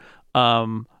here.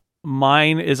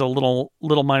 Mine is a little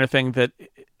minor thing that,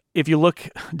 if you look,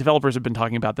 developers have been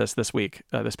talking about this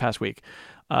past week.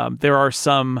 There are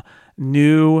some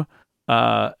new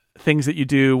things that you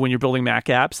do when you're building Mac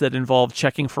apps that involve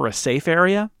checking for a safe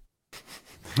area.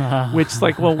 Which is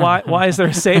why is there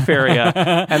a safe area?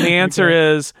 And the answer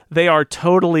is they are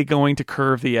totally going to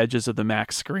curve the edges of the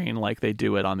Mac screen like they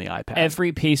do it on the iPad.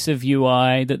 Every piece of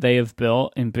UI that they have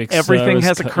built in Big Sur everything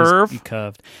has a curve.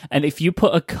 Curved. And if you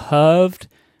put a curved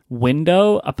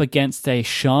window up against a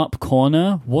sharp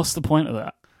corner, what's the point of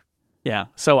that? Yeah.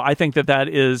 So I think that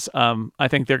is, I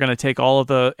think they're going to take all of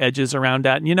the edges around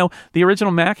that. And, the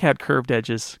original Mac had curved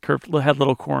edges, had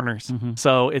little corners. Mm-hmm.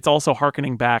 So it's also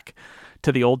hearkening back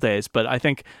to the old days. But I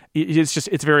think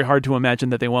it's very hard to imagine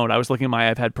that they won't. I was looking at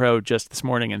my iPad Pro just this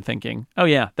morning and thinking, oh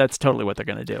yeah, that's totally what they're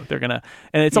going to do. They're going to,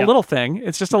 and it's a little thing.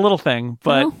 It's just a little thing,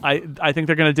 but I think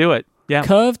they're going to do it. Yeah.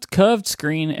 Curved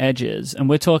screen edges. And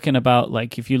we're talking about,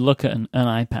 like, if you look at an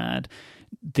iPad,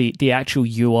 the actual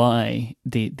UI,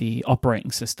 the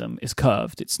operating system is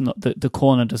curved. It's not the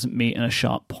corner doesn't meet in a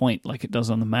sharp point like it does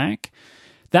on the Mac.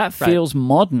 That feels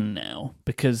modern now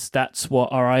because that's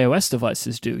what our iOS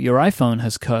devices do. Your iPhone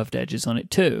has curved edges on it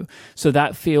too. So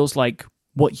that feels like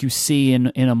what you see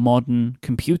in a modern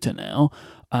computer now.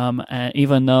 And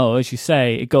even though, as you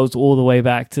say, it goes all the way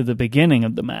back to the beginning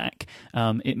of the Mac,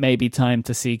 it may be time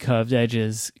to see curved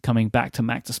edges coming back to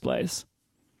Mac displays.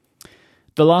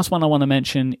 The last one I want to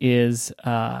mention is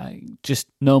just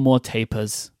no more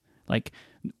tapers. Like,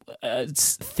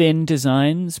 it's thin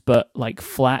designs, but like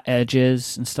flat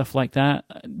edges and stuff like that.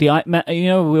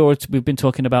 We've been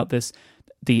talking about this,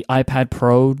 the iPad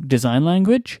Pro design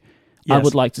language. Yes. I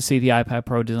would like to see the iPad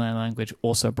Pro design language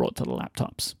also brought to the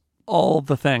laptops. All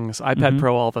the things. iPad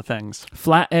Pro, all the things.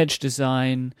 Flat edge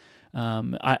design.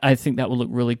 I think that will look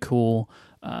really cool.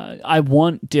 I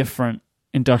want different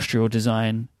industrial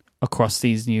design across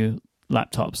these new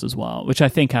laptops as well, which I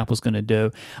think Apple's going to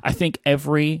do. I think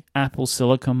every Apple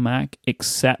Silicon Mac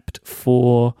except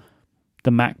for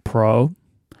the Mac Pro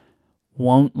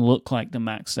won't look like the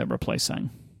Macs they're replacing.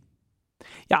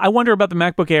 Yeah, I wonder about the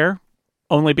MacBook Air,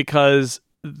 only because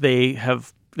they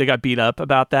got beat up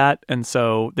about that, and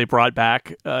so they brought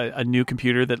back a new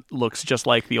computer that looks just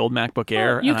like the old MacBook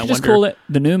Air. Well, you could just call it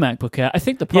the new MacBook Air. I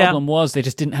think the problem was they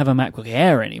just didn't have a MacBook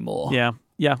Air anymore.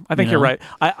 Yeah, I think you're right.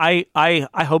 I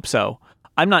hope so.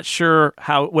 I'm not sure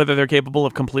whether they're capable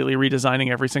of completely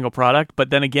redesigning every single product, but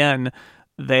then again,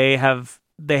 they have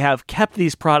kept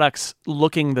these products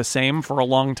looking the same for a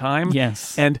long time.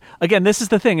 Yes. And again, this is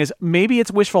the thing, is maybe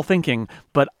it's wishful thinking,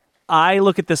 but I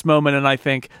look at this moment and I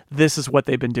think this is what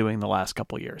they've been doing the last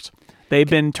couple of years. They've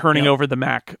been turning over the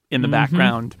Mac in the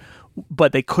background,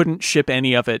 but they couldn't ship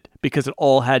any of it because it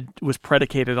all was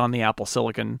predicated on the Apple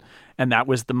Silicon, and that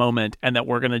was the moment, and that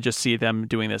we're going to just see them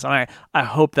doing this. And I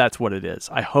hope that's what it is.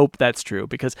 I hope that's true,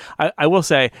 because I will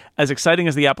say, as exciting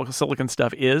as the Apple Silicon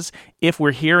stuff is, if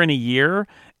we're here in a year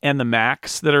and the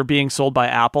Macs that are being sold by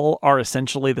Apple are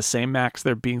essentially the same Macs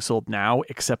that are being sold now,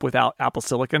 except without Apple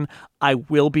Silicon, I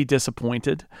will be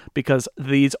disappointed, because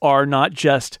these are not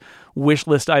just wish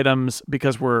list items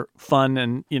because we're fun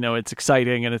and it's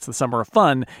exciting and it's the summer of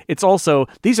fun. It's also,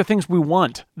 these are things we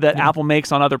want that Apple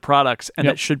makes on other products, and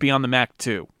that should be on the Mac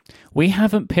too. We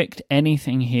haven't picked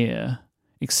anything here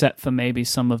except for maybe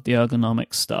some of the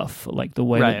ergonomic stuff, like the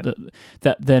way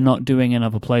that they're not doing in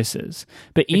other places.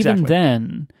 But even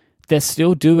then, they're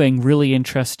still doing really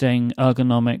interesting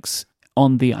ergonomics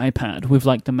on the iPad with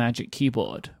like the Magic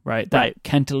Keyboard, right? That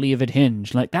cantilevered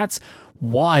hinge, like that's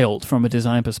wild from a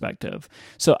design perspective.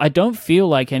 So I don't feel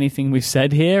like anything we've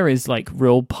said here is like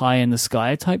real pie in the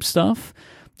sky type stuff.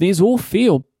 These all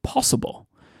feel possible.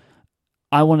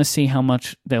 I want to see how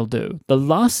much they'll do. The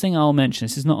last thing I'll mention,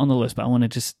 this is not on the list, but I want to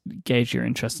just gauge your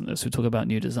interest in this. We talk about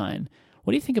new design.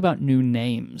 What do you think about new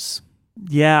names?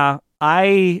 Yeah,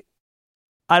 I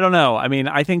don't know. I mean,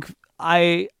 I think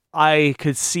I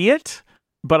could see it,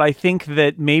 but I think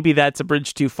that maybe that's a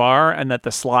bridge too far, and that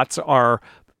the slots are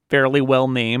fairly well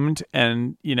named.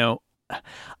 And,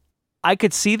 I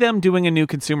could see them doing a new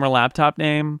consumer laptop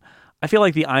name. I feel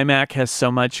like the iMac has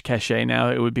so much cachet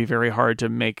now, it would be very hard to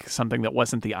make something that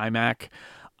wasn't the iMac.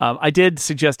 I did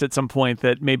suggest at some point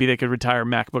that maybe they could retire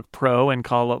MacBook Pro and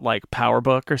call it like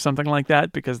PowerBook or something like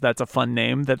that, because that's a fun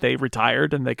name that they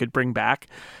retired and they could bring back,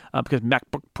 because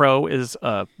MacBook Pro is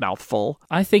a mouthful.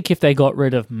 I think if they got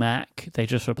rid of Mac, they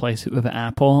just replace it with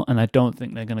Apple, and I don't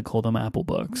think they're going to call them Apple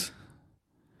Books.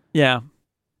 Yeah.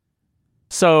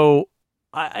 So,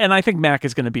 and I think Mac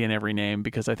is going to be in every name,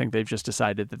 because I think they've just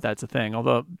decided that that's a thing.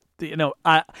 Although,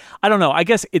 I don't know. I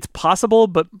guess it's possible,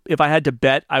 but if I had to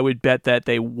bet, I would bet that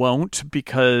they won't,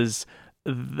 because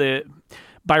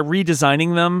by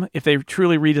redesigning them, if they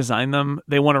truly redesign them,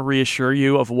 they want to reassure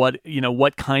you of what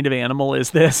kind of animal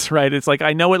is this, right? It's like,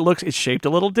 I know it's shaped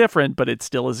a little different, but it's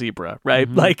still a zebra, right?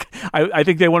 Mm-hmm. Like, I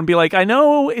think they want to be like, I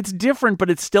know it's different, but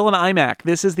it's still an iMac.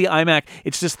 This is the iMac.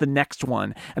 It's just the next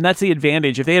one. And that's the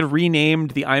advantage. If they had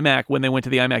renamed the iMac when they went to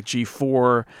the iMac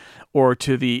G4 or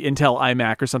to the Intel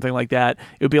iMac or something like that,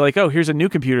 it would be like, oh, here's a new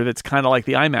computer that's kind of like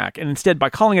the iMac. And instead,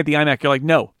 by calling it the iMac, you're like,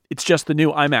 no, it's just the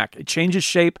new iMac. It changes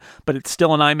shape, but it's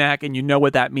still an iMac, and you know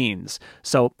what that means.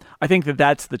 So I think that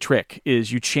that's the trick,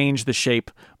 is you change the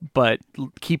shape, but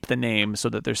keep the name so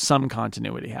that there's some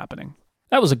continuity happening.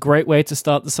 That was a great way to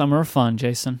start the summer of fun,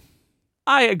 Jason.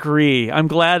 I agree. I'm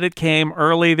glad it came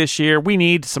early this year. We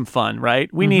need some fun,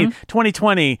 right? We need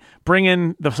 2020, bring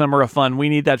in the summer of fun. We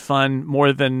need that fun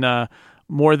more than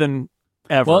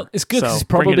ever. Well, it's good because it's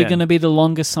probably going to be the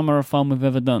longest summer of fun we've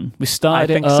ever done. We started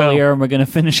it earlier and we're going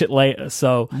to finish it later.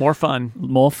 So more fun.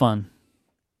 More fun.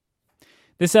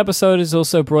 This episode is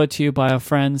also brought to you by our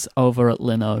friends over at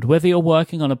Linode. Whether you're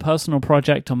working on a personal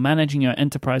project or managing your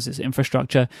enterprise's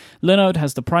infrastructure, Linode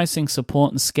has the pricing,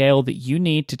 support, and scale that you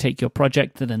need to take your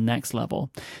project to the next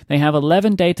level. They have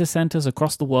 11 data centers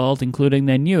across the world, including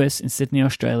their newest in Sydney,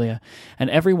 Australia, and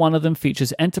every one of them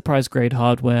features enterprise-grade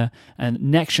hardware and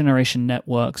next-generation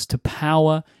networks to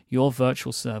power your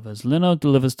virtual servers. Linode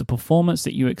delivers the performance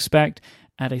that you expect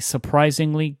at a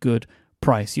surprisingly good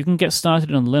price. You can get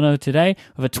started on Linode today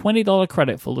with a $20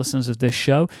 credit for listeners of this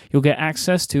show. You'll get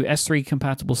access to S3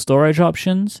 compatible storage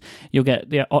options. You'll get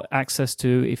the access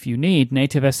to, if you need,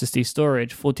 native SSD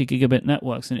storage, 40 gigabit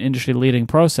networks, and industry-leading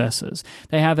processors.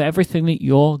 They have everything that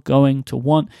you're going to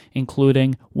want,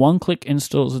 including one-click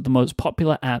installs of the most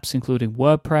popular apps, including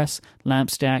WordPress,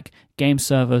 LampStack, game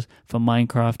servers for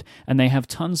Minecraft, and they have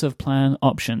tons of plan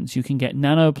options. You can get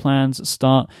nano plans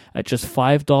start at just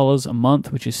 $5 a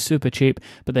month, which is super cheap,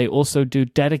 but they also do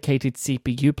dedicated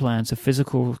CPU plans of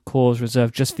physical cores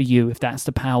reserved just for you, if that's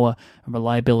the power and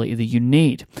reliability that you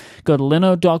need. Go to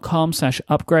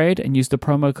linode.com/upgrade and use the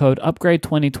promo code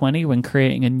upgrade2020 when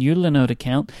creating a new Linode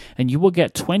account, and you will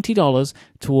get $20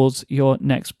 towards your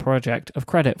next project of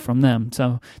credit from them.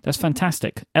 So that's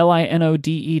fantastic.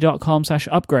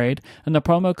 linode.com/upgrade and the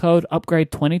promo code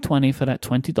upgrade2020 for that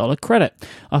 $20 credit.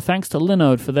 Our thanks to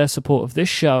Linode for their support of this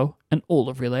show and all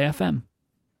of Relay FM.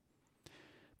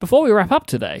 Before we wrap up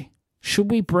today,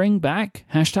 should we bring back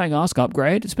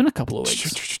 #AskUpgrade? It's been a couple of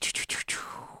weeks.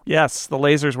 Yes, the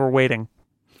lasers were waiting.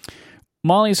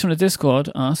 Marley's from the Discord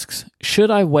asks, should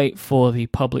I wait for the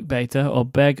public beta or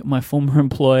beg my former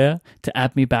employer to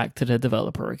add me back to their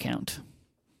developer account?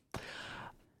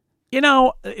 You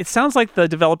know, it sounds like the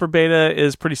developer beta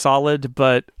is pretty solid,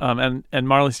 but and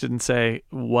Marlies didn't say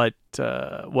what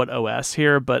OS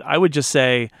here, but I would just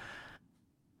say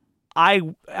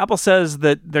Apple says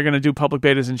that they're going to do public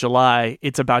betas in July.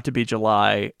 It's about to be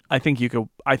July. I think you could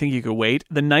wait.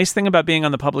 The nice thing about being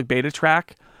on the public beta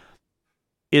track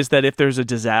is that if there's a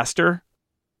disaster,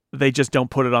 they just don't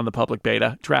put it on the public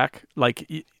beta track. Like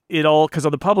it all, because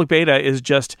the public beta is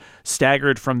just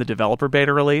staggered from the developer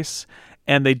beta release.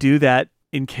 And they do that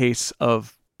in case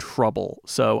of trouble.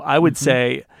 So I would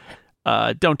say,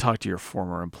 don't talk to your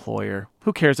former employer.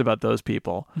 Who cares about those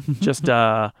people? Just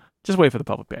wait for the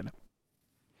public beta.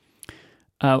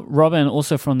 Robin,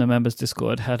 also from the members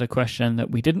Discord, had a question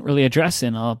that we didn't really address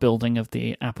in our building of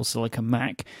the Apple Silicon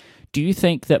Mac. Do you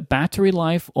think that battery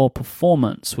life or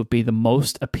performance would be the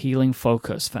most appealing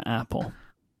focus for Apple?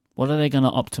 What are they going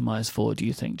to optimize for, do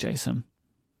you think, Jason?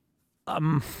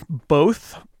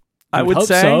 Both. I would hope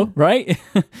say so, right?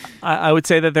 I would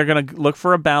say that they're going to look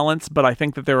for a balance, but I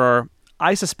think that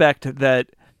I suspect that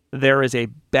there is a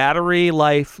battery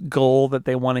life goal that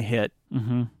they want to hit,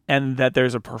 and that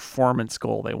there's a performance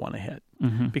goal they want to hit.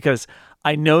 Because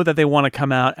I know that they want to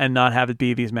come out and not have it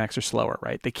be these Macs are slower,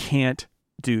 right? They can't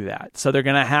do that. So they're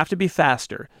going to have to be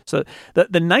faster. So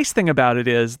the nice thing about it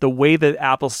is the way that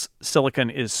Apple's silicon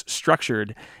is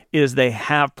structured is they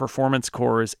have performance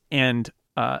cores and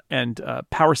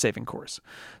power saving cores.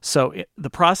 So the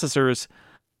processors,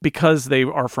 because they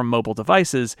are from mobile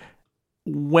devices,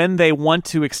 when they want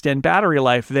to extend battery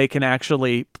life, they can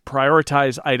actually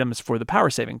prioritize items for the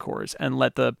power saving cores and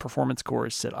let the performance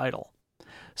cores sit idle.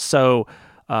 So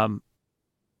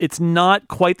it's not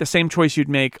quite the same choice you'd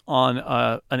make on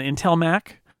an Intel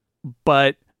Mac,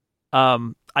 but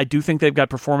I do think they've got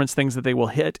performance things that they will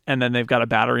hit, and then they've got a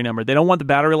battery number. They don't want the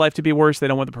battery life to be worse. They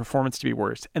don't want the performance to be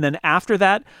worse. And then after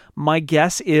that, my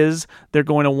guess is they're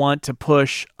going to want to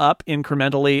push up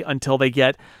incrementally until they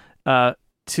get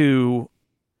to...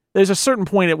 There's a certain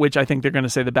point at which I think they're going to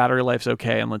say the battery life's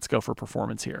okay and let's go for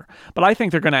performance here. But I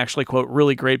think they're going to actually quote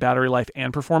really great battery life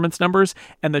and performance numbers.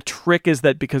 And the trick is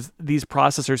that because these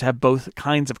processors have both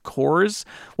kinds of cores,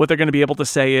 what they're going to be able to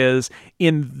say is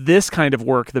in this kind of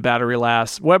work, the battery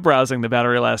lasts, web browsing, the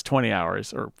battery lasts 20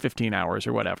 hours or 15 hours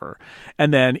or whatever.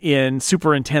 And then in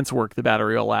super intense work, the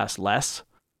battery will last less.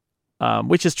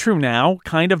 which is true now,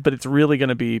 kind of, but it's really going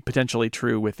to be potentially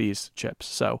true with these chips.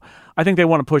 So I think they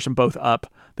want to push them both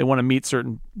up. They want to meet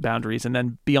certain boundaries. And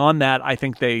then beyond that, I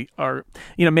think they are,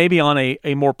 maybe on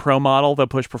a more pro model, they'll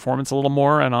push performance a little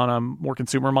more. And on a more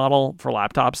consumer model for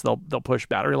laptops, they'll push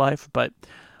battery life. But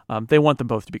they want them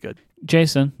both to be good.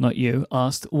 Jason, not you,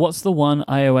 asked, what's the one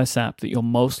iOS app that you're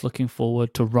most looking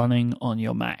forward to running on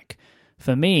your Mac?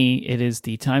 For me, it is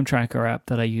the time tracker app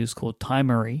that I use called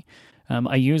Timery.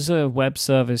 I use a web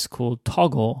service called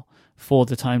Toggle for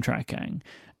the time tracking,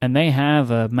 and they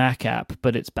have a Mac app,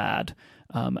 but it's bad.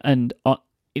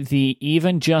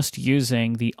 Even just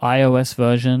using the iOS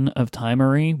version of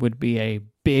Timery would be a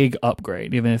big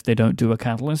upgrade, even if they don't do a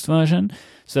Catalyst version.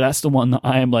 So that's the one that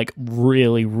I am like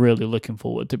really, really looking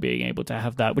forward to being able to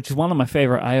have that, which is one of my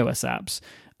favorite iOS apps.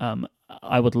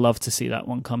 I would love to see that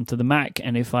one come to the Mac,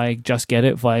 and if I just get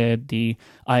it via the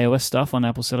iOS stuff on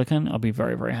Apple Silicon, I'll be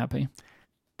very, very happy.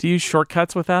 Do you use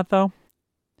shortcuts with that, though?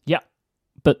 Yeah,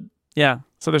 but... Yeah,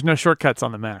 so there's no shortcuts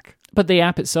on the Mac. But the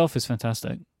app itself is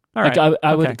fantastic. All right.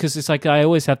 I would, because it's like I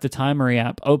always have the Timery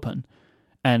app open,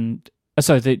 and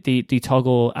the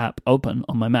Toggle app open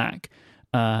on my Mac.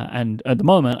 And at the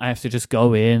moment, I have to just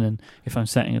go in, and if I'm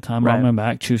setting a timer on my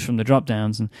Mac, choose from the drop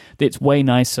downs, and it's way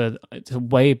nicer. It's a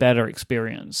way better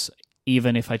experience,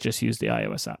 even if I just use the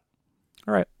iOS app.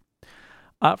 All right.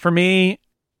 For me,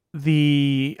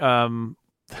 the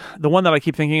one that I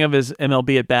keep thinking of is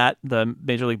MLB at Bat, the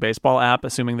Major League Baseball app,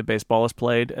 assuming that baseball is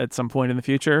played at some point in the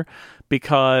future,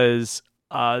 because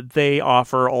they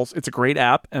offer it's a great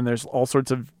app, and there's all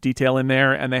sorts of detail in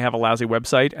there, and they have a lousy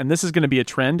website, and this is going to be a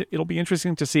trend. It'll be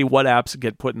interesting to see what apps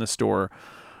get put in the store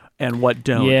and what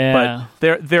don't. Yeah.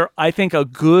 But they're I think a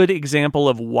good example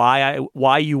of why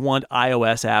you want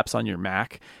iOS apps on your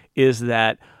Mac is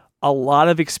that a lot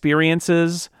of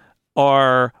experiences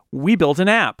are, we built an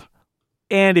app,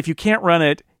 and if you can't run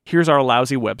it, here's our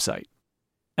lousy website.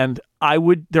 And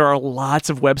there are lots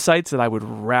of websites that I would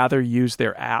rather use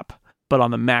their app, but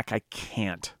on the Mac, I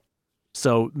can't.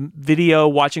 So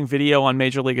watching video on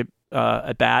Major League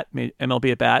at Bat,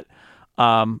 MLB at Bat,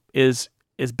 is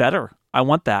better. I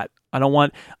want that. I don't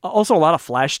want... Also, a lot of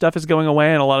Flash stuff is going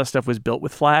away, and a lot of stuff was built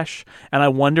with Flash, and I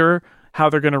wonder how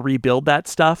they're going to rebuild that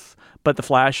stuff, but the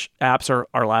Flash apps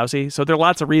are lousy. So there are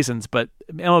lots of reasons, but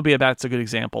MLB at Bat's a good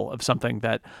example of something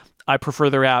that I prefer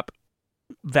their app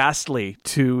vastly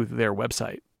to their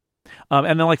website.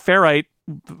 And then like Ferrite,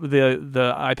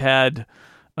 the iPad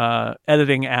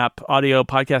editing app, audio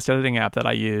podcast editing app that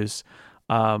I use,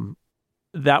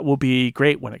 that will be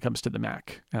great when it comes to the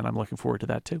Mac, and I'm looking forward to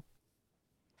that too.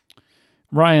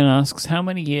 Ryan asks, how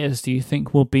many years do you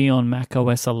think we'll be on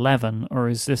macOS 11, or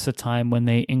is this a time when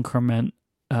they increment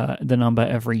the number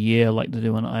every year like they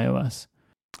do on iOS?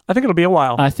 I think it'll be a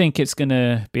while. I think it's going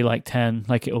to be like 10,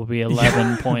 like it will be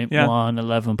 11.1, yeah.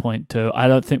 11.2. I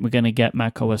don't think we're going to get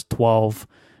macOS 12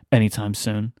 anytime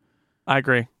soon. I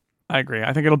agree. I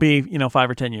think it'll be, 5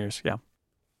 or 10 years. Yeah.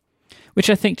 Which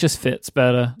I think just fits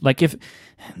better. Like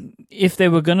if they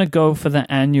were going to go for the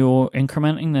annual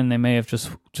incrementing, then they may have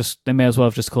they may as well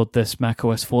have just called this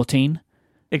macOS 14.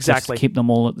 Exactly. Just keep them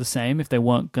all at the same. If they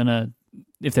were going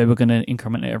to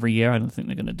increment it every year, I don't think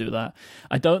they're going to do that.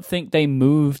 I don't think they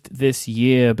moved this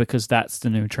year because that's the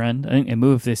new trend. I think they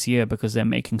moved this year because they're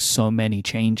making so many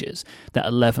changes that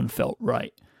 11 felt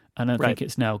right. I don't think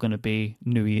it's now going to be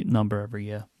new number every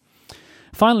year.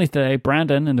 Finally today,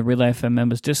 Brandon in the Relay FM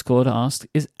members Discord asked,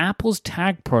 is Apple's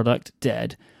tag product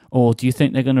dead? Or do you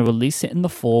think they're going to release it in the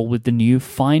fall with the new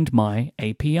Find My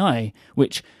API,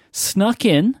 which snuck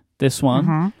in this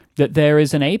one, that there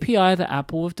is an API that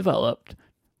Apple have developed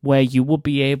where you will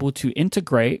be able to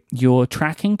integrate your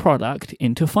tracking product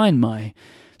into Find My.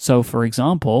 So, for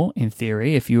example, in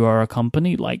theory, if you are a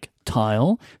company like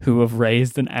Tile, who have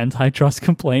raised an antitrust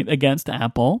complaint against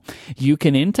Apple, you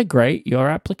can integrate your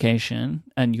application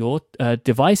and your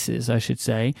devices, I should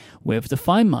say, with the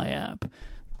Find My app,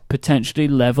 potentially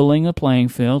leveling the playing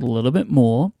field a little bit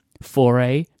more for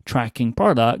a tracking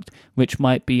product, which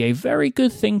might be a very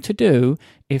good thing to do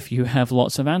if you have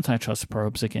lots of antitrust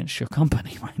probes against your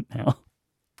company right now.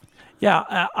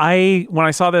 Yeah, when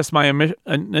I saw this, my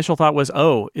initial thought was,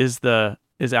 is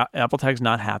Apple Tags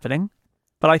not happening?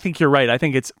 But I think you're right. I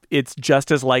think it's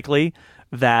just as likely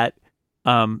that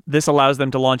this allows them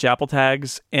to launch Apple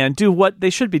Tags and do what they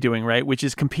should be doing, right? Which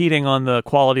is competing on the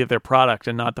quality of their product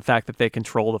and not the fact that they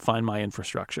control the Find My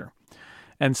infrastructure.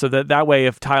 And so that way,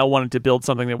 if Tile wanted to build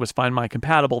something that was Find My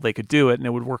compatible, they could do it and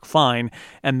it would work fine.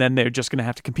 And then they're just going to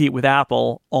have to compete with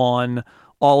Apple on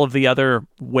all of the other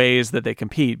ways that they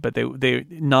compete, but they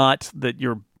not that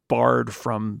you're barred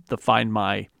from the Find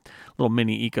My little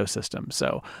mini ecosystem.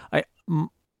 So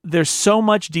there's so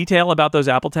much detail about those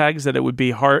Apple tags that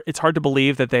it's hard to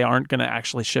believe that they aren't going to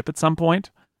actually ship at some point.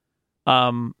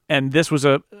 And this was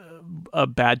a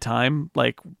bad time.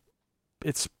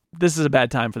 This is a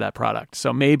bad time for that product.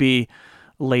 So maybe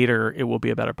later it will be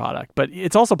a better product. But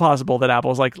it's also possible that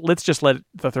Apple's like, let's just let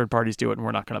the third parties do it and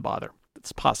we're not going to bother.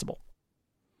 It's possible.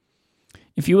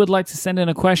 If you would like to send in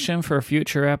a question for a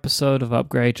future episode of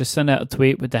Upgrade, just send out a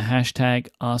tweet with the hashtag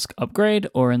AskUpgrade,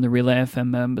 or in the Relay FM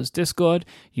members Discord,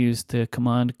 use the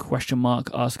command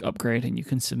 !AskUpgrade and you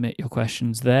can submit your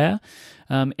questions there.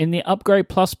 In the Upgrade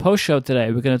Plus post show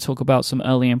today, we're going to talk about some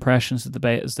early impressions of the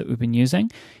betas that we've been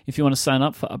using. If you want to sign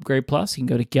up for Upgrade Plus, you can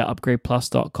go to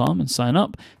getupgradeplus.com and sign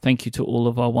up. Thank you to all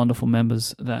of our wonderful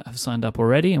members that have signed up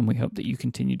already, and we hope that you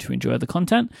continue to enjoy the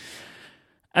content.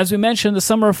 As we mentioned, the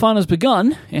Summer of Fun has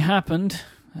begun. It happened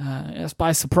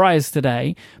by surprise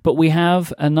today, but we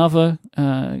have another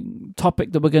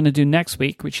topic that we're going to do next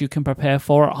week, which you can prepare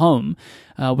for at home.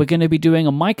 We're going to be doing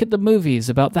a Mike at the Movies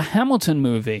about the Hamilton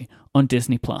movie on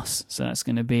Disney+. So that's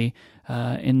going to be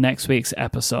in next week's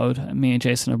episode. Me and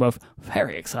Jason are both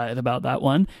very excited about that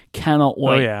one. Cannot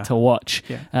wait to watch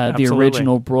the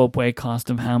original Broadway cast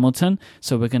of Hamilton.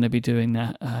 So we're going to be doing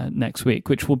that next week,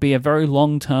 which will be a very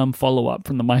long-term follow-up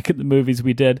from the Mike at the Movies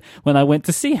we did when I went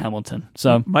to see Hamilton.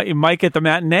 So Mike at the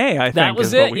Matinee, I think. That was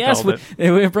is it. What we yes, called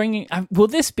we're bringing. Will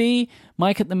this be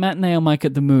Mike at the Matinee or Mike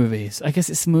at the Movies? I guess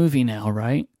it's a movie now,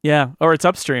 right? Yeah, or it's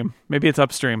Upstream. Maybe it's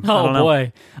Upstream. I don't know.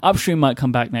 Boy, Upstream might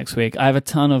come back next week. I have a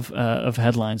ton of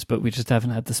headlines, but we just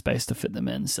haven't had the space to fit them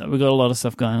in. So we've got a lot of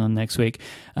stuff going on next week.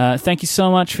 Thank you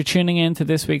so much for tuning in to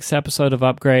this week's episode of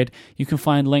Upgrade. You can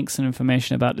find links and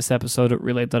information about this episode at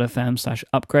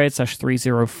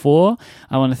relay.fm/upgrade/304.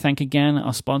 I want to thank again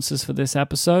our sponsors for this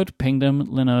episode, Pingdom,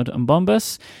 Linode, and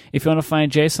Bombus. If you want to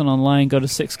find Jason online, go to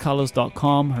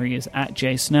sixcolors.com, where he is at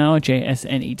jsnell,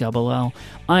 JSNELL.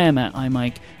 I am at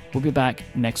iMike. We'll be back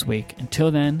next week.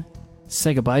 Until then,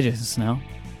 say goodbye, Jason Snell.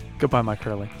 Goodbye, Mike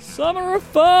Hurley. Summer of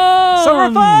fun! Summer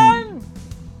of fun!